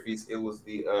Griffies. It was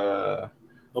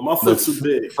my foot's too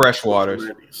big.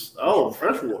 Freshwaters. Oh,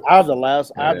 Freshwater. I have the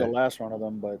last one of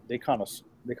them, but they kind of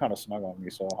snug on me,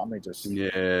 so I may just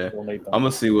donate them. I'm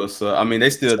gonna see what's up. I mean,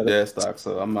 they still dead stock,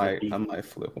 so I might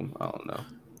flip them. I don't know.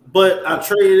 But I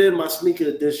traded in my sneaker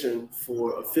edition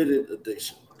for a fitted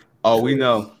edition. Oh, we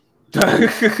know.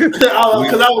 Because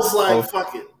I was like,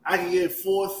 fuck it. I can get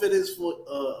 4 fitteds for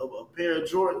a pair of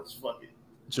Jordans. Fuck it.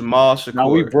 Jamal Shakur. Now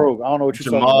we broke. I don't know what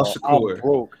you're Jamal talking about. Shakur. I'm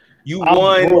broke.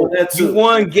 You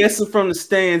won guessing from the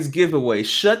stands giveaway.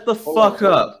 Shut the fuck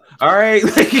up. All right.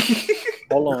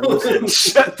 Hold on. Listen.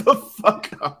 Shut the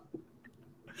fuck up.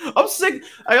 I'm sick.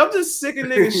 I'm just sick of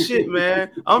nigga shit,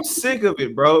 man. I'm sick of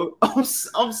it, bro.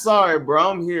 I'm sorry, bro.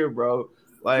 I'm here, bro.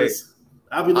 Like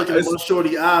I'll be looking at my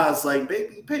shorty eyes like,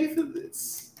 baby, pay for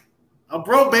this. I'm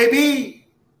broke, baby.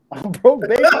 I'm broke,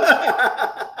 baby.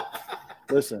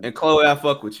 Listen. And Chloe, I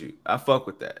fuck with you. I fuck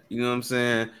with that. You know what I'm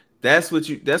saying? That's what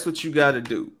you got to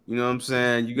do. You know what I'm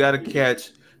saying? You got to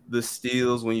catch the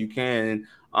steals when you can. And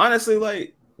honestly,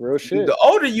 like real shit. The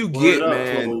older you get,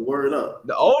 man, word up.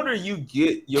 The older you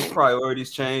get, your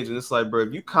priorities change, and it's like, bro,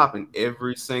 if you copping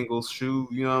every single shoe,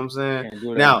 you know what I'm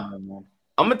saying? Now,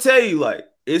 I'm gonna tell you, like,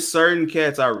 it's certain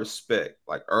cats I respect,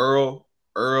 like Earl.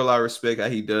 I respect how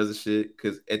he does the shit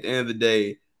because at the end of the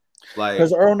day, like,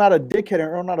 because Earl not a dickhead and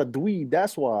Earl not a dweeb.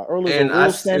 That's why Earl is a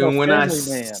real stand-up family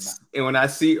man. And when I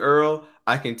see Earl,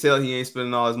 I can tell he ain't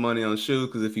spending all his money on shoes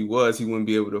because if he was, he wouldn't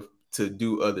be able to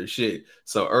do other shit.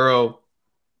 So Earl,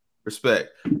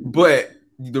 respect. But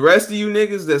the rest of you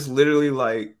niggas that's literally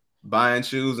like buying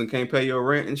shoes and can't pay your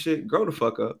rent and shit, grow the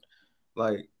fuck up.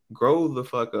 Like, grow the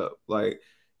fuck up. Like,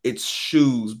 it's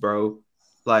shoes, bro.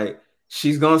 Like,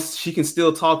 she can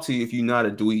still talk to you if you're not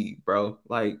a dweeb, bro.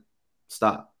 Like,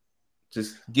 stop.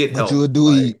 Just get help. But you a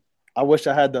dweeb. Like, I wish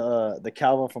I had the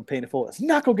Calvin from Painted Forward. It's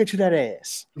not gonna get you that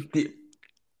ass.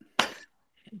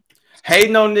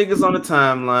 Hating on niggas on the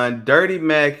timeline, dirty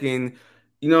macking,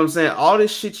 you know what I'm saying? All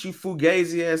this shit you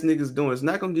fugazi ass niggas doing is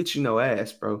not gonna get you no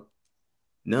ass, bro.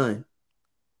 None.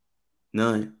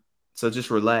 So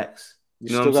just relax.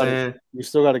 You know what I'm saying? You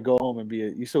still got to go home and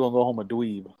you still gonna go home a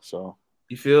dweeb. So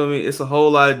you feel me? It's a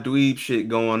whole lot of dweeb shit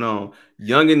going on.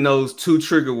 Youngin knows 2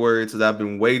 trigger words that I've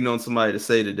been waiting on somebody to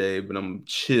say today, but I'm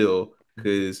chill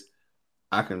because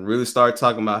I can really start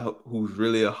talking about who's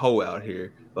really a hoe out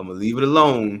here. But I'm gonna leave it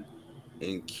alone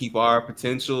and keep our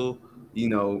potential,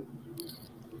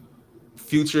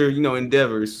 future,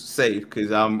 endeavors safe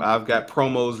because I've got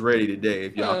promos ready today.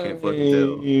 If y'all can't fucking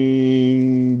tell,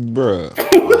 bruh.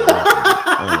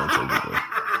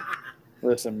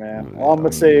 Listen, man. All I'm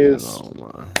gonna say is,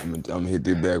 I'm gonna hit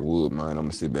the backwood, man. I'm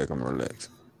gonna sit back and relax.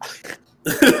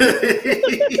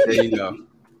 There you go.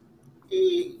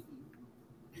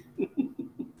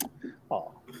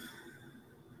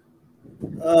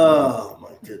 Oh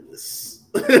my goodness.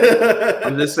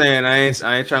 I'm just saying I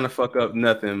ain't trying to fuck up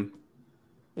nothing.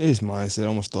 This mindset, I'm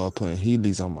gonna start putting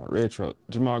Heelys on my retro.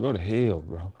 Jamal, go to hell,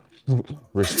 bro.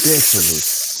 Respectfully.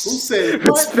 Who said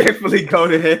what? Respectfully go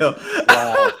to hell.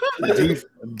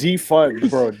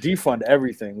 wow, defund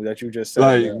everything that you just said.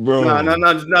 Like, bro.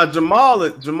 No. Jamal,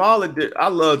 I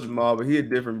love Jamal, but he a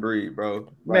different breed, bro.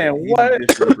 Man, he's what? A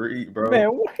different breed, bro. Man,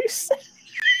 what he said?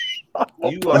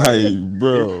 You are like,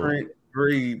 bro. Different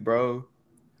breed, bro.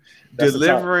 That's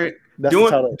Delivering. That's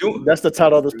the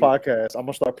title of this podcast. I'm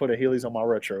gonna start putting Heelys on my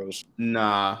retros.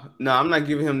 Nah, I'm not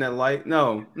giving him that light.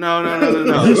 No.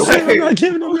 You said I'm not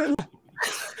giving him that light.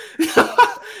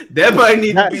 That might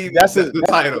need to be the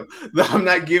title. I'm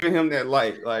not giving him that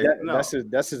light. Like no.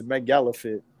 That's his Met Gala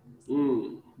fit.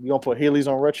 You gonna put Heelys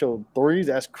on retro 3s?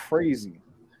 That's crazy.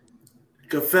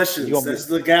 Confessions. That's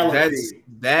the gala.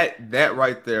 That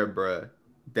right there, bruh.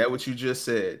 That what you just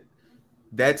said.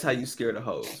 That's how you scare the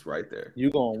hoes right there.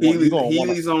 Heelys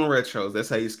on retros. That's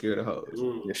how you scare the hoes.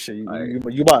 Yeah, shit. You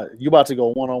about to go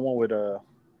one-on-one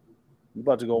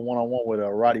with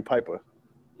Roddy Piper.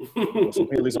 Some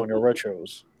Heelys on your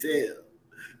retros. Damn.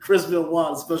 Chris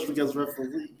Benoit, special guest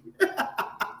referee.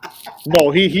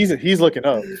 No, he's looking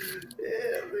up.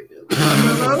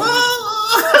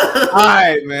 All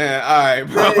right, man. All right,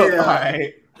 bro. Yeah. All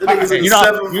right. That nigga's in the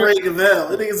 7th ring of hell.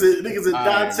 That nigga's in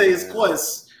Dante's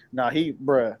Quest. Nah,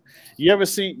 bruh. You ever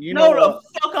seen? No, the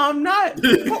fuck I'm not.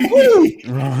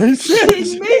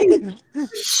 Shit me.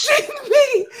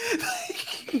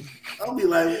 I'll be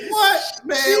like, what,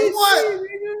 man? What?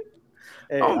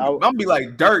 Hey, I'll be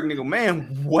like, Dirk, nigga,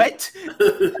 man, what?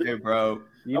 Hey, bro.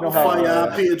 You know how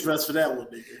IP address for that one,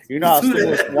 nigga. You know how Steve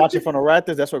was watching from the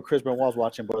Raptors? That's what Chris Benoit was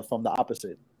watching, but from the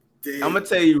opposite. Damn. I'm gonna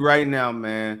tell you right now,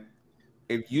 man.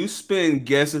 If you spend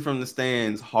guessing from the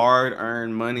stands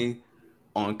hard-earned money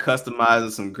on customizing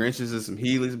some Grinches and some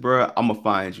Heelys, bro, I'm gonna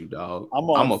find you, dog. I'm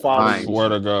gonna find you. Swear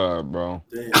to God, bro.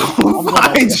 I'm gonna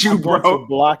find you, bro. I'm going to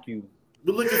block you.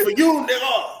 We're looking for you,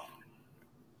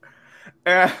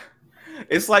 nigga.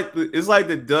 It's like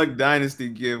the Doug Dynasty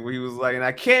gift where he was like, and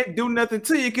I can't do nothing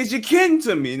to you because you're kin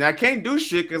to me, and I can't do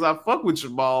shit because I fuck with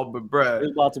Jamal, but bruh.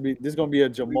 This is gonna be a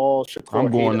Jamal Shakur. I'm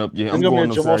going up. Yeah, I'm going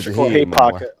to be a Jamal Shakur hate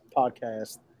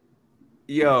podcast.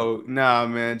 Yo, nah,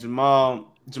 man, Jamal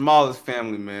is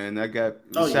family, man. I got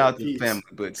shout out to family,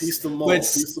 but peace to Mo.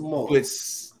 Peace to Mo.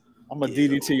 I'm gonna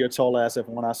DDT your tall ass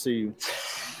when I see you.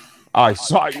 All right,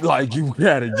 sorry, like you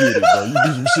gotta get it, bro. You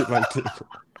do some shit like that, bro.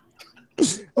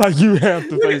 Like you have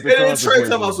to face the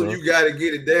consequences. So you gotta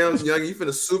get it down, young. You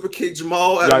finna super kick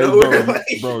Jamal out like, of nowhere,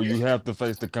 bro. You have to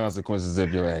face the consequences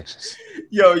of your actions.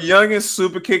 Yo, Young is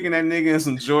super kicking that nigga in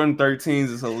some Jordan 13s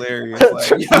is hilarious. Like,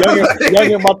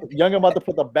 Young about to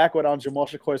put the backward on Jamal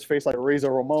Shakur's face like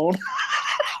Razor Ramon.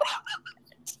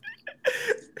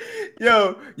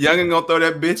 Yo, Youngin gonna throw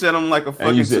that bitch at him like a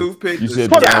fucking toothpick. You said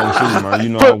the wrong shoes, man. You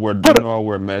know I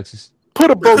wear Maxes.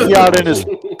 Put a bogey out in his.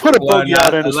 Put a bogey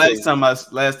out in his. Last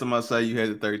time I saw you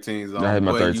had the 13s on. I had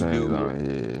my 13s on.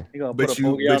 Yeah. He gonna put a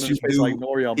bogey out in his face like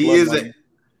Nori on Blood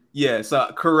Money.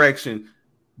 So correction.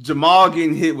 Jamal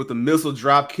getting hit with the missile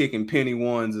drop kick and penny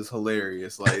ones is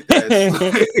hilarious. Like that's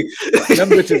them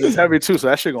bitches is heavy too, so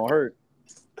that shit gonna hurt.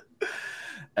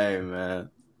 Hey man,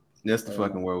 that's the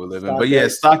fucking world we live in. But yeah,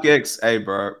 StockX, hey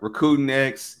bro, Rakuten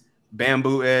X,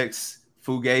 Bamboo X,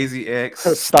 Fugazi X,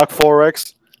 Stock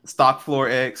 4X, Stock Floor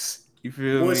X. You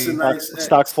feel me?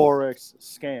 Stock 4X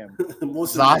scam.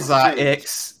 Zaza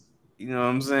X. You know what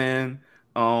I'm saying?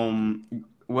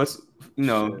 What's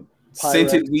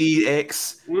Scented Weed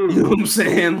X. You know what I'm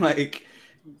saying? Like,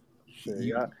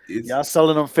 y'all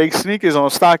selling them fake sneakers on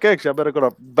StockX. Y'all better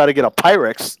get a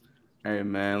Pyrex. Hey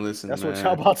man, listen. That's man. what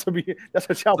y'all about to be. That's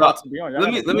what y'all about to be on.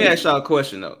 Let me ask y'all a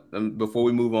question though, before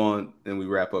we move on and we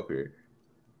wrap up here.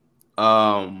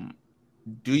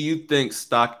 Do you think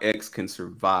StockX can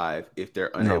survive if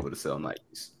they're unable to sell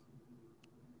Nikes?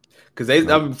 Because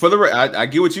I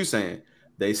get what you're saying.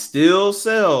 they still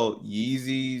sell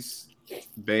Yeezys,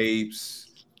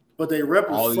 Babes, but they rep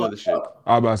all the other shit.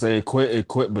 I was about to say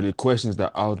but the question is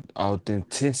the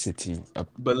authenticity of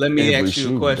But let me every ask you a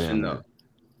shoe, question damn though.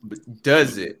 But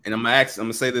does it? And I'm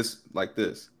gonna say this like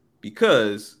this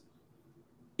because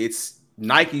it's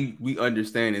Nike. We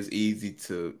understand is easy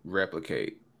to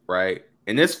replicate, right?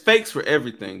 And there's fakes for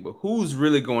everything, but who's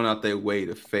really going out their way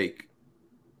to fake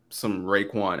some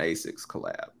Raekwon Asics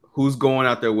collab? Who's going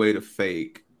out their way to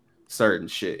fake certain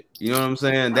shit? You know what I'm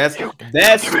saying? That's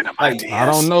like, I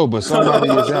don't know, but somebody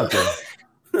is out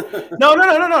there.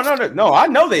 No. I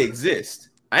know they exist.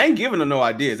 I ain't giving them no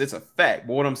ideas. It's a fact.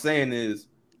 But what I'm saying is,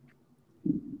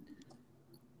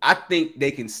 I think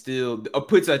they can still. I'll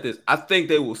put it like this: I think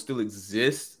they will still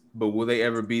exist, but will they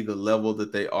ever be the level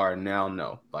that they are now?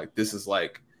 No. Like this is a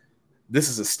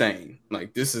stain.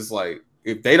 Like this is like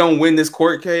if they don't win this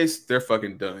court case, they're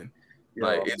fucking done. Yo,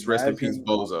 like it's rest in peace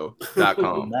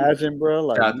bozo.com. Imagine, bro.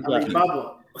 Like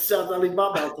Alibaba. Shout out to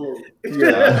Alibaba Club.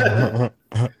 Yeah.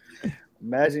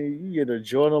 Imagine you get a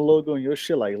Jordan logo and your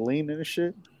shit like leaning and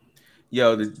shit.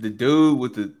 Yo, the dude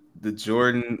with the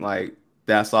Jordan, like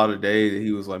that's all the day that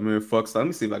he was like, man, fuck. Let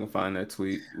me see if I can find that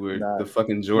tweet where the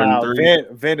fucking Jordan 3.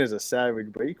 Van is a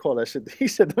savage, but he called that shit. He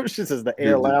said those shits is the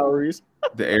Air Lowrys.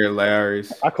 The Air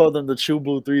Lowrys. I call them the True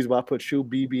Blue 3s, but I put True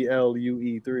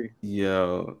BBLUE3.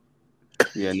 Yo.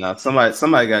 Yeah, nah.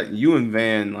 Somebody got you and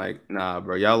Van, like, nah,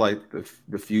 bro. Y'all like the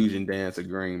fusion dance of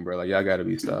green, bro. Like, y'all gotta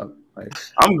be stopped. Like,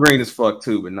 I'm green as fuck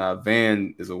too, but nah,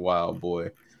 Van is a wild boy.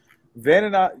 Van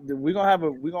and I,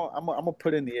 I'm gonna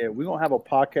put in the air. We're gonna have a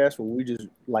podcast where we just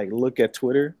like look at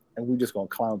Twitter and we just gonna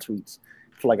clown tweets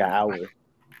for like an hour.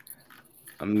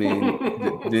 I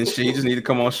mean, then she just need to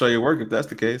come on show your work if that's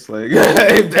the case. Like,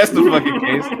 if that's the fucking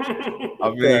case. I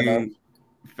mean,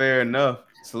 fair enough.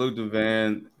 Salute to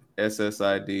Van,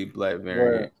 SSID, Black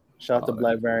Variant. Yeah. Shout out to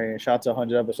Black Variant. Shout out to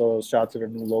 100 episodes. Shout out to the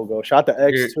new logo. Shout out to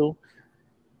X too.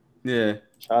 Yeah.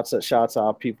 Shout out to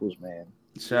our peoples, man.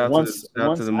 Shout out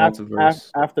to the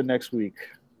multiverse. After next week.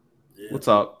 Yeah. What's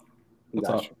up? What's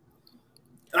up?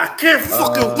 I can't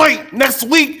fucking wait next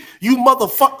week, you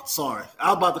motherfucker. Sorry,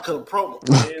 I'm about to cut a promo.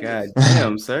 God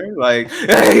damn, sir. Like,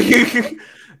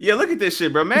 yeah, look at this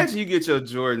shit, bro. Imagine you get your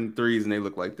Jordan 3s and they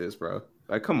look like this, bro.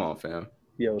 Like, come on, fam.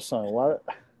 Yo, son, what?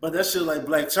 But that shit like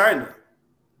Black China.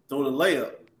 Throw the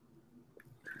layup.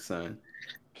 Son.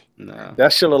 Nah.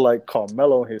 That shit look like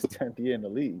Carmelo in his 10th year in the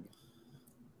league.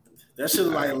 That shit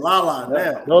look like Lala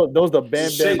now. Those the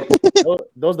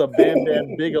Bam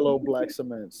Bam Bigelow black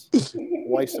cements.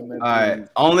 White cement. All right.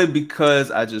 Only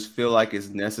because I just feel like it's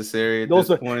necessary at this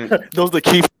point. Those the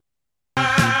key.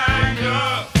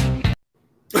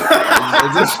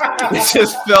 It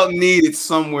just felt needed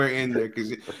somewhere in there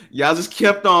because y'all just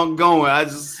kept on going. I'm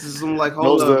like,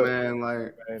 hold up, man.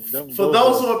 Like, for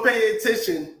those who are paying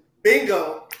attention,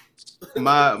 bingo.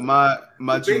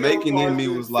 My Jamaican in me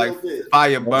was like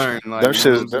fire burn. Like, them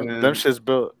shits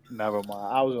built. Never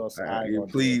mind. I was gonna say,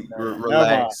 please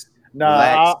relax.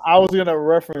 Nah, I was gonna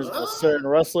reference a certain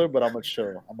wrestler, but I'm not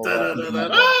sure.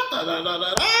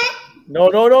 No.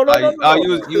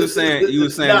 You were saying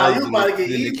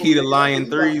the Nikita Lion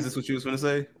 3s. That's what you was gonna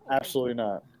say? Absolutely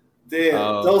not.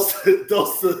 Damn, those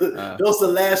the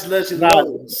last legend.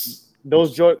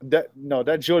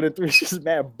 That Jordan 3 is just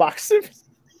mad boxing.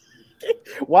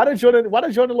 Why did Jordan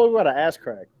logo got an ass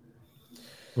crack?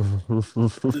 Wow.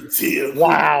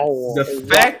 The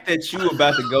fact that you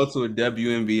about to go to a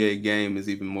WNBA game is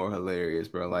even more hilarious,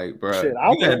 bro. Like, bro, shit, I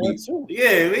want too.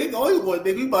 Yeah, we ain't going one.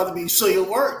 We about to be show your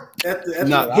work. He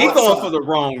going for the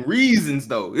wrong reasons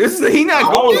though. He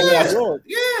not going to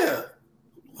yeah.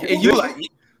 And you like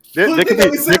there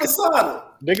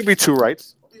could be two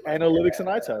rights. Analytics and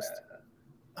eye test.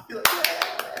 I feel like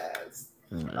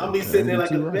I'll be sitting there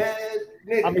like a bad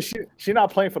nigga. I mean, she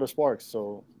not playing for the Sparks,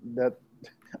 so that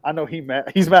I know he's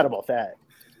mad about that.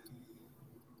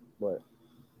 But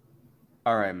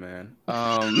all right, man.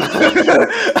 All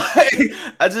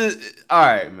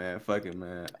right, man. Fuck it,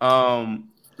 man.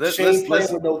 Let's play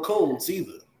with no codes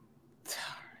either.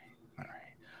 All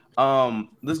right.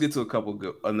 Let's get to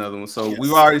another one. So we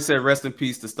already said rest in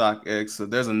peace to StockX. So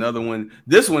there's another one.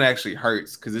 This one actually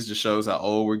hurts because this just shows how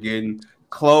old we're getting.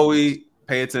 Chloe,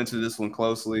 pay attention to this one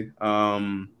closely.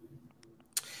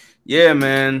 Yeah,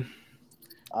 man.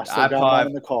 I still got mine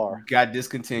in the car. Got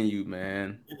discontinued,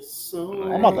 man.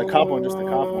 I'm about to cop one just to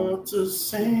cop one.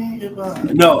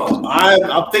 No,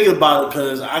 I'm thinking about it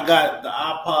because I got the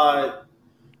iPod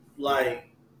like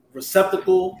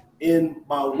receptacle in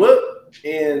my whip,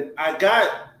 and I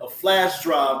got a flash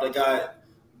drive that got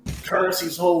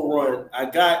Currency's whole run. I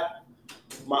got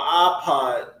my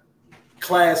iPod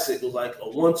Classic. It was like a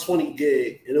 120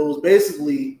 gig, and it was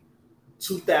basically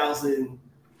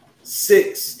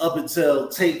 2006 up until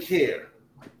Take Care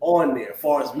on there, as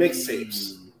far as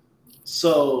mixtapes.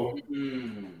 So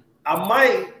I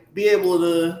might be able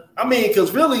to. I mean,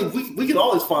 because really, we can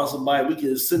always find somebody we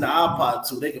can send the iPod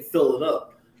to. They can fill it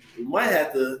up. We might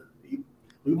have to.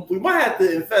 We might have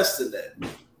to invest in that.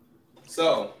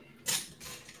 So,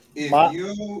 if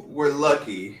you were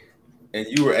lucky and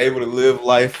you were able to live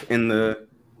life in the,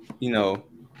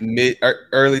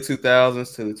 early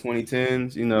 2000s to the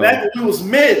 2010s, back when we was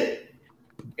men,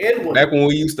 back when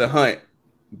we used to hunt.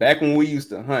 Back when we used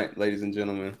to hunt, ladies and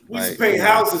gentlemen. We used to paint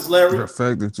houses, Larry. The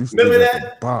fact that you remember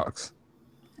that box.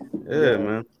 Yeah,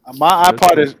 man. My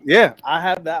iPod is I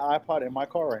have that iPod in my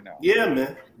car right now. Yeah,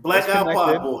 man. Black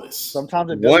iPod boys.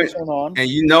 Sometimes it doesn't turn on. And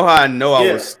you know how I know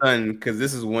I was stunned because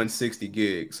this is 160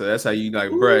 gigs. So that's how you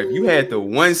like, bro. If you had the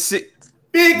 160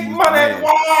 big money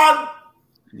one.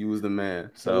 You was the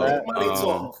man. So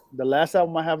the last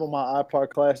album I have on my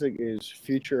iPod Classic is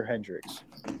Future Hendrix.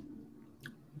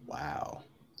 Wow.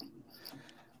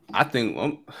 I think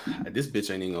this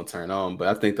bitch ain't even gonna turn on, but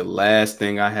I think the last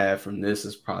thing I have from this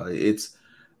is probably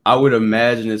I would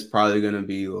imagine it's probably gonna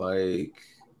be like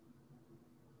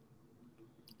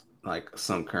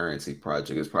some Currency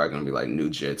project. It's probably gonna be like New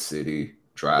Jet City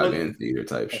drive-in theater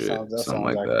type shit, something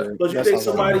like that. But you think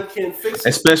somebody can fix it?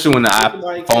 Especially when the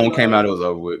iPhone came out, it was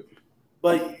over with.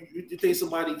 But you think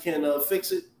somebody can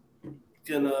fix it?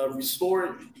 Can restore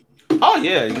it? Oh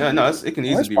yeah, no, it can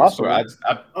easily be restored.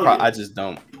 I just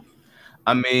don't.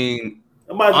 I mean,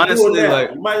 honestly,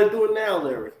 like, you might do it now,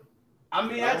 Larry. I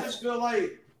mean, I just feel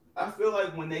like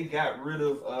when they got rid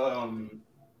of,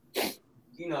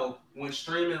 when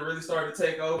streaming really started to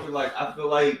take over, like I feel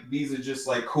like these are just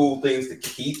like cool things to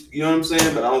keep. You know what I'm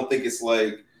saying? But I don't think it's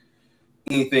like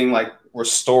anything like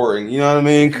restoring. You know what I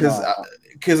mean?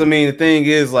 Because I mean, the thing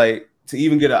is like to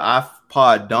even get an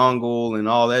iPod dongle and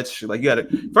all that shit. Like you gotta,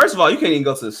 first of all, you can't even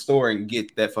go to the store and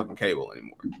get that fucking cable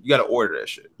anymore. You gotta order that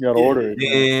shit. You gotta order it.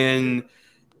 And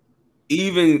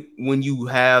even when you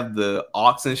have the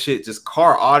aux and shit, just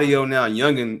car audio now,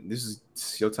 Youngin, this is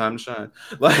your time to shine.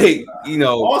 Like,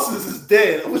 aux is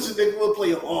dead. I wish they would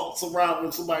play an aux around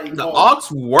when somebody. The aux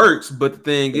works, but the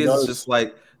thing is, it's just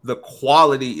like the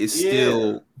quality is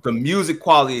still. The music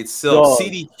quality itself,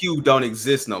 CDQ don't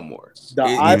exist no more. The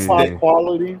iPod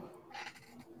quality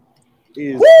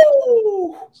is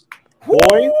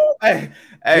boy. Hey,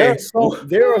 there are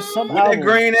some what that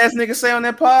green ass nigga say on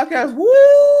that podcast. Woo.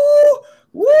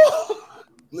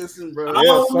 Listen, bro. I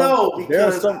don't know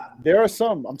because there are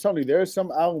some. I'm telling you, there are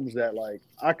some albums that like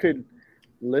I could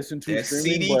listen to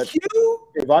streaming, CDQ?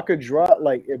 but if I could drop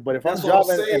if I'm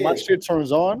driving and my shit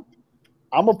turns on.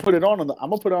 I'm gonna put it on the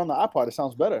iPod. It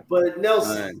sounds better. But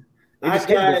Nelson, I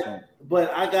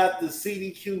got the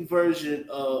CDQ version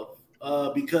of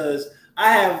because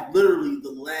I have literally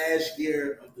the last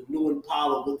year of the new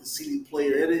Impala with the CD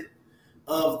player in it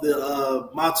of the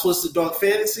My Twisted Dark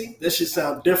Fantasy. That should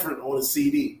sound different on a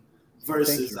CD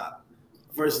versus the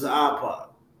iPod.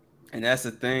 And that's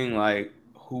the thing, like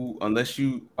unless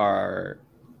you are.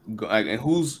 And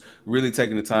who's really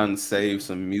taking the time to save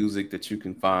some music that you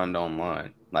can find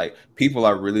online? Like people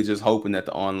are really just hoping that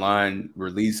the online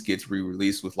release gets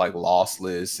re-released with like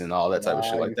lossless and all that type of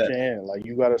shit like that. Can't. Like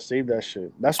you gotta save that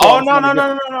shit. That's why no.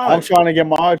 I'm trying to get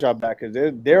my hard drive back because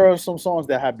there are some songs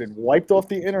that have been wiped off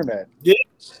the internet. Yeah,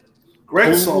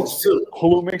 great songs too.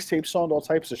 Hulu mixtape songs, all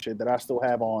types of shit that I still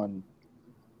have on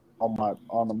my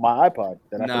iPod.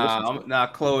 Nah,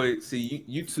 Chloe. See,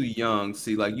 you too young.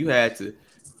 See, like you had to.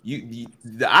 The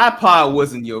iPod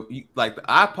wasn't the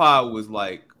iPod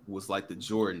was like the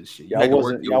Jordan shit. You had to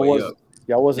work your way up.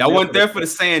 Y'all wasn't there for the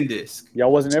SanDisk.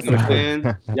 Y'all wasn't there for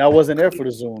the Y'all wasn't there for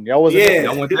the Zoom. Y'all wasn't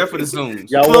there for the Zooms.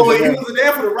 He wasn't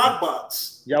there for the rock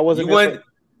box. Y'all wasn't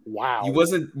wow. You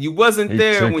wasn't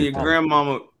there when your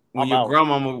grandmama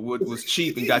was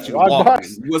cheap and got you the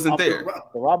Walkman. You wasn't there.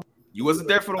 You wasn't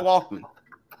there for the Walkman.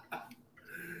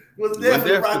 You wasn't there for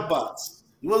the rock box.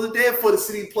 You wasn't there for the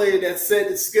CD player that said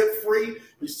it's skip free,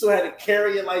 but you still had to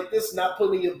carry it like this, not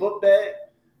put it in your book bag.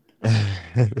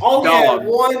 Only had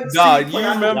one CD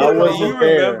player. You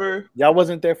remember? Y'all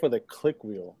wasn't there for the click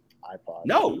wheel iPod.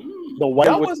 No, the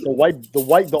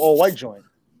all white joint.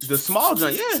 The small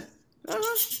joint, yeah.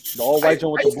 The all white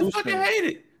joint with the blue screen. I fucking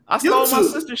hate it. I stole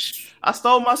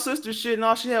my sister's shit, and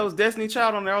all she had was Destiny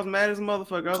Child on there. I was mad as a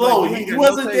motherfucker. Chloe, you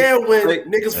wasn't there when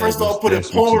niggas first started putting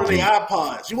porn on their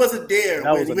iPods. You wasn't there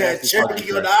when you had Jeopardy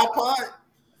on the iPod.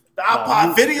 The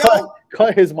iPod video.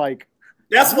 Cut his mic.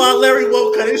 That's why Larry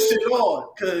won't cut his shit on.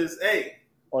 Cause hey.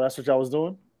 Oh, that's what y'all was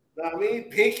doing? Know what I mean?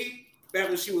 Pinky. back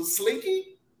when she was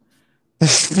Slinky.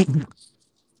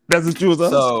 That's what you was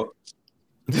on. So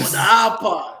On the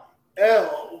iPod.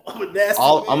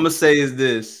 all I'm gonna say is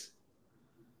this: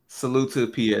 salute to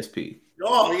the PSP.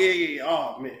 Oh yeah.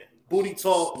 Oh man, Booty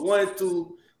Talk 1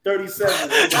 through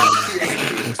 37.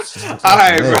 All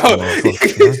right, bro.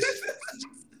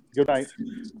 Good night.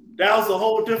 That was a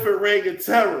whole different reign of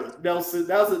terror, Nelson.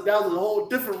 That was a whole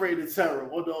different reign of terror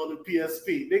on the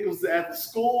PSP. Niggas was at the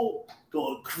school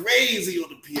going crazy on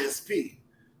the PSP.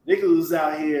 Niggas was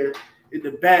out here in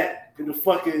the back in the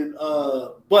fucking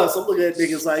bus. I'm looking at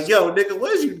niggas like, yo, nigga,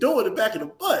 what is you doing in the back of the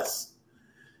bus?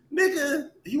 Nigga,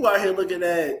 you out here looking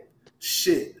at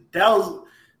shit. That was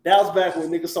back when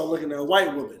niggas started looking at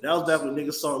white women. That was back when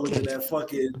niggas started looking at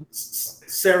fucking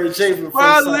Sarah J. From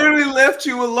I literally left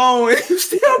you alone and you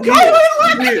still going.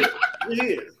 We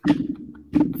here.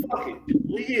 Fuck it.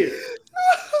 We here.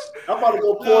 I'm about to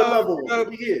go pour another one.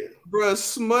 We here. Bro,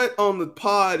 smut on the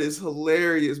pod is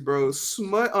hilarious, bro.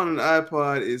 Smut on an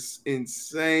iPod is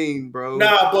insane, bro.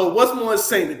 Nah, but what's more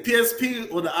insane, the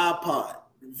PSP or the iPod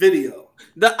video?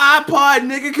 The iPod,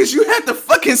 nigga, because you have to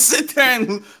fucking sit there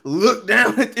and look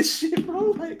down at this shit,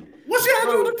 bro. Like, what you had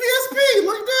to do with the PSP?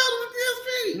 Look down at the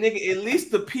PSP. Nigga, at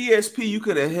least the PSP, you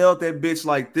could have held that bitch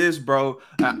like this, bro.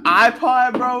 An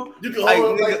iPod, bro. You can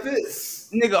hold it like this.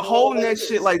 Nigga, holding that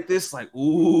shit like this, like,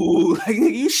 ooh. Like,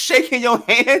 nigga, you shaking your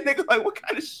hand, nigga. Like, what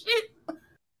kind of shit?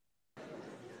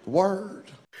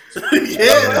 Word. Yeah,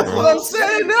 that's what I'm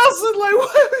saying, Nelson. Like,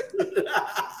 what?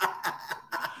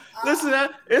 Listen,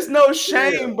 it's no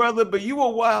shame, brother, but you a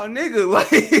wild nigga. Like,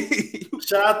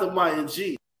 shout out to Maya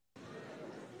G.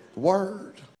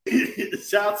 Word.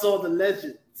 Shout out to all the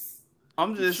legends.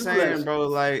 I'm just True saying, legends. bro,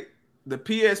 like, the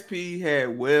PSP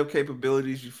had web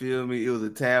capabilities, you feel me? It was a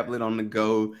tablet on the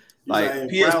go. Like,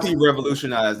 PSP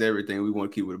revolutionized everything. We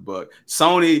want to keep it a buck.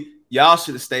 Sony, y'all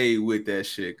should have stayed with that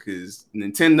shit, because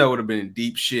Nintendo would have been in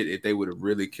deep shit if they would have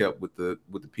really kept with the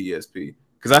PSP.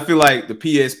 Because I feel like the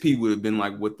PSP would have been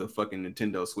like what the fucking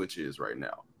Nintendo Switch is right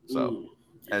now. So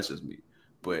that's just me.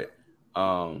 But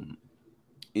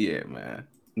yeah, man.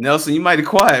 Nelson, you might be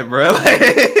quiet, bro.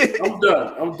 I'm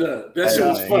done. That shit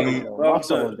was funny. My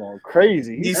son was going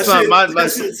crazy.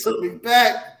 That shit took me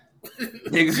back.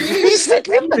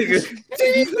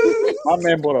 My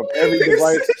man brought up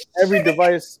every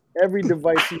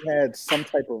device he had some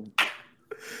type of.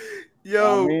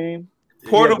 Yo, I mean,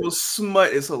 portable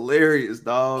smut is hilarious,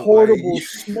 dog. Portable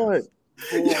smut.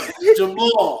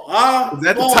 Jamal, huh? Is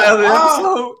that the title of the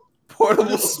episode?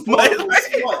 Portable smut.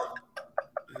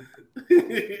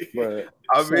 But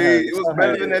I mean, it was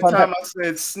better than that time I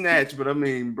said snatch, but I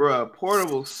mean, bro,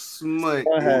 portable smut.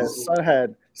 Son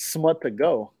had smut to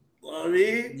go. I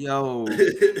mean, yo,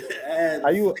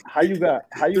 how you got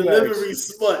delivery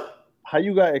smut? How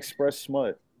you got express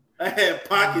smut? I had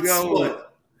pocket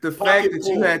smut. The fact that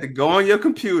you had to go on your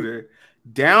computer,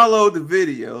 download the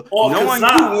video, knowing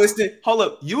you, Winston. Hold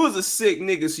up, you was a sick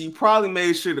nigga, so you probably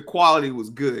made sure the quality was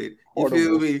good. You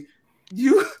feel me?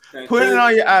 You put it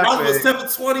on your iPad. When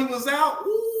 720 was out,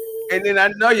 and then I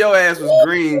know your ass was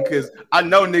green because I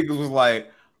know niggas was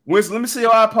like, Winston, let me see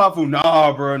your iPod fool.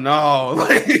 Nah, bro, no.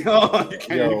 Like, you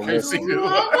can't see it.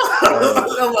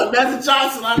 Like Magic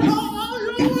Johnson, like,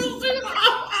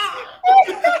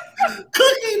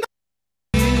 Cookie,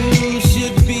 you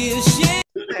should be ashamed.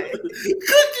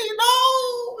 Cookie, no,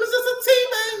 is this a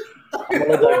teammate? I'm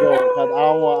gonna let that go.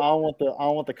 I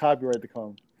don't want the copyright to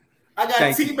come. I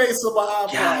got teammates on my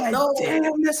iPod. God no.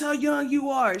 damn, that's how young you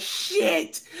are.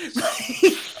 Shit.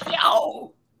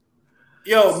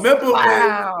 Yo, remember in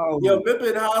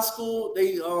high school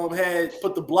they had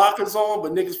put the blockers on,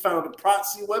 but niggas found the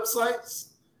proxy websites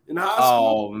in high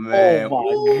school. Oh man!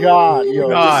 Oh my god! Yo,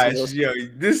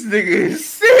 this nigga is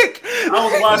sick. I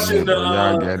was watching the.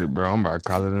 Y'all get it, bro. I'm about to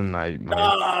call it a night, man.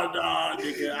 Nah,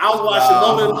 nigga. I was watching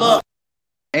Loaded Lux.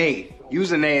 Hey,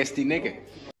 you's a nasty nigga.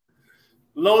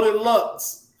 Loaded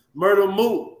Lux, Murder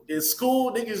Moot. In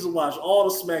school, niggas used to watch all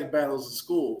the smack battles in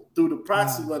school through the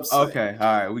proxy website. Okay, all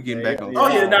right, we getting back on. Oh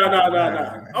yeah,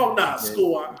 nah. Oh nah,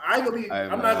 school. I ain't gonna be.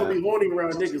 I'm not gonna be horny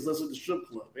around niggas unless it's the strip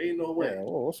club. Ain't no way.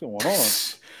 What's going on?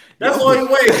 That's the only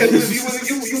way.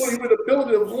 Because you in the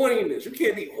building of horniness. You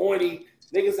can't be horny.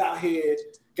 Niggas out here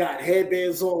got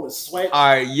headbands on with sweat. All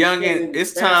right, youngin,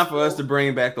 it's time for us to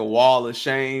bring back the wall of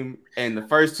shame. And the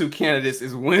first two candidates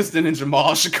is Winston and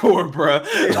Jamal Shakur, bro.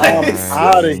 I'm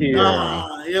out of here.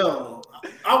 Yo,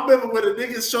 I remember when the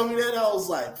niggas showed me that, I was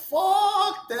like,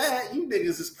 fuck that. You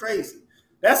niggas is crazy.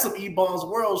 That's some E-Bon's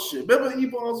World shit. Remember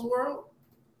E-Bon's World?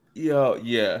 Yo,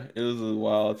 yeah, it was a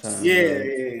wild time.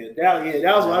 Yeah.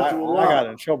 That was what I got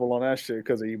in trouble on that shit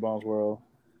because of E-Bon's World.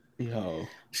 Yo,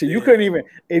 shit, you couldn't even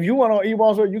if you went on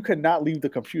eBalls, you could not leave the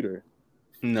computer.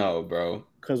 No, bro.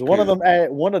 Because one of them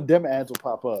ads will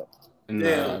pop up.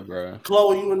 Nah, bro.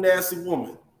 Chloe, you a nasty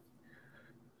woman.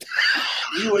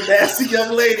 You a nasty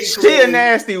young lady. She a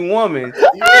nasty woman.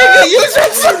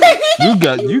 You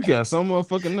got some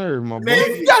motherfucking nerve, my boy.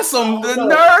 Man, you got some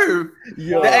nerve.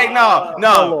 Hey, no,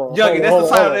 Youngin, that's the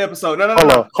title of the episode. No. That's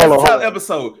the title of the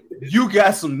episode. You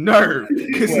got some nerve.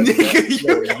 Cause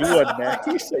nigga, you a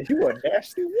nasty. He said you a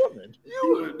nasty woman.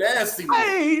 You a nasty woman. I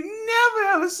ain't never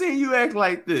ever seen you act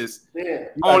like this Yeah.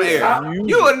 on air.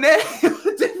 You a nasty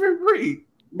different breed.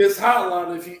 Miss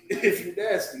Hotline if you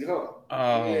nasty, huh?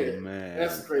 Oh yeah, man,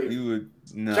 that's crazy. You would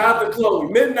Shout out to Chloe.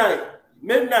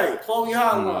 Midnight, Chloe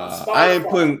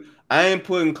Hotline. I ain't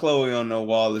putting Chloe on no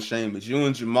wall of shame, but you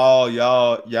and Jamal,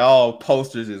 y'all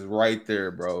posters is right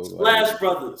there, bro. Splash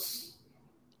Brothers.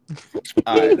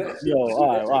 All right, yo,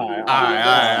 all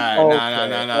right.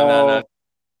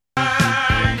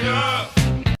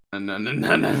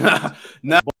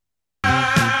 No.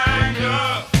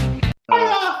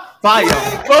 Fire,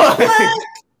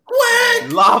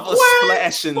 lava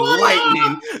splash and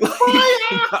lightning.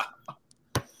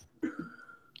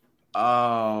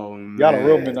 Oh man, got a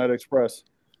real Midnight Express.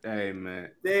 Hey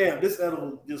man, damn, this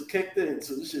edible just kicked in.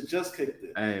 So this shit just kicked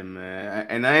in. Hey man,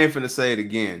 and I ain't finna say it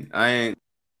again. I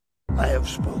have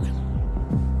spoken.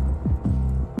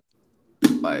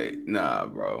 Like, nah,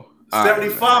 bro.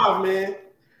 75, man.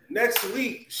 Next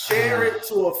week, share it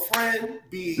to a friend.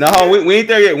 No, we ain't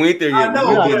there yet. We ain't there yet. I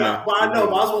know, but I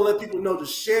just want to let people know to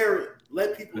share it.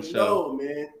 Let people know,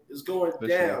 man. It's going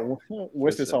down.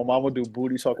 What's this on? I'm gonna do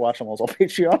booty talk watch them on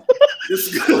Patreon.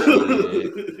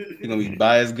 You're gonna be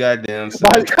by his goddamn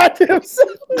self. By his goddamn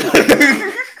self.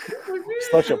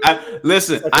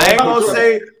 Listen, I ain't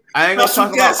gonna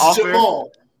talk about offer.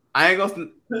 I ain't gonna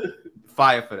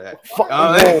fire for that.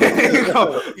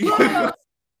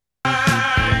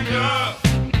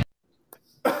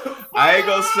 I ain't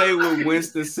gonna say what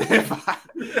Winston said.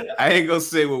 I ain't gonna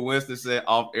say what Winston said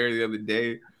off air the other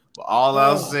day. But all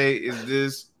I'll say is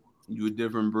this: you a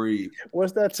different breed.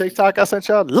 What's that TikTok I sent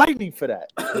y'all? Lightning for that.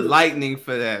 Lightning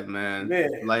for that, man.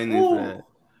 Lightning for that.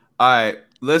 All right,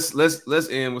 let's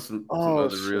end with some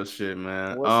other real shit,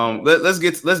 man. Let's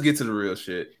get to the real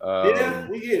shit.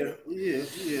 We here.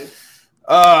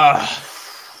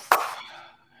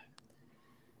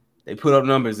 They put up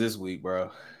numbers this week,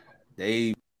 bro.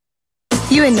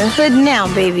 You in the hood now,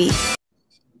 baby.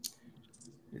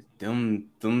 Them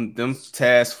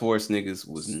task force niggas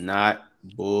was not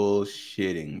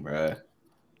bullshitting, bro.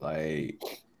 Like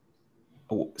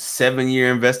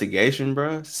 7-year investigation,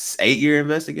 bro. 8-year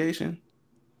investigation.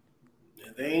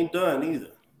 Yeah, they ain't done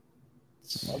either.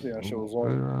 I think that shit was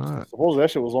longer. Supposedly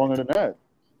that shit was longer than that.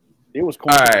 It was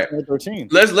all right. 2013.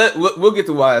 We'll get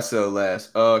to YSL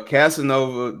last.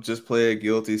 Casanova just pled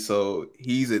guilty, so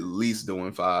he's at least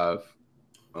doing 5.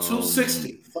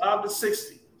 260, 5 to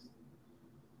 60.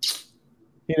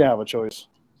 He didn't have a choice.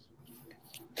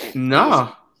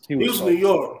 Nah, he was New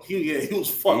York. He was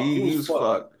fucked. He was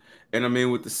fucked. And I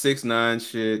mean, with the 6ix9ine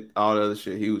shit, all the other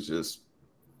shit, he was just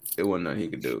it wasn't nothing he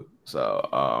could do. So,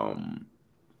 I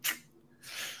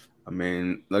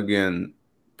mean, again,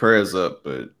 prayers up,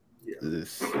 but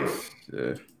that's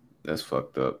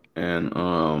fucked up. And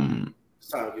it's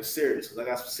time to get serious because I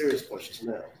got some serious questions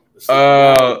now.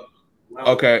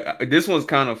 Okay, this one's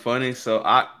kind of funny. So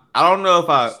I don't know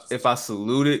if I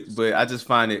salute it, but I just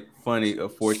find it funny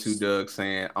of 42 Doug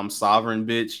saying I'm sovereign,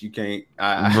 bitch. You can't.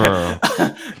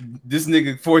 This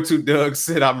nigga 42 Doug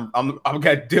said I've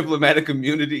got diplomatic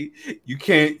immunity. You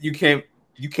can't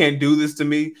do this to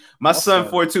me. My son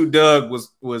 42 Doug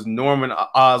was Norman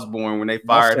Osborn when they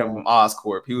fired him from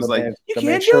Oscorp. He was like, you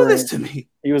can't do this to me.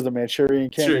 He was the Manchurian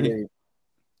candidate.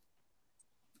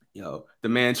 Yo, the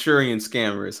Manchurian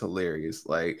scammer is hilarious.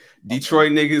 Like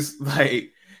Detroit niggas,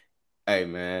 like, hey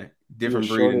man, different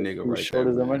breed of nigga right there.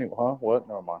 Them anyway, huh? What?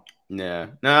 Never mind. Yeah.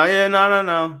 No.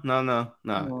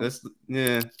 That's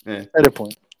Edit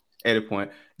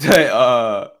point.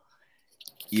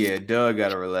 Yeah, Doug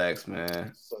gotta relax,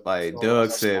 man. Like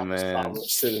Doug said, man,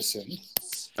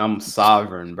 I'm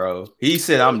sovereign, bro. He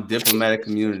said I'm diplomatic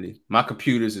immunity. My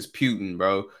computers is Putin,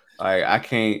 bro. Like I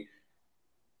can't.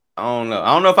 I don't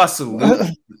know if I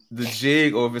salute the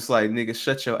jig or if it's like, nigga,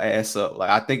 shut your ass up. Like,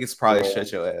 I think it's probably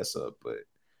shut your ass up, but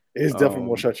it's definitely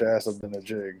more shut your ass up than the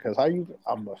jig. Because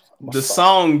the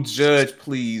song "Judge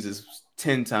Please" is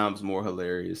 10 times more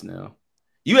hilarious now.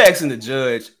 You asking the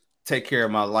judge take care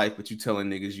of my life, but you telling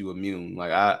niggas you immune.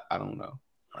 Like, I don't know.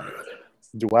 Like,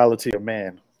 duality of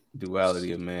man.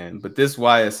 But this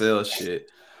YSL shit.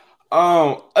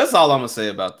 That's all I'm gonna say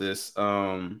about this.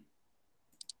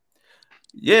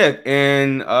 Yeah,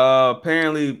 and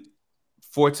apparently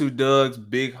 42 Doug's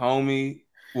big homie,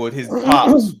 well, his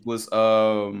pops was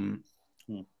Boldy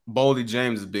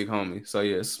James' big homie. So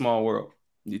yeah, it's a small world.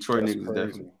 Detroit That's niggas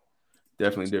crazy.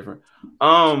 definitely different.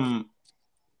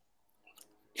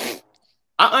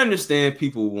 I understand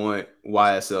people want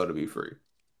YSL to be free.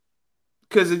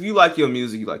 Because if you like your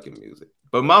music, you like your music.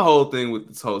 But my whole thing with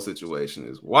this whole situation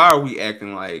is, why are we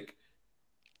acting like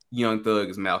Young Thug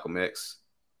is Malcolm X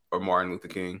or Martin Luther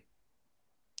King?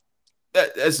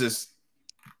 That's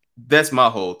my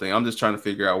whole thing. I'm just trying to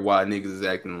figure out why niggas is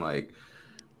acting like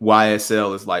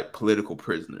YSL is like political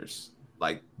prisoners.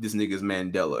 Like this nigga's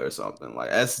Mandela or something. Like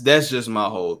that's just my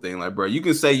whole thing. Like, bro, you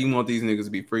can say you want these niggas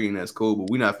to be free and that's cool, but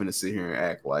we're not finna sit here and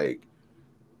act like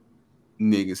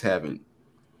niggas haven't,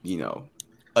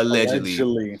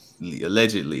 allegedly.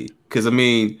 Because I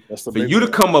mean, for you to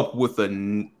come up with I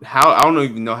don't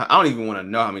even want to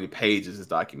know how many pages this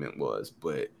document was,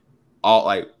 but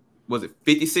was it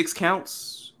 56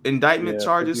 counts, indictment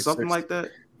charges, 56, something like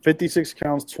that? 56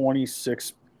 counts,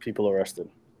 26 people arrested.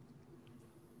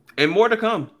 And more to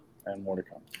come. More to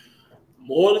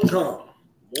come.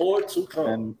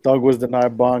 And Thug was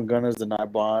denied bond, Gunna's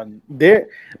denied bond.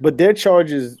 But their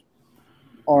charges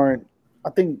aren't, I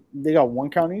think they got 1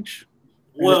 count each.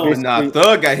 Well,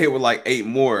 Thug got hit with like 8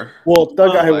 more. Well,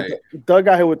 Thug got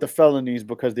hit with the felonies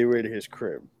because they raided his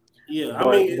crib. Yeah, but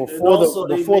I mean,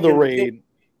 before the raid,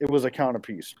 it was a count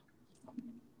apiece.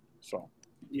 So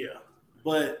yeah,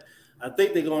 but I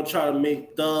think they're gonna try to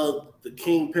make Thug the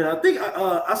kingpin. I think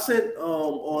I sent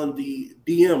on the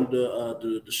DM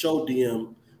the show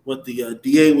DM what the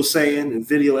DA was saying and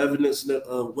video evidence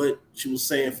of what she was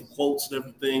saying for quotes and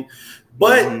everything.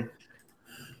 But I'm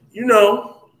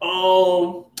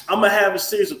gonna have a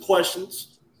series of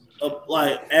questions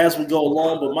as we go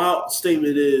along. But my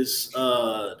statement is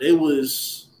they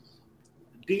was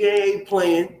DA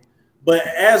playing, but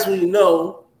as we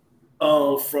know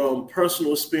from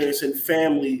personal experience and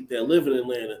family that live in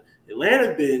Atlanta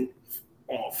been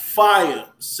on fire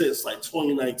since like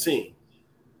 2019.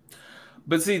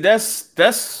 But see, that's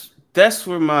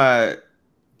where my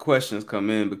questions come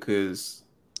in, because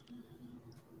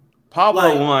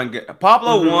Pablo One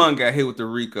got hit with the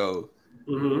RICO.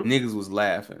 Niggas was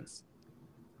laughing.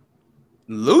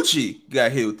 Lucci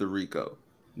got hit with the RICO.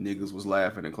 Niggas was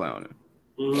laughing and clowning.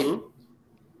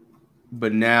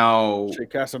 But now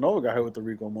Casanova got hit with the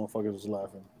RICO. Motherfuckers was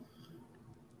laughing.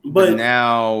 But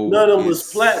now none of them was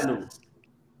platinum.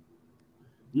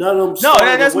 None of them.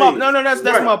 That's my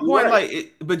point. Right.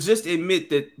 Like, but just admit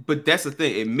that. But that's the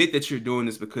thing. Admit that you're doing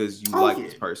this because you like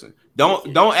this person.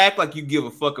 Don't act like you give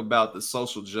a fuck about the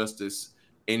social justice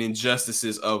and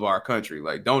injustices of our country.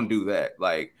 Like, don't do that.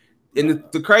 Like, and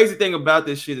the crazy thing about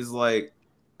this shit is like,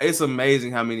 it's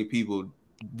amazing how many people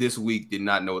this week did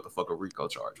not know what the fuck a RICO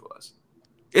charge was.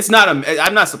 It's not.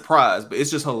 I'm not surprised, but it's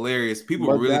just hilarious.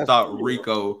 People really thought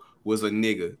RICO was a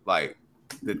nigga. Like.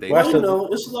 It's a lot of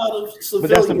civilians. But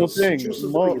that's the thing.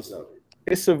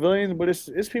 It's civilians, but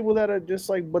it's people that are just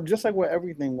like with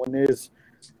everything, when there's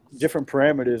different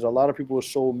parameters, a lot of people are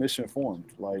so misinformed.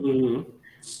 Like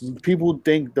people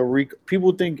think a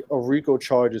RICO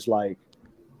charge is like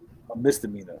a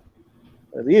misdemeanor.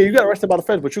 Yeah, you got arrested by the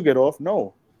feds, but you get off.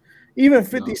 No. Even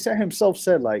 50 Cent himself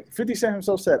said,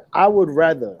 I'd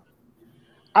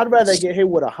rather get hit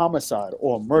with a homicide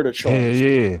or a murder charge.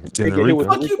 Yeah. What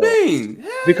you mean?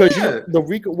 Because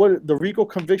the RICO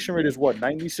conviction rate is what,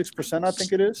 96%? I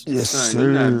think it is. Yes, sir.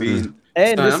 You're not beating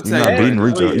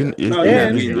RICO.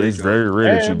 It's very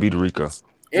rare that you beat RICO.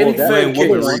 Any Fed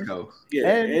case, RICO.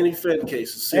 Any Fed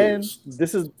case is serious.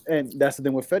 And that's the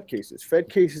thing with Fed cases. Fed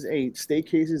cases ain't state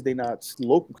cases. They not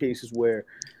local cases where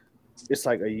it's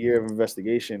like a year of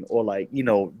investigation, or like, you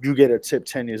get a tip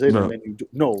 10 years later. And then you do.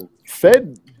 No,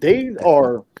 Fed, they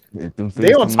on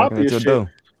top of your shit.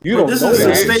 You don't know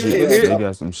state case. They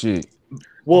got some shit.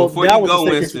 Well, before that you was go,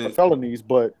 a state case for felonies,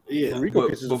 but the RICO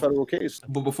case is a federal case.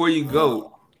 But before you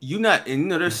go,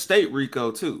 there's state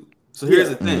RICO too. So here's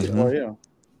the thing. Oh yeah.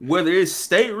 Whether it's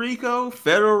state RICO,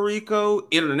 federal RICO,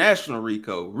 international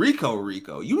RICO,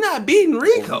 RICO, you're not beating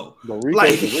RICO.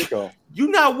 RICO. You're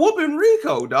not whooping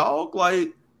RICO, dog.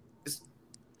 Like,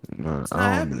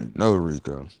 I don't know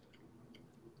RICO.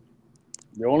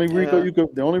 The only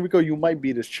RICO you might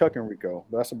beat is Chuck and RICO.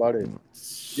 That's about it.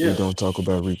 We don't talk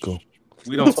about RICO.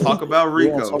 We don't talk about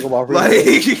RICO. We don't talk about RICO.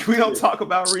 Like, we don't talk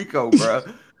about RICO, bro.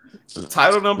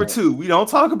 Title number 2. We don't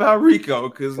talk about RICO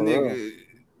because nigga.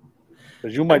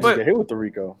 Because you might just get hit with the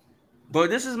RICO. But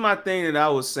this is my thing that I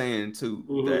was saying too.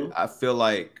 That I feel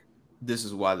like this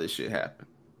is why this shit happened.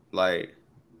 Like,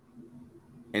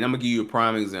 and I'm gonna give you a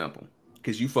prime example.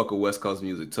 because you fuck with West Coast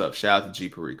music tough. Shout out to G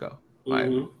Perico,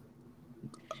 like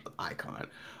icon.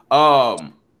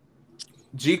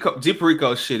 G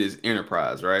Perico shit is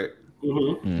Enterprise, right?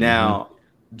 Now,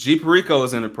 G Perico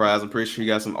is Enterprise. I'm pretty sure he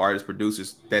got some artists,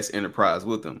 producers that's Enterprise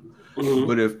with him.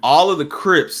 But if all of the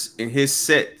Crips in his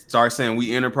set start saying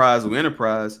we Enterprise,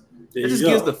 it just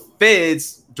gives the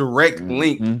feds direct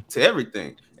link to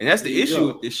everything. And that's the issue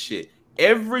with this shit.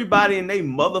 Everybody in their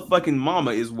motherfucking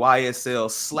mama is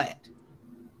YSL slat.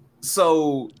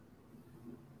 So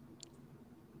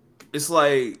it's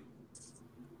like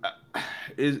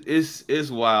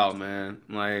it's wild, man.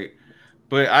 Like,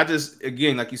 but I just,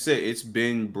 again, like you said, it's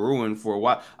been brewing for a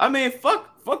while. I mean,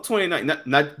 fuck 2019.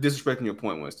 Not disrespecting your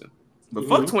point, Winston, but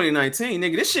fuck 2019,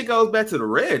 nigga. This shit goes back to the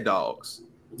Red Dogs.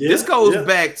 This goes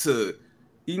back to,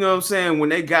 you know what I'm saying, when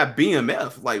they got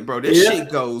BMF. Like, bro, this shit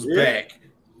goes back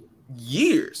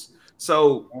years.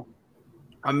 So,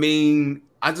 I mean,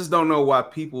 I just don't know why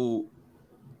people.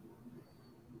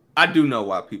 I do know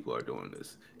why people are doing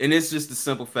this, and it's just the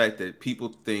simple fact that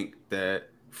people think that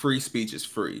free speech is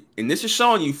free, and this is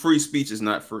showing you free speech is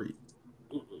not free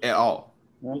at all.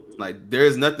 Like, there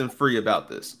is nothing free about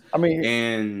this. I mean,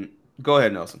 and go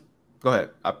ahead, Nelson. Go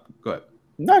ahead. Go ahead.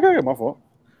 No, go ahead. My fault.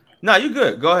 No, you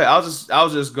good. Go ahead. I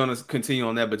was just gonna continue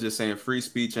on that, but just saying free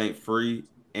speech ain't free,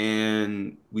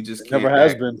 and we just can't. Never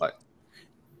has been. Like,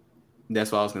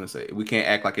 that's what I was gonna say. We can't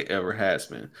act like it ever has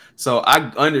been. So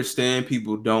I understand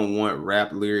people don't want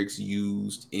rap lyrics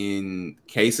used in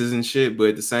cases and shit, but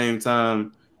at the same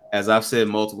time, as I've said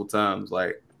multiple times,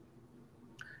 like,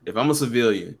 if I'm a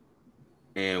civilian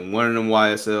and one of them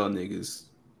YSL niggas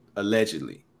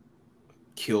allegedly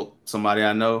killed somebody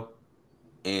I know,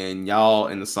 and y'all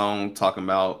in the song talking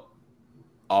about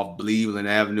off Cleveland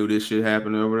Avenue, this shit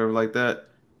happened or whatever like that.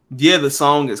 Yeah, the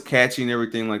song is catchy and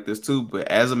everything like this too, but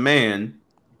as a man,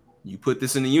 you put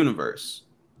this in the universe.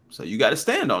 So you got to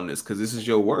stand on this because this is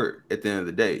your word at the end of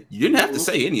the day. You didn't have to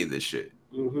say any of this shit.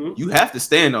 You have to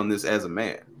stand on this as a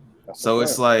man. So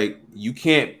it's like, you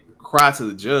can't cry to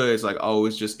the judge like, oh,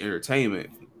 it's just entertainment,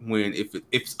 when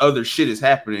if other shit is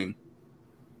happening,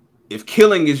 if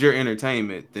killing is your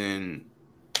entertainment, then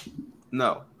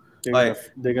no. They're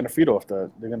gonna feed off that.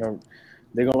 They're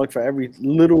gonna look for every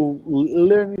little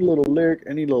lyric,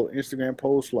 any little Instagram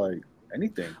post, like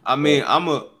anything. I mean, I'm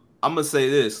gonna say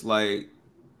this, like,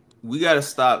 we gotta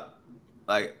stop.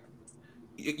 Like,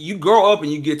 you grow up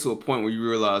and you get to a point where you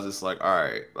realize it's like, all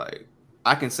right, like,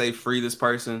 I can say free this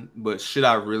person, but should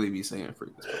I really be saying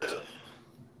free this person?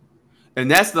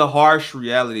 And that's the harsh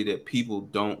reality that people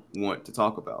don't want to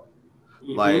talk about.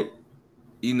 Like,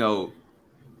 you know,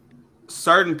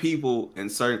 certain people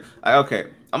and certain, okay,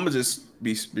 I'm gonna just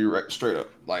be right, straight up.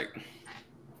 Like,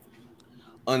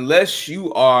 unless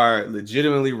you are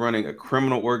legitimately running a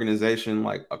criminal organization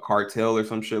like a cartel or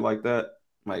some shit like that,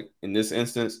 like in this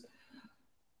instance,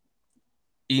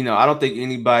 you know, I don't think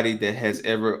anybody that has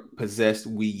ever possessed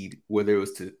weed, whether it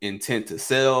was to intent to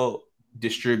sell,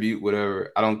 distribute,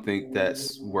 whatever, I don't think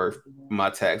that's worth my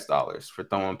tax dollars for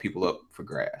throwing people up for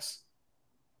grass,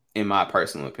 in my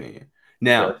personal opinion.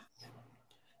 Now,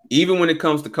 even when it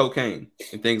comes to cocaine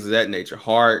and things of that nature,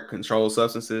 hard controlled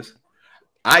substances,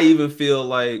 I even feel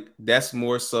like that's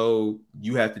more so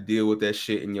you have to deal with that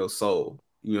shit in your soul.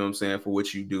 You know what I'm saying? For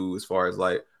what you do as far as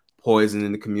like poison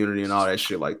in the community and all that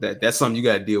shit like that. That's something you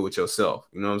got to deal with yourself.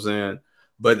 You know what I'm saying?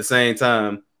 But at the same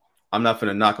time, I'm not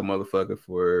finna knock a motherfucker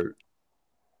for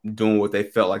doing what they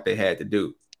felt like they had to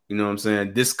do. You know what I'm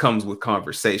saying? This comes with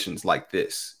conversations like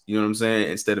this. You know what I'm saying?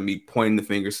 Instead of me pointing the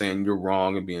finger saying you're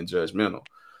wrong and being judgmental.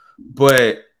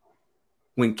 But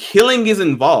when killing is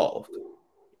involved,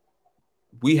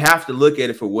 we have to look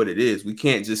at it for what it is. We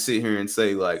can't just sit here and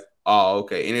say like, oh,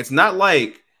 okay. And it's not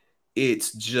like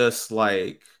it's just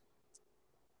like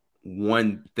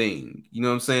one thing. You know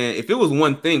what I'm saying? If it was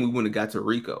one thing, we wouldn't have got to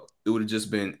Rico. It would have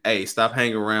just been, hey, stop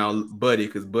hanging around Buddy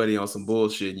because Buddy on some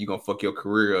bullshit. You're going to fuck your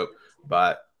career up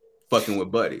by fucking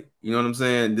with Buddy. You know what I'm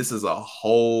saying? This is a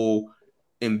whole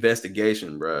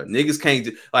investigation, bro. Niggas can't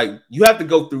like, you have to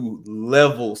go through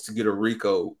levels to get a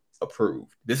Rico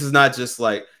approved. This is not just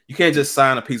like, you can't just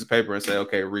sign a piece of paper and say,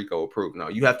 okay, Rico approved. No,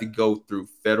 you have to go through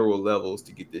federal levels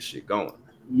to get this shit going.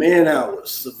 Man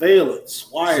hours, surveillance,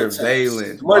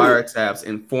 wiretaps,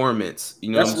 informants.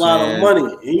 You know, that's a lot of money.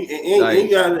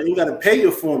 And you got to pay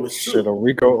your informants too. Shit,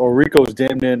 Rico's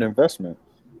damn near an investment.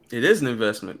 It is an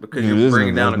investment because you're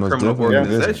bringing down a criminal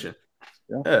organization.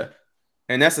 Yeah,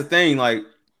 and that's the thing. Like,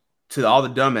 to all the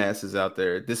dumbasses out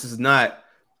there, this is not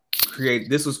created.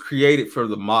 This was created for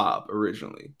the mob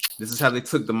originally. This is how they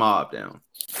took the mob down.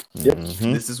 Yep.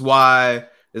 This is why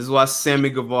Sammy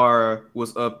Guevara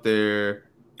was up there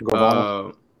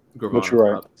Gravano. Gravano. But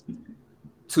you're right.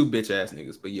 Two bitch ass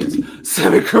niggas, but yes,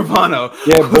 Sammy Gravano.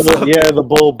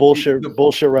 The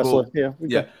bullshit wrestler.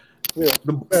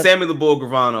 Sammy the Bull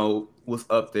Gravano was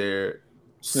up there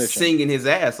singing his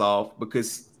ass off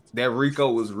because that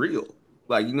Rico was real.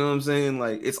 Like, you know what I'm saying?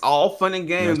 Like, it's all fun and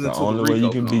games. That's the until only way you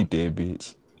Rico can beat that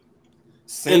bitch.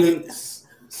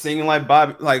 Singing like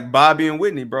Bobby and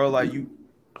Whitney, bro. Like you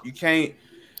can't.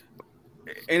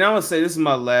 And I'm gonna say this is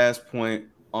my last point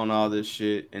on all this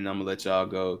shit, and I'm gonna let y'all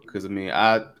go because I mean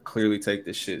I clearly take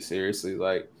this shit seriously.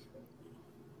 Like,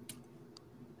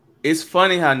 it's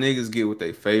funny how niggas get with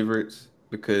their favorites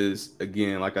because,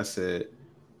 again, like I said,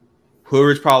 Hood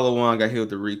Rich Paulo 1 got hit with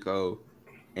the Rico,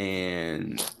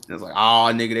 and it's like,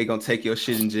 oh, nigga, they gonna take your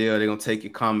shit in jail, they gonna take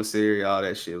your commissary, all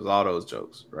that shit. It was all those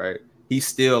jokes, right? He's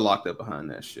still locked up behind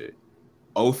that shit.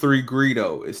 03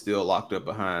 Greedo is still locked up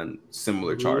behind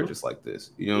similar charges like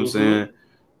this. You know what I'm saying?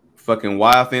 Fucking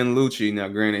YFN Lucci. Now,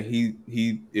 granted, he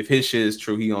if his shit is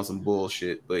true, he on some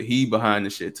bullshit, but he behind the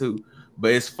shit too.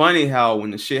 But it's funny how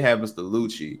when the shit happens to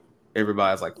Lucci,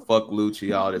 everybody's like, fuck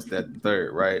Lucci, all this, that, the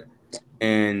third, right?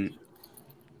 And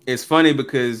it's funny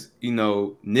because, you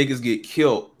know, niggas get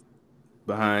killed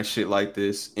behind shit like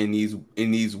this in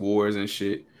these wars and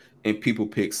shit, and people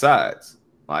pick sides.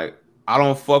 Like,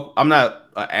 I'm not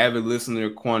an avid listener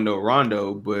to Quando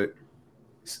Rondo, but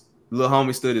Lil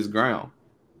Homie stood his ground.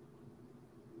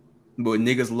 But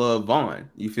niggas love Vaughn.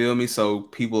 You feel me? So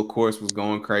people, of course, was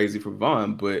going crazy for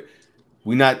Vaughn, but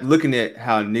we're not looking at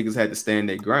how niggas had to stand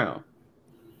their ground.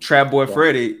 Trap Boy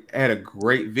Freddy had a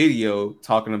great video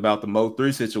talking about the Mo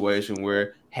 3 situation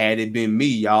where had it been me,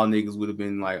 y'all niggas would have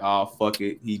been like, oh, fuck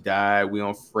it. He died. We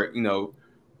on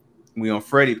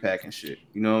Freddy pack and shit.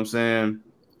 You know what I'm saying?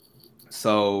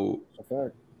 So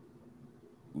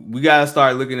we gotta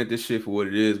start looking at this shit for what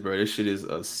it is, bro. This shit is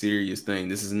a serious thing.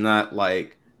 This is not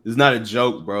a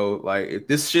joke, bro. Like, if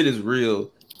this shit is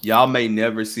real, y'all may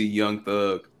never see Young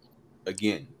Thug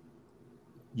again.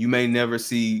 You may never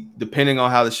see, depending on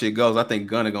how the shit goes. I think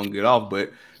Gunna gonna get off,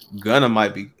 but Gunna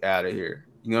might be out of here.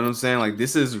 You know what I'm saying? Like,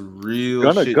 this is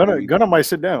real shit. Gunna might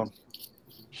sit down.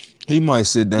 He might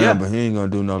sit down, but he ain't gonna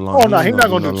do no longer. Oh no, he's not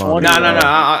gonna do 20.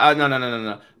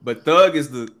 No. But Thug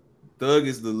is the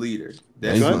leader.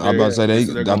 I'm about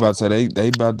to say they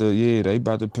about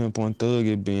to pimp on Thug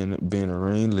at being a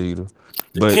ringleader.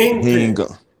 But he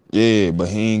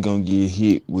ain't gonna get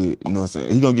hit with, you know what I'm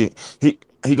saying?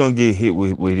 He gonna get hit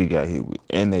with what he got hit with,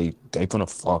 and they gonna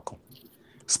fuck him.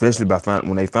 Especially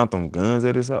when they found them guns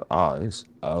at his house. Oh, it's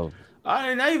over.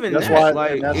 Not even that's that.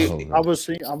 Why like, I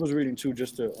was reading too,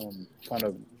 just to kind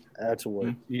of add to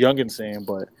what Youngin's saying,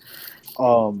 but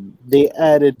they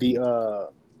added the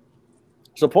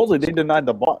supposedly they denied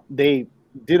the bond. They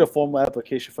did a formal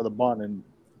application for the bond, and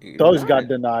those got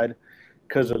denied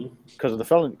because of the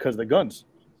felon, because of the guns.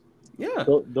 Yeah,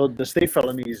 the state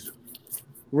felonies.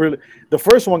 Really, the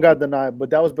first one got denied, but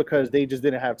that was because they just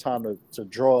didn't have time to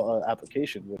draw an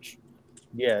application, which,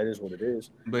 yeah, it is what it is.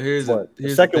 But here's the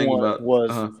second one was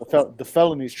the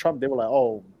felonies. Trump, they were like,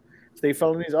 oh, state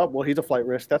felonies up. Well, he's a flight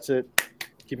risk. That's it.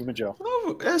 Keep him in jail.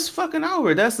 Oh, that's fucking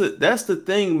over. That's the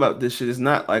thing about this shit. It's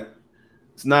not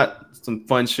some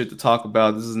fun shit to talk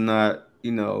about. This is not,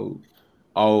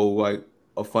 all like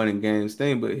a fun and games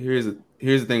thing. But here's the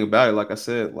thing about it. Like I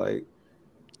said, like,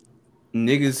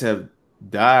 niggas have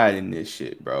died in this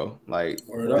shit, bro. Like,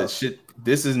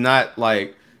 this is not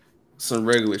like some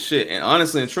regular shit. And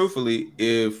honestly and truthfully,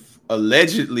 if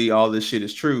allegedly all this shit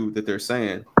is true that they're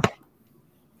saying,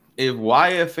 if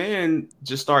YFN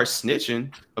just starts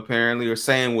snitching, apparently, or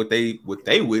saying what they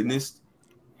witnessed,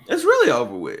 it's really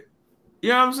over with. You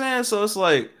know what I'm saying? So it's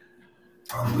like,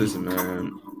 listen,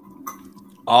 man,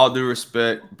 all due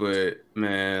respect, but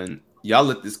man, y'all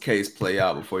let this case play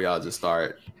out before y'all just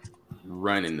start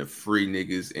running the free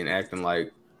niggas and acting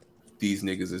like these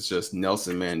niggas is just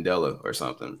Nelson Mandela or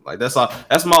something. Like, that's all.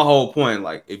 That's my whole point.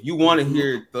 Like, if you want to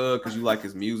hear Thug because you like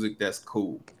his music, that's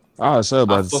cool. I was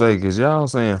about to say, because y'all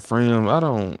saying free him, I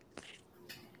don't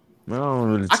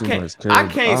really too much care. I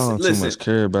don't too much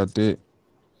care about that.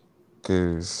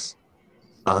 Because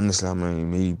honestly, I mean,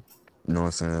 me, you know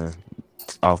what I'm saying,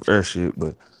 off air shit,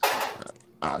 but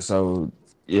so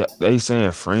yeah, they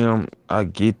saying free him, I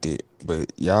get it.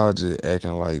 But y'all just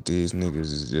acting like these niggas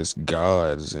is just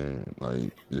gods and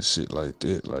like just shit like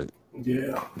that. Like,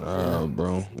 yeah, nah,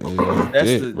 bro.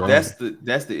 That's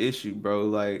the issue, bro.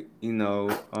 Like, I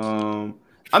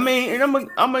mean, and I'm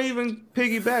gonna even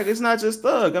piggyback. It's not just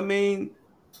Thug. I mean,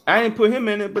 I didn't put him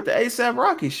in it, but the ASAP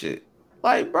Rocky shit.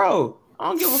 Like, bro, I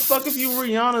don't give a fuck if you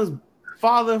Rihanna's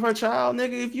father of her child,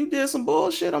 nigga. If you did some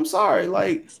bullshit, I'm sorry.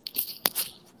 Like,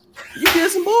 you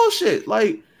did some bullshit.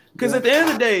 Like, because at the end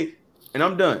of the day, and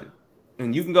I'm done.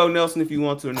 And you can go, Nelson, if you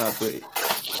want to or not. But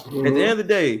at the end of the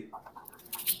day,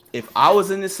 if I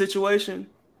was in this situation,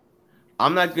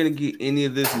 I'm not gonna get any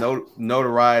of this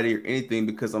notoriety or anything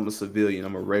because I'm a civilian.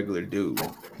 I'm a regular dude.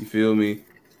 You feel me?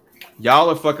 Y'all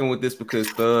are fucking with this because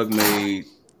Thug made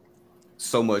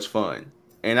so much fun,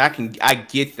 and I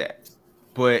get that.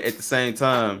 But at the same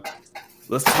time,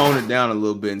 let's tone it down a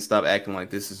little bit and stop acting like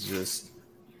this is just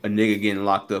a nigga getting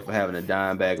locked up for having a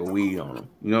dime bag of weed on him.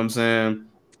 You know what I'm saying?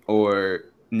 Or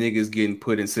niggas getting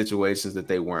put in situations that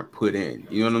they weren't put in.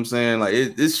 You know what I'm saying?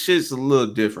 Like, this shit's a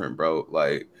little different, bro.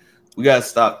 Like, we gotta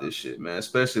stop this shit, man.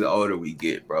 Especially the older we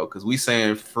get, bro. Because we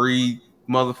saying free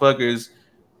motherfuckers,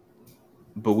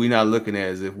 but we not looking at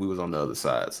it as if we was on the other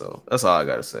side. So that's all I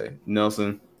gotta say.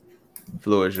 Nelson,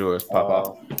 floor is yours.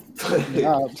 Pop.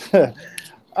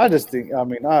 I just think,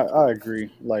 I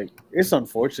agree. Like, it's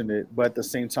unfortunate, but at the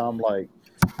same time, like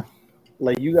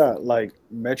you got like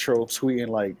Metro tweeting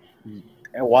like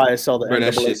YSL the Bro,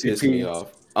 that shit pissed me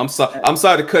off. I'm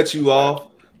sorry to cut you off,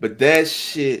 but that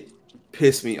shit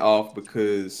pissed me off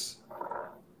because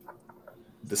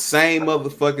the same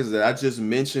motherfuckers that I just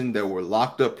mentioned that were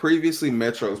locked up previously,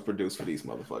 Metro's produced for these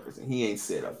motherfuckers, and he ain't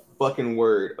said a fucking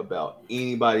word about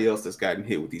anybody else that's gotten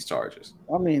hit with these charges.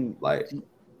 I mean, like,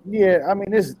 yeah, I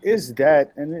mean, is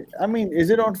that, and is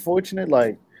it unfortunate?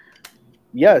 Like,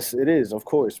 yes, it is, of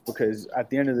course, because at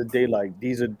the end of the day, like,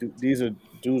 these are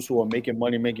dudes who are making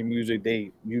money, making music.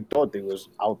 You thought they was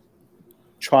out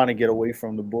trying to get away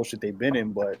from the bullshit they've been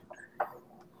in, but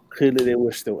clearly they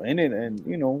were still in it. And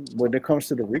when it comes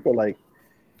to the RICO, like,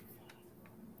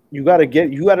 you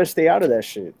gotta stay out of that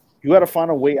shit. You gotta find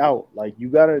a way out. Like, you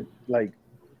gotta, like,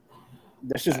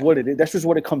 that's just what it is. That's just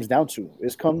what it comes down to.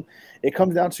 It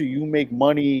comes down to you make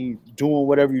money doing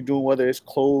whatever you're doing, whether it's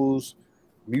clothes,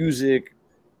 music,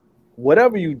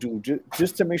 whatever you do,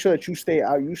 just to make sure that you stay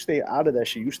out of that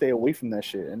shit. You stay away from that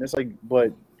shit. And it's like,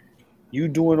 but you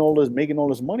doing all this, making all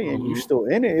this money, and you still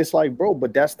in it. It's like, bro,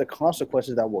 but that's the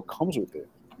consequences that what comes with it,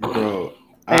 bro.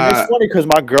 And it's funny because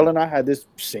my girl and I had this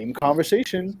same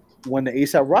conversation when the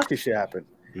ASAP Rocky shit happened.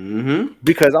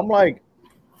 Because I'm like,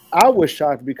 I was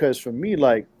shocked because for me,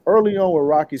 like, early on with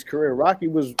Rocky's career,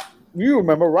 you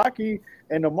remember Rocky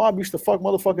and the mob used to fuck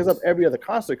motherfuckers up every other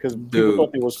concert because people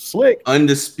thought they was slick.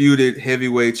 Undisputed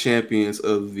heavyweight champions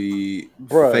of the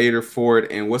Fader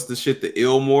Ford and what's the shit, the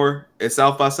Ilmore at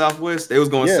South by Southwest. They was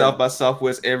going South by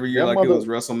Southwest every year, it was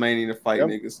WrestleMania to fight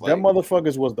niggas. Like, them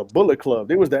motherfuckers was the Bullet Club.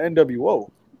 They was the NWO.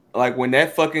 Like, when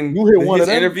that fucking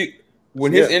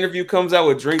his interview comes out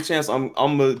with Drink Champs, I'm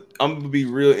gonna be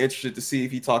real interested to see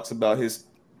if he talks about his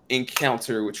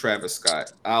encounter with Travis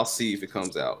Scott. I'll see if it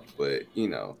comes out, but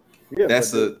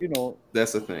that's a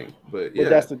thing. But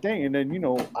that's the thing. And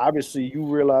then obviously you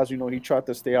realize he tried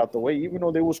to stay out the way, even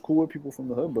though they was cool with people from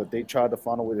the hood, but they tried to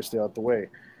find a way to stay out the way.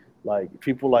 Like,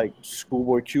 people like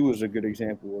Schoolboy Q is a good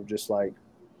example of just like,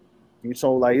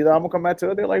 either I'm gonna come back to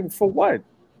her, they're like, for what?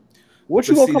 What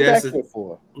you gonna come back here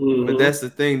for? But that's the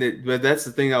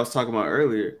thing I was talking about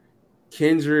earlier.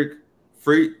 Kendrick,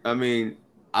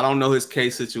 I don't know his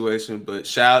case situation, but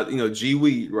shout out, G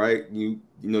Weed, right? You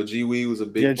know G Weed was a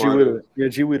big part of it. Yeah,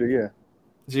 G Weeder,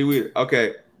 G Weeder.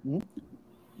 Okay.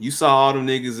 You saw all them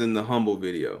niggas in the Humble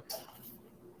video.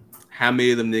 How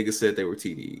many of them niggas said they were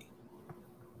TDE?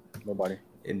 Nobody.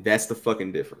 And that's the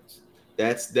fucking difference.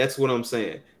 That's what I'm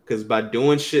saying. Because by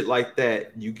doing shit like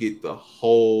that, you get the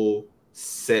whole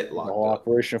set locked up.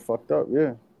 Operation fucked up,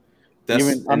 yeah.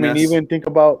 Even think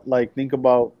about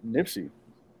Nipsey.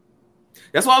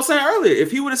 That's what I was saying earlier.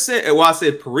 If he would have said, well, I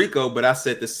said Perico, but I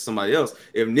said this to somebody else.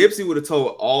 If Nipsey would have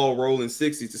told all Rolling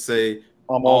 60 to say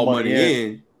all money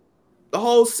in, the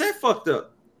whole set fucked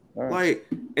up. Right. Like,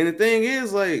 and the thing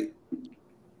is, like,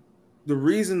 the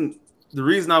reason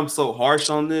I'm so harsh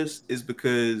on this is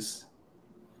because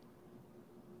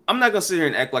I'm not gonna sit here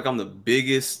and act like I'm the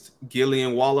biggest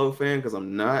Gillian Wallow fan, because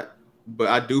I'm not, but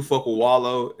I do fuck with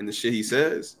Wallow and the shit he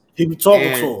says. He be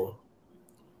talking to him.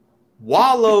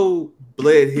 Wallow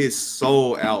bled his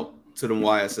soul out to them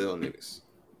YSL niggas.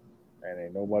 And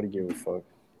ain't nobody give a fuck.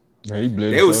 Yeah, he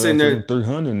bled. They was sitting there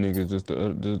 300 niggas just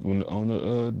on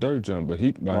the dirt jump, but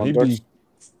he be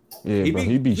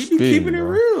keeping it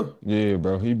real. Yeah,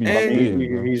 bro, he be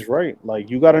spitting. He's right. Like,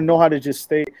 you got to know how to just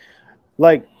stay.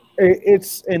 Like,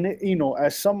 as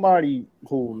somebody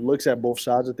who looks at both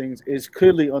sides of things, is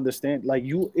clearly understand. Like,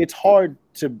 it's hard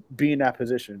to be in that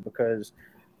position because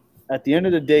at the end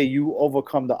of the day, you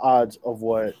overcome the odds of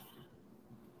what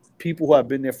people who have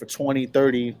been there for 20,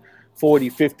 30, 40,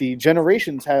 50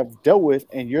 generations have dealt with,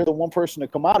 and you're the one person to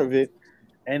come out of it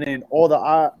and then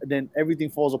then everything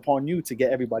falls upon you to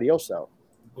get everybody else out.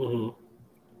 Mm-hmm.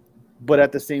 But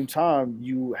at the same time,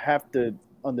 you have to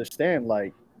understand,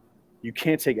 like, you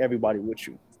can't take everybody with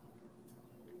you,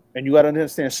 and you got to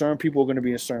understand certain people are going to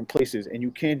be in certain places, and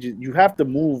you have to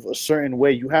move a certain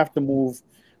way. You have to move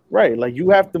right, like you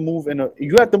have to move in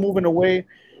a way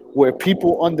where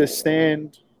people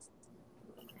understand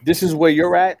this is where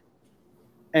you're at,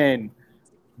 and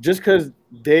just because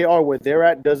they are where they're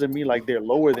at doesn't mean like they're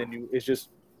lower than you. It's just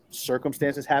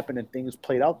circumstances happen and things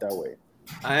played out that way.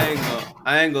 I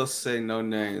ain't gonna say no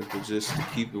names, but just to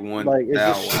keep it one. Like,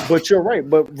 but you're right.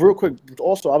 But real quick,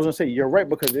 also I was gonna say you're right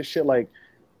because this shit, like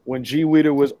when G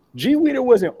Weeder was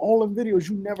in all the videos,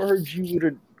 you never heard G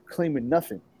Weeder claiming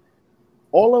nothing.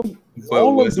 All of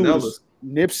dudes,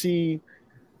 Nipsey,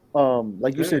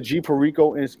 like you said, G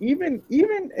Perico, and even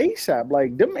ASAP,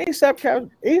 like them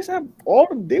ASAP, all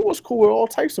they was cool with all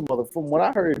types of mother. From what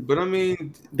I heard, but I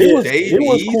mean, they was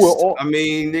cool with all. I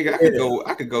mean, nigga,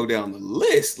 I could go down the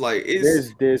list. Like,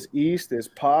 there's East, there's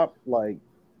Pop, like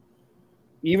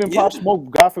even Pop Smoke.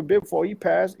 God forbid, before he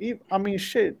passed. I mean,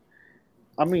 shit.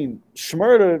 I mean,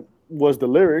 Shmurda was the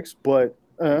lyrics, but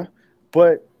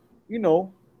you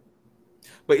know.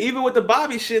 But even with the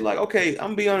Bobby shit, like, okay, I'm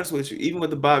gonna be honest with you. Even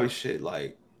with the Bobby shit,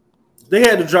 like, they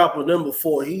had to drop on them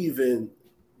before he even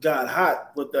got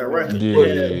hot with that record.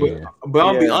 Yeah. But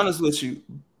I'm gonna be honest with you.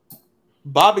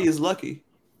 Bobby is lucky,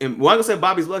 and when I say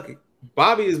Bobby's lucky,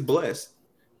 Bobby is blessed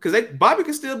because Bobby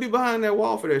can still be behind that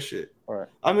wall for that shit. All right.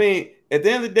 I mean, at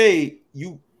the end of the day,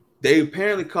 they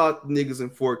apparently caught niggas in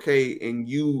 4K, and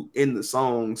you in the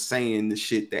song saying the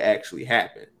shit that actually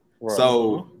happened. Right.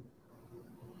 So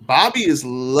Bobby is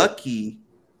lucky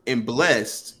and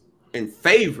blessed and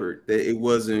favored that it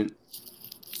wasn't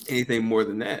anything more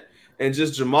than that. And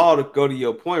just Jamal, to go to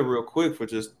your point real quick for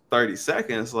just 30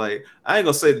 seconds, like, I ain't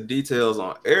gonna say the details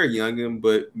on air, Youngin,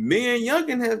 but me and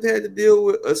Youngin have had to deal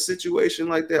with a situation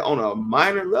like that on a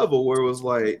minor level where it was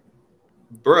like,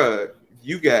 bruh,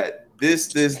 you got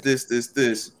this,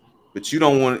 but you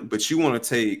don't want, but you want to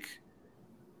take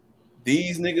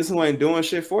these niggas who ain't doing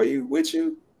shit for you with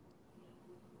you.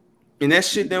 And that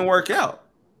shit didn't work out.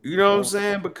 You know what I'm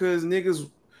saying? Because niggas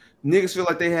feel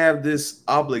like they have this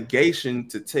obligation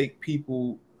to take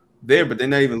people there, but they're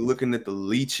not even looking at the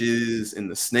leeches and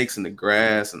the snakes in the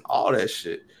grass and all that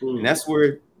shit. And that's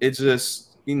where it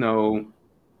just, you know,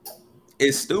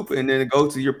 it's stupid. And then to go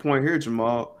to your point here,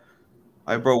 Jamal,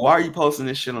 like, bro, why are you posting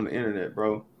this shit on the internet,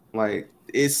 bro? Like,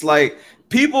 it's like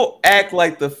people act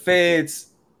like the feds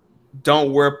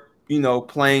don't wear, you know,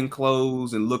 plain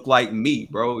clothes and look like me,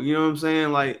 bro. You know what I'm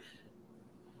saying? Like,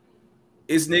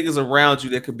 it's niggas around you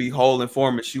that could be whole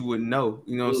informants you wouldn't know.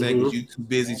 You know what I'm saying? Because you too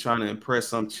busy trying to impress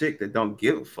some chick that don't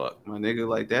give a fuck, my nigga.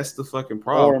 Like, that's the fucking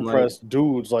problem. Or impress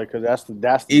dudes, like, cause that's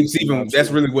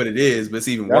really what it is, but it's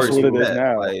even worse. That's what it is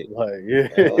now. Like,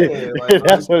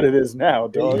 that's what it is now,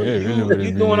 dog. Yeah, really what it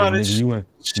you doing all this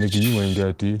nigga, you ain't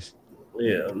got this.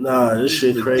 Yeah, nah, this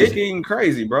shit crazy. It's getting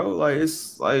crazy, bro. Like,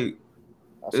 it's like,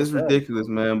 it's ridiculous,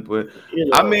 man. But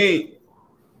I mean,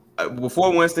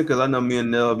 before Winston, because I know me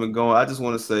and Nell have been going, I just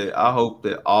want to say I hope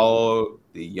that all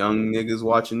the young niggas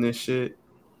watching this shit,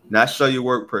 not show your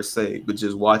work per se, but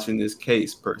just watching this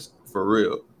case for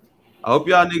real. I hope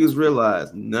y'all niggas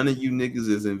realize none of you niggas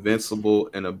is invincible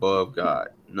and above God.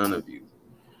 None of you.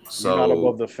 So you're not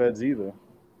above the feds either.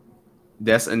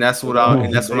 That's what I'm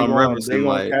referencing.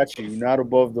 Like, catch you. You're not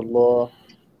above the law.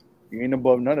 You ain't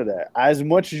above none of that. As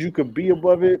much as you could be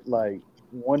above it, like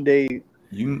one day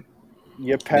your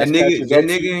past that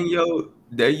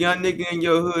young nigga in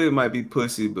your hood might be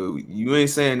pussy, but you ain't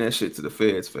saying that shit to the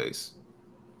feds' face.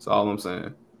 That's all I'm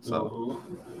saying. So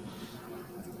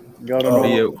you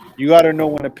gotta know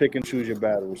when to pick and choose your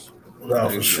battles. No,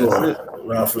 for sure.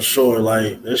 No, for sure.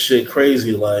 Like, this shit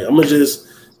crazy. Like, I'm gonna just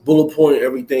bullet point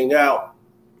everything out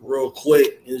real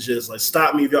quick and just like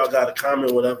stop me if y'all got a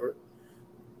comment, whatever.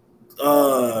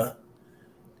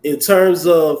 In terms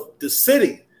of the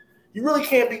city, you really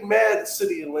can't be mad at the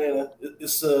city of Atlanta.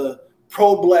 It's a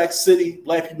pro-black city.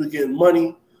 Black people getting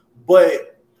money.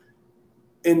 But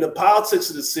in the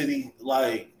politics of the city,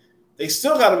 like, they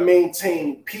still got to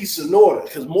maintain peace and order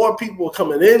because more people are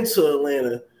coming into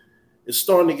Atlanta. It's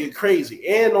starting to get crazy.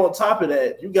 And on top of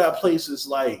that, you got places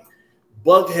like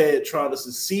Buckhead trying to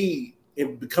secede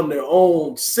and become their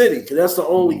own city because that's the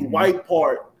only white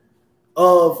part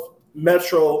of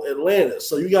Metro Atlanta.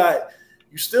 So you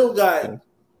still got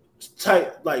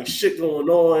tight like shit going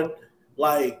on.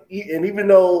 Like, and even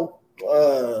though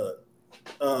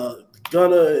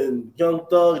Gunna and Young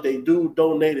Thug, they do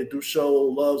donate and do show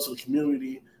love to the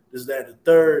community, this, that, and the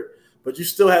third. but you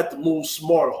still have to move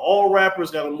smarter. All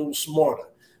rappers got to move smarter.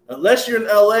 Unless you're in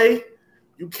LA,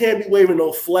 you can't be waving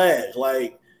no flag.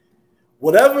 Like,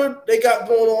 whatever they got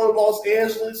going on in Los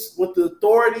Angeles with the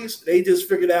authorities, they just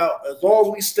figured out as long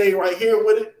as we stay right here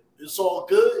with it, it's all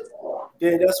good,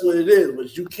 then that's what it is.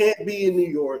 But you can't be in New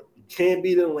York, you can't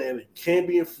be in Atlanta, you can't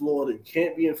be in Florida, you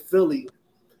can't be in Philly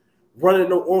running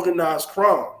no organized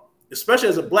crime, especially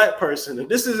as a black person. And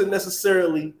this isn't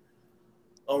necessarily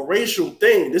a racial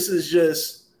thing. This is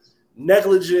just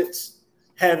negligence,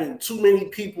 having too many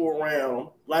people around,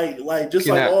 like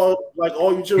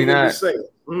all you children say.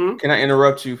 Mm-hmm. Can I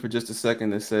interrupt you for just a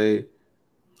second to say,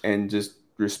 and just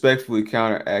respectfully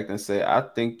counteract and say, I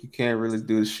think you can't really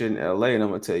do this shit in LA, and I'm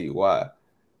gonna tell you why.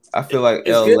 I feel like it's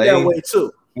LA that way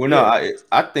too. Well, no,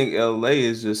 I think LA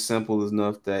is just simple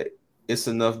enough that it's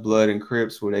enough blood and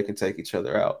Crips where they can take each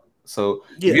other out. So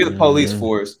if you're the police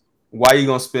force, why are you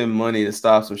gonna spend money to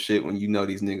stop some shit when you know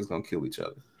these niggas gonna kill each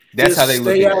other? That's how they look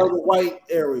at it. Stay out of the white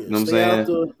areas. You know what I'm stay saying? out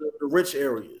the rich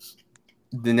areas.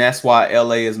 Then that's why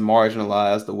LA is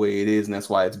marginalized the way it is, and that's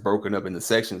why it's broken up in the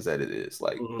sections that it is.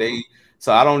 Like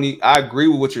I agree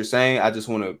with what you're saying. I just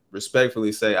want to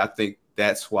respectfully say I think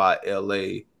that's why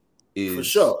LA is for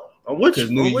sure. I'm with you.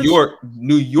 New York,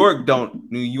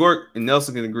 and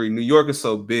Nelson can agree. New York is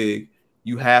so big,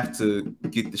 you have to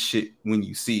get the shit when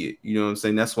you see it. You know what I'm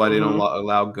saying? That's why they don't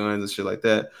allow guns and shit like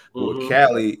that. But with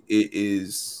Cali,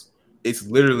 it's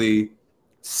literally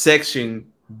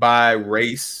sectioned by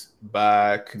race,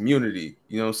 by community.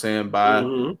 You know what I'm saying? By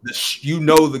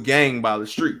the gang by the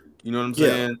street. You know what I'm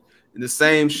saying? And the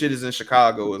same shit is in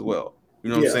Chicago as well. You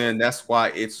know what I'm saying? That's why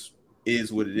is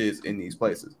what it is in these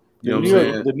places. You know what I'm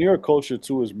saying? The New York culture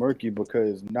too is murky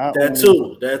because that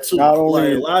too. Not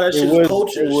only like, a lot of that shit is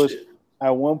culture. Shit.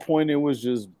 At one point it was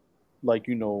just like,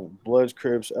 you know, Bloods,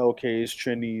 Crips, LKs,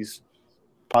 Trinis,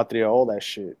 Patria, all that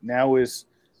shit. Now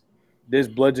there's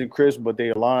Bloods and Crips, but they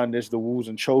align. There's the Woos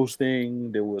and Chos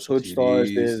thing. There was Hood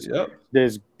Stars. There's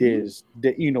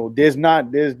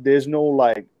no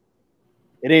like,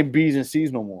 it ain't B's and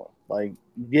C's no more. Like,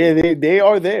 yeah, they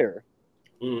are there,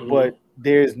 but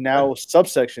there's now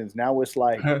subsections. Now it's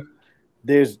like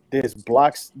there's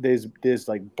blocks. There's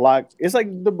like block. It's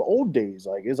like the old days.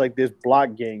 Like it's like there's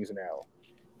block gangs now.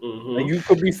 Like you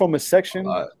could be from a section,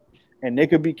 and they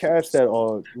could be cats that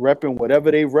are repping whatever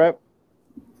they rep.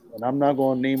 And I'm not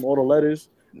gonna name all the letters.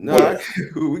 No,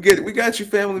 we got you,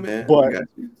 family man. But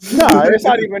no, it's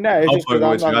not even that. It's just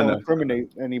because I'm not gonna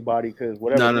incriminate anybody because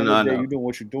whatever you're doing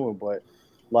what you're doing. But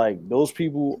like those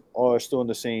people are still in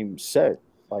the same set.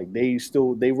 Like they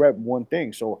rep one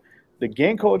thing. So the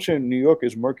gang culture in New York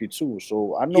is murky too.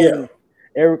 So I know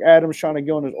Eric Adams trying to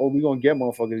get on this. Oh, we gonna get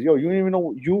motherfuckers. Yo, you don't even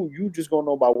know. You just gonna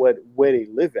know about where they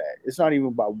live at. It's not even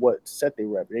about what set they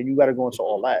rep. And you got to go into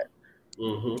all that.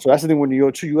 So that's the thing with New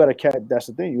York too. You gotta that's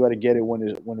the thing. You gotta get it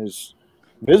when it's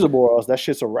visible, or else that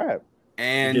shit's a wrap.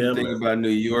 And the thing about New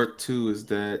York too is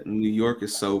that New York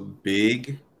is so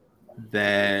big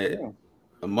that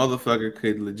a motherfucker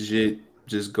could legit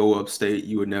just go upstate.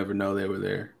 You would never know they were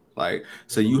there. Like,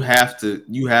 so you have to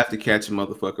catch a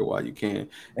motherfucker while you can.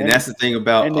 And that's the thing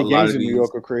about and the gangs in New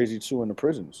York are crazy too in the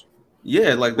prisons.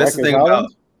 Yeah, like that's the thing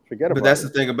about. But that's the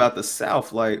thing about the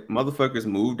South. Like, motherfuckers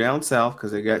move down south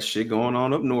because they got shit going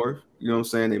on up north. You know what I'm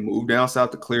saying? They move down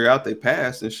south to clear out their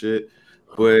past and shit.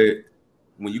 But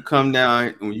when you come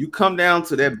down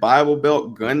to that Bible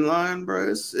Belt gun line, bro,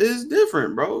 it's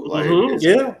different, bro. Like,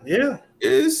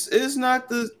 it's not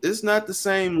the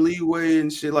same leeway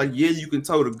and shit. Like, yeah, you can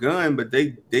tote a gun, but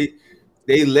they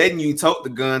letting you tote the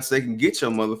gun so they can get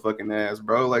your motherfucking ass,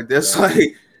 bro. Like, that's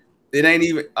like, it ain't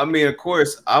even. I mean, of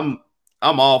course, I'm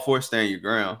all for standing your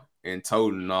ground and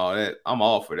toting and all that. I'm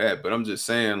all for that. But I'm just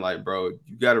saying, like, bro,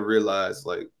 you got to realize,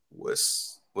 like,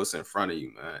 what's in front of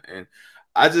you, man. And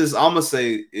I'm going to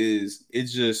say it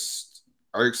just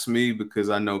irks me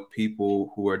because I know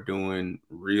people who are doing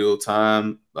real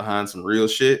time behind some real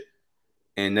shit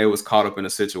and they was caught up in a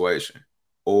situation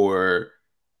or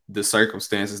the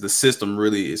circumstances. The system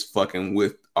really is fucking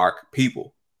with our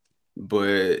people.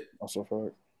 But also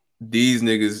for these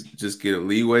niggas just get a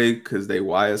leeway because they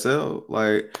YSL.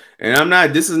 Like, and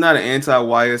this is not an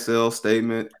anti-YSL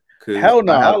statement. Hell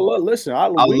no.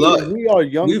 We are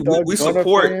young. We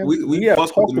support. We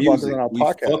fuck with the music. We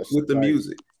fuck with the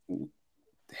music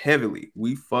heavily.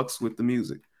 We fucks with the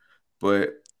music.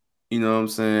 But you know what I'm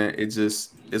saying?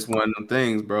 It's one of them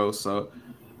things, bro. So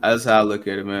that's how I look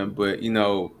at it, man. But you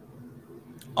know,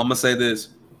 I'm gonna say this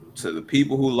to the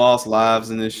people who lost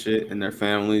lives in this shit and their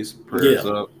families, prayers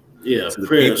up. Yeah, to the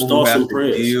prayers. people who have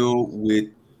to deal with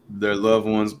their loved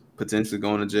ones potentially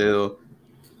going to jail,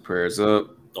 prayers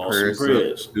up.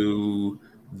 prayers to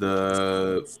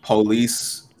the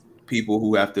police people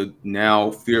who have to now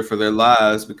fear for their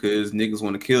lives because niggas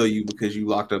want to kill you because you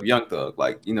locked up Young Thug.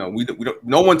 Like, you know, we don't.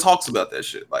 No one talks about that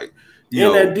shit. Like,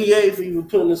 that DA for even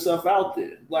putting this stuff out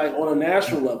there, like on a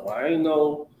national level. I ain't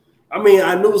know. I mean,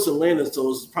 I knew it's Atlanta,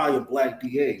 so it's probably a black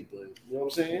DA, but you know what I'm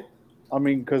saying? I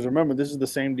mean, because remember, this is the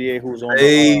same DA who was on.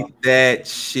 Say that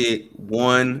shit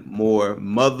one more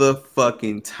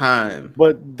motherfucking time.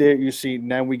 But there, you see,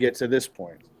 now we get to this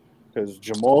point. Because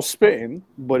Jamal's spitting,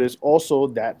 but it's also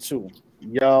that too.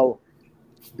 Y'all,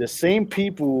 the same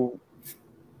people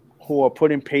who are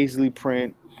putting paisley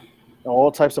print and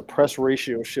all types of press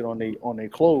ratio shit on their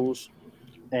clothes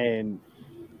and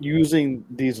using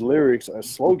these lyrics as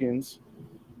slogans,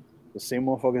 the same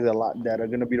motherfuckers that are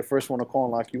gonna be the first one to call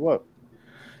and lock you up.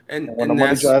 And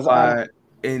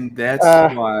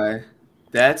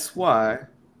that's why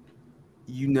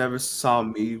you never saw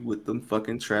me with them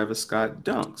fucking Travis Scott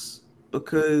dunks.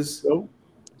 Because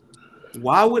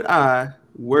why would I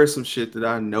wear some shit that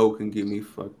I know can get me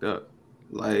fucked up?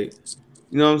 Like,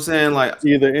 you know what I'm saying? Like,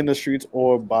 either in the streets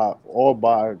or by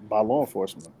law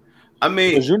enforcement. I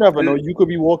mean, because you never know. You could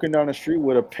be walking down the street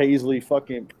with a paisley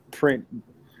fucking print,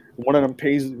 one of them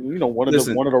paisley, you know, one of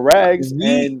the rags,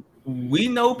 and we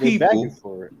know people.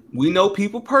 For it. We know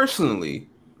people personally,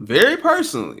 very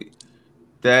personally,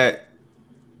 that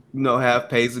have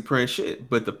paisley print shit.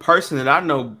 But the person that I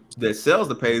know that sells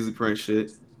the paisley print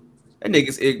shit, that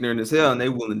nigga's ignorant as hell, and they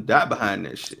willing to die behind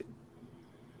that shit.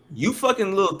 You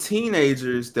fucking little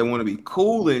teenagers that want to be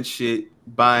cool and shit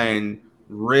buying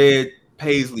red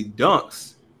paisley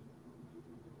dunks.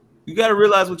 You gotta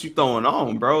realize what you throwing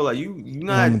on, bro. Like you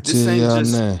not. This ain't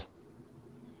just. Now.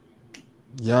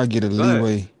 Y'all get a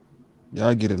leeway.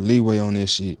 Y'all get a leeway on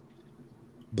this shit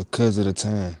because of the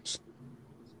times.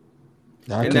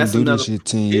 Y'all couldn't do this shit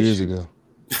 10 years ago.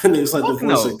 And it's like the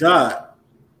voice of God.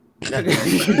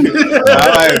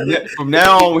 From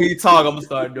now on, when he talk, I'm gonna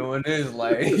start doing this.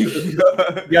 Like, you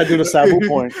gotta do the Sabu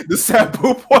point. The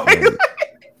Sabu point.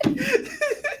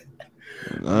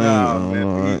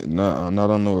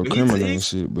 Not on no criminal and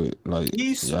shit, but like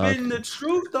he's spitting the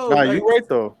truth though. Nah, you right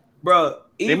though, bro.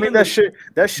 They make that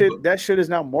shit is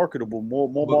now marketable, more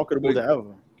marketable than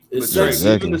ever. It's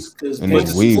exactly.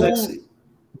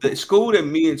 The school that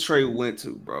me and Trey went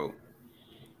to, bro,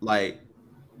 like,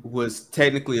 was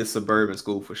technically a suburban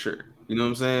school for sure. You know what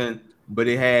I'm saying? But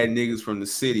it had niggas from the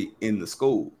city in the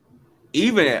school.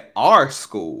 Even at our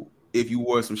school, if you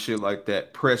wore some shit like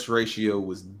that, press ratio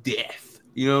was death.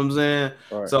 You know what I'm saying?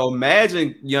 Right. So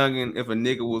imagine, youngin', if a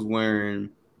nigga was wearing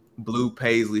blue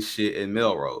paisley shit at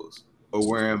Melrose or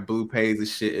wearing blue paisley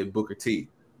shit at Booker T.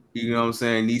 You know what I'm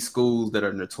saying? These schools that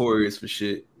are notorious for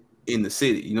shit in the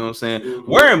city. You know what I'm saying?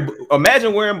 Mm-hmm.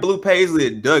 Imagine wearing blue paisley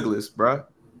at Douglas, bro.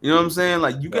 You know what I'm saying?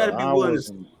 Like, you gotta be willing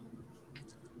to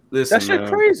listen. That shit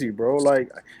crazy, bro.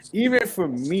 Like, even for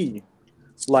me,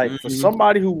 like, for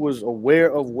somebody who was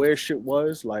aware of where shit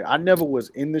was, like, I never was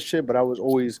in the shit, but I was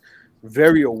always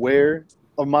very aware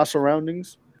of my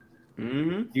surroundings.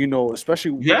 Mm-hmm. You know,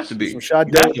 especially you have to be. From shot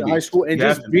down in high school and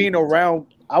just being around.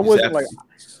 I wasn't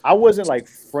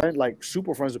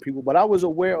super friends with people, but I was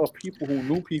aware of people who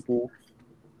knew people.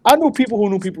 I knew people who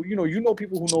knew people. You know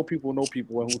people who know people,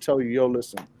 and who tell you, yo,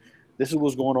 listen, this is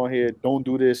what's going on here. Don't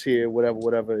do this here,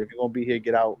 whatever. If you're gonna be here,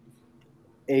 get out.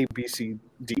 A, B, C,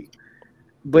 D.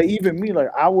 But even me, like,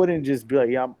 I wouldn't just be like,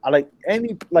 yeah,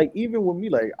 even with me,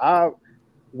 like,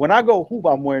 when I go hoop,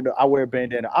 I wear a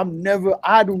bandana.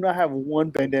 I do not have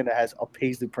one bandana that has a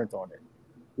paisley print on it.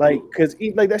 Like, cause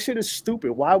like that shit is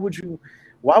stupid. Why would you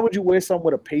wear something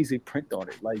with a paisley print on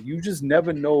it? Like, you just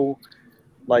never know.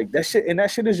 Like, that shit, and that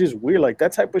shit is just weird. Like,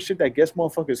 that type of shit that gets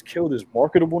motherfuckers killed is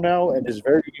marketable now, and is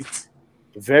very,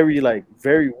 very, like,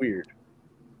 very weird.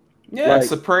 Yeah, like,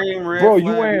 Supreme red. Bro,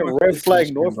 you wearing red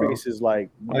flag North Face is like,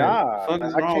 nah,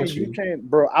 you can't,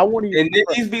 bro. I won't even. And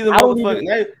these be the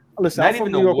motherfuckers. Listen, I'm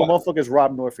from New York, where motherfuckers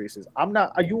rob North Faces. I'm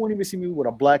not. You won't even see me with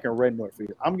a black and red North Face.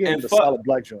 I'm getting the solid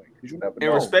black joint because you never know.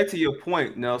 In respect to your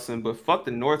point, Nelson, but fuck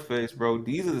the North Face, bro.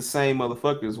 These are the same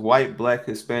motherfuckers, white, black,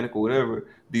 Hispanic, or whatever,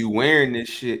 be wearing this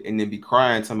shit and then be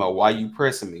crying, talking about why you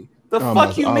pressing me. The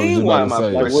fuck you mean? Why am I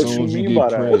pressing? Like, what you mean by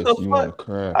that? What the fuck?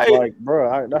 Like,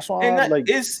 bro, that's why I'm like,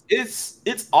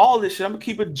 it's all this shit. I'm gonna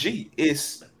keep it G.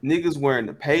 It's niggas wearing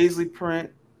the paisley print.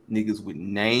 Niggas with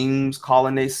names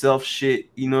calling themselves shit,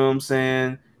 you know what I'm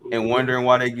saying? And wondering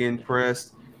why they getting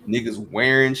pressed. Niggas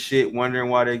wearing shit, wondering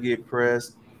why they get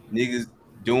pressed. Niggas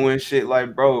doing shit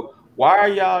like, bro, why are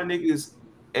y'all niggas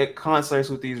at concerts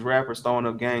with these rappers throwing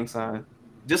up gang signs?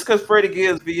 Just because Freddie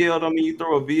Gibbs VL don't mean you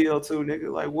throw a VL too, nigga.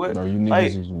 Like, what? Bro, you niggas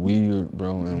like, is weird,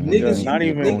 bro. And Niggas, not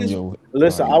even.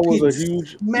 Listen, I was a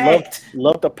huge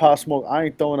love the Pop Smoke. I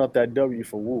ain't throwing up that W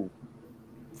for Wu.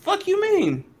 Fuck you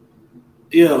mean?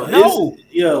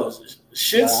 Yo,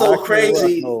 shit's so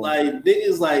crazy. Like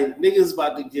niggas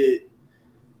about to get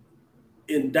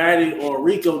indicted on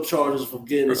RICO charges for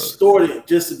getting extorted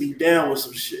just to be down with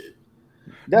some shit.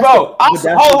 Bro,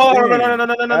 hold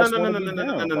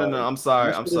on, no. I'm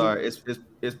sorry.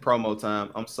 It's promo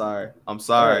time. I'm sorry.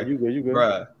 Right, you good.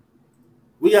 Bruh.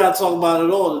 We gotta talk about it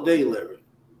all today, Larry.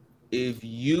 If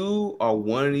you are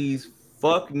one of these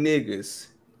fuck niggas,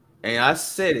 and I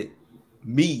said it,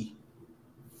 me,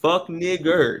 fuck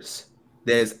niggers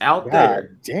that's out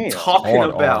there talking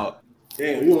about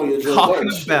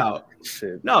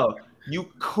shit. No, you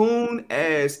coon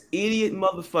ass idiot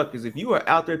motherfuckers. If you are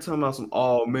out there talking about some,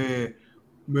 oh man,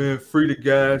 free the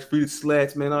guys, free the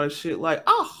slats, man, all that shit. Like,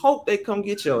 I hope they come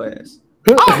get your ass.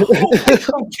 I hope they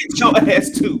come get your ass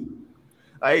too.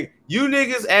 Like, you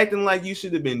niggas acting like you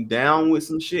should have been down with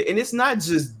some shit. And it's not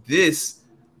just this.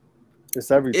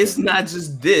 It's everything. It's not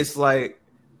just this. Like,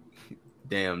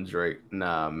 damn, Drake.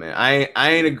 Nah, man. I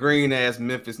ain't a green ass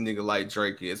Memphis nigga like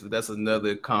Drake is, but that's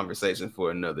another conversation for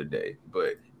another day.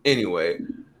 But anyway,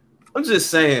 I'm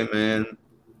just saying, man.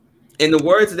 In the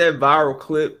words of that viral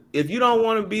clip, if you don't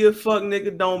want to be a fuck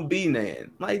nigga, don't be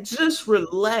nan. Like, just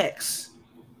relax.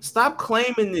 Stop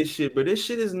claiming this shit, but this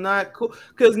shit is not cool.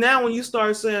 Because now when you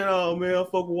start saying, oh, man, I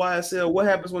fuck with YSL, what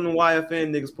happens when the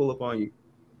YFN niggas pull up on you?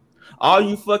 All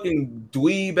you fucking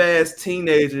dweeb-ass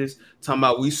teenagers talking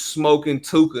about we smoking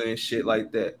Tuka and shit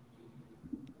like that.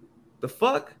 The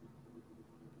fuck?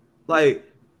 Like,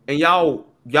 and y'all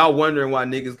wondering why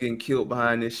niggas getting killed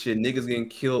behind this shit. Niggas getting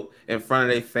killed in front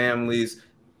of their families,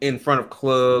 in front of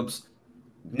clubs.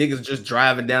 Niggas just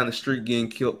driving down the street getting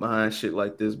killed behind shit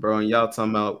like this, bro. And y'all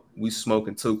talking about we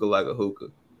smoking Tuka like a hookah.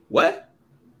 What?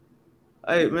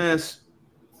 Hey, man,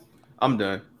 I'm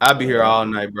done. I'll be here all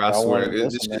night, bro. I swear.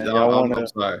 I'm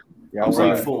sorry.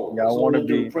 Y'all want to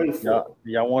be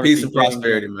peace and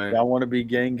prosperity, man. Y'all want to be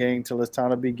gang till it's time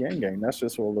to be gang. That's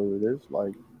just all it is.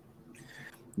 Like,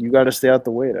 you got to stay out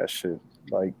the way of that shit.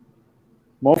 Like,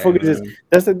 motherfuckers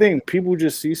that's the thing. People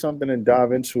just see something and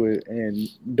dive into it and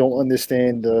don't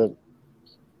understand the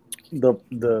good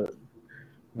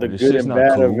and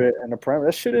bad of it and the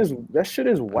parameters. That shit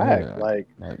is whack. Yeah. Like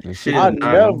I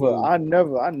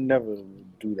never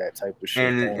do that type of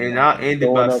shit. And I'll end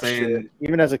it by saying shit.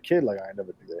 Even as a kid, like, I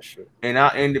never do that shit. And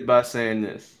I'll end it by saying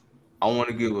this. I want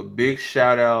to give a big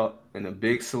shout out and a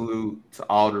big salute to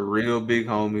all the real big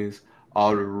homies,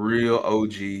 all the real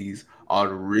OGs, all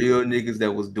the real niggas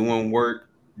that was doing work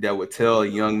that would tell a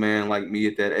young man like me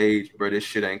at that age, bro, this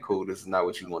shit ain't cool. This is not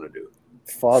what you want to do.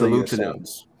 Salute to them.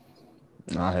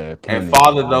 I had and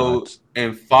father those.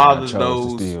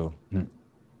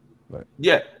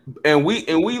 Yeah, and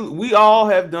we all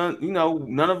have done. You know,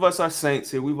 none of us are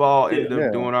saints here. We've all ended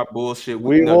up doing our bullshit.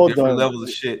 We've all different levels of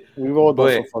shit. We've all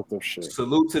done some fucked up shit.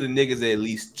 Salute to the niggas that at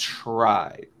least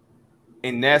tried,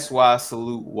 and that's why I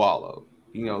salute Wallow.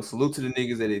 You know, salute to the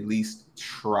niggas that at least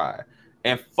try.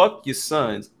 And fuck your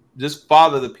sons. Just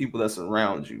father the people that's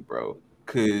around you, bro.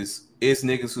 Because it's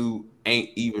niggas who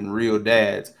ain't even real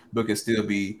dads, but can still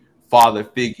be father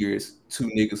figures to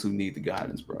niggas who need the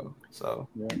guidance, bro. So,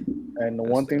 yeah. And the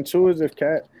one thing too is if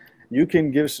you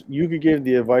could give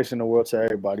the advice in the world to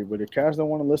everybody, but if cats don't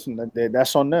want to listen,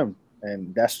 that's on them.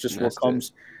 And that's just what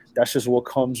comes. That's just what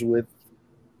comes with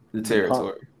the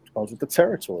territory. Comes with the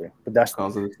territory, but that's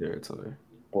comes with the territory.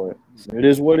 But it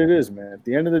is what it is, man. At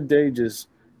the end of the day, just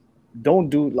don't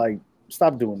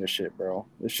stop doing this shit, bro.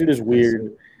 This shit is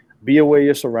weird. Be aware of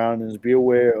your surroundings. Be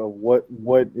aware of what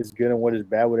is good and what is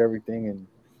bad with everything, and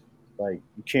like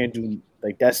you can't do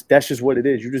like that's just what it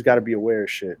is. You just got to be aware of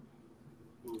shit.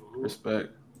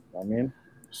 Respect. I mean,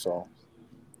 so.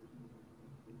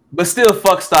 But still,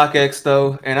 fuck StockX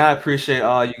though, and I appreciate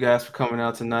all you guys for coming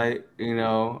out tonight. You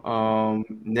know,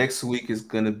 next week is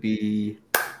gonna be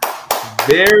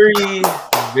very,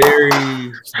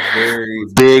 very, very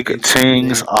big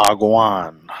things are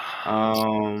going.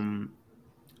 I'm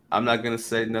not gonna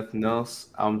say nothing else.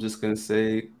 I'm just gonna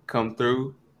say, come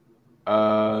through.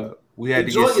 We had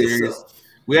to get serious.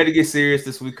 We had to get serious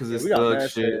this week because it's thug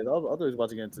shit. I thought we was about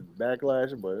to get into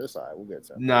backlash, but it's all right. We'll get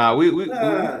time. Nah, we'll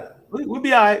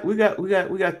be all right. We got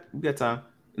time.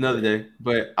 Another day.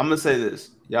 But I'm gonna say this,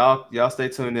 y'all stay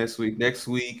tuned next week. Next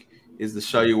week is the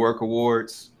Show Your Work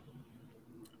Awards.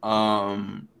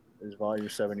 It's volume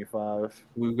 75.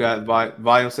 We've got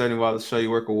volume 75, the Show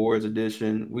Your Work Awards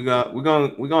edition. We're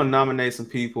gonna nominate some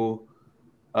people.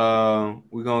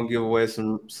 We're gonna give away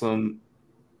some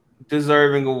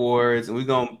deserving awards, and we're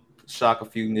gonna shock a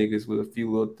few niggas with a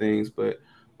few little things, but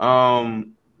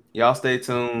y'all stay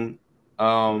tuned.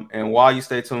 And while you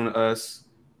stay tuned to us,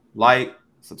 like,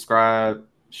 subscribe,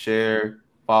 share,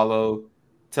 follow,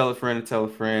 tell a friend to tell a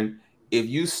friend. If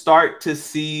you start to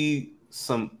see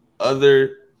some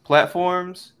other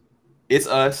platforms, it's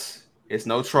us. It's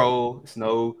no troll. It's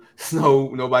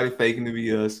nobody faking to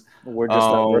be us. We're just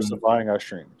diversifying our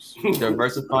streams.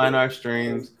 Diversifying our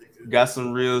streams. Got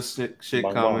some real shit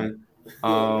coming.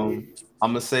 I'm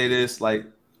gonna say this, like,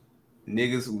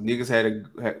 niggas had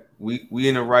we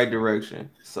in the right direction.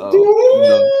 So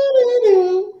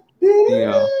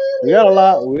we got a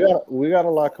lot. We got a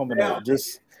lot coming up.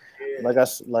 Just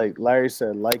like Larry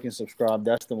said, like and subscribe.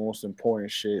 That's the most important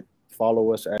shit.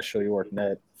 Follow us at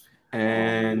ShowYourWorkNet.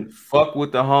 And fuck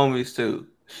with the homies too.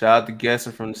 Shout out to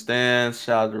Guesser from the stands.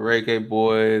 Shout out to Ray K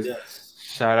Boys. Yes.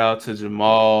 Shout out to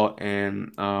Jamal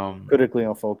and Critically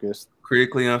Unfocused.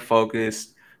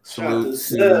 Salute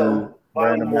to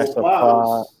Random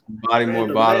Bottles. Body More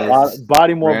Bottles.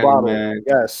 Body More Bottles.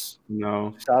 Yes.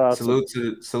 Shout out. Salute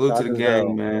to the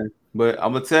gang, man. But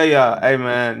I'm gonna tell y'all, hey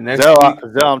man, next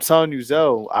week, I'm telling you,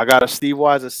 Zoe, I got a Steve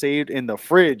Weiser saved in the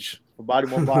fridge for Body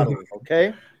More Bottles.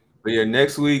 Okay. But yeah,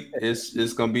 next week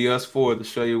it's gonna be us four, the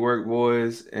Show Your Work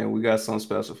boys, and we got something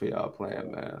special for y'all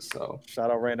playing, man. So shout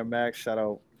out Random Max, shout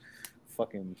out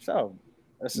Black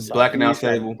Announce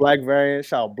Table, Black Variant,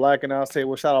 shout out Black Announce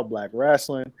Table, shout out Black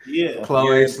Wrestling. Yeah,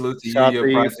 Chloe, salute to you.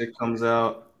 Your project comes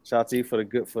out. Shout out to you for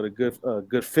the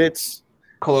good fits.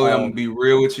 Chloe, I'm gonna be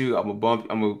real with you.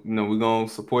 We're gonna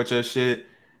support your shit.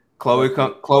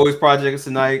 Chloe's project is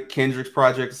tonight. Kendrick's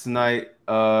project is tonight.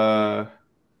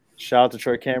 Shout out to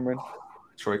Troy Cameron.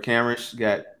 Troy Cameron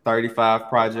got 35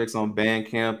 projects on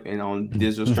Bandcamp and on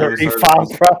digital streaming 35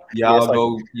 services.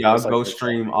 Y'all go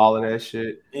stream all of that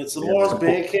shit. And tomorrow's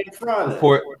Bandcamp Friday.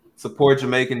 Support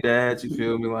Jamaican dads. You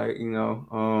feel me? Like,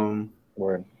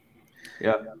 Word.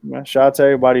 Yeah. Man, shout out to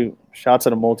everybody. Shout out to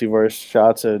the multiverse. Shout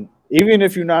out to, even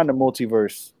if you're not in the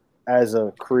multiverse as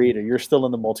a creator, you're still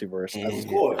in the multiverse. Of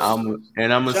course. I'm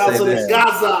gonna say this.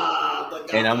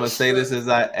 And I'm gonna say this as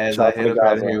I head up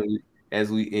out of here as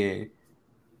we end.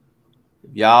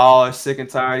 If y'all are sick and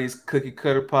tired of these cookie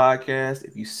cutter podcasts,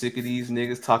 if you sick of these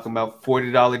niggas talking about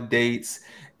 $40 dates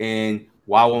and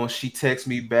why won't she text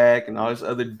me back and all this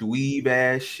other dweeb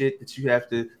ass shit that you have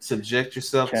to subject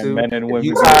yourself to. If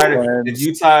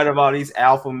you tired of all these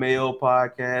alpha male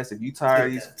podcasts, if you tired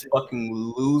of these fucking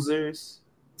losers,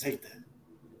 take that.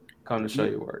 Come to Show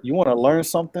Your Work. You want to learn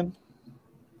something?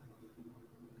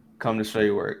 Come to Show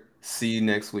Your Work. See you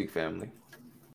next week, family.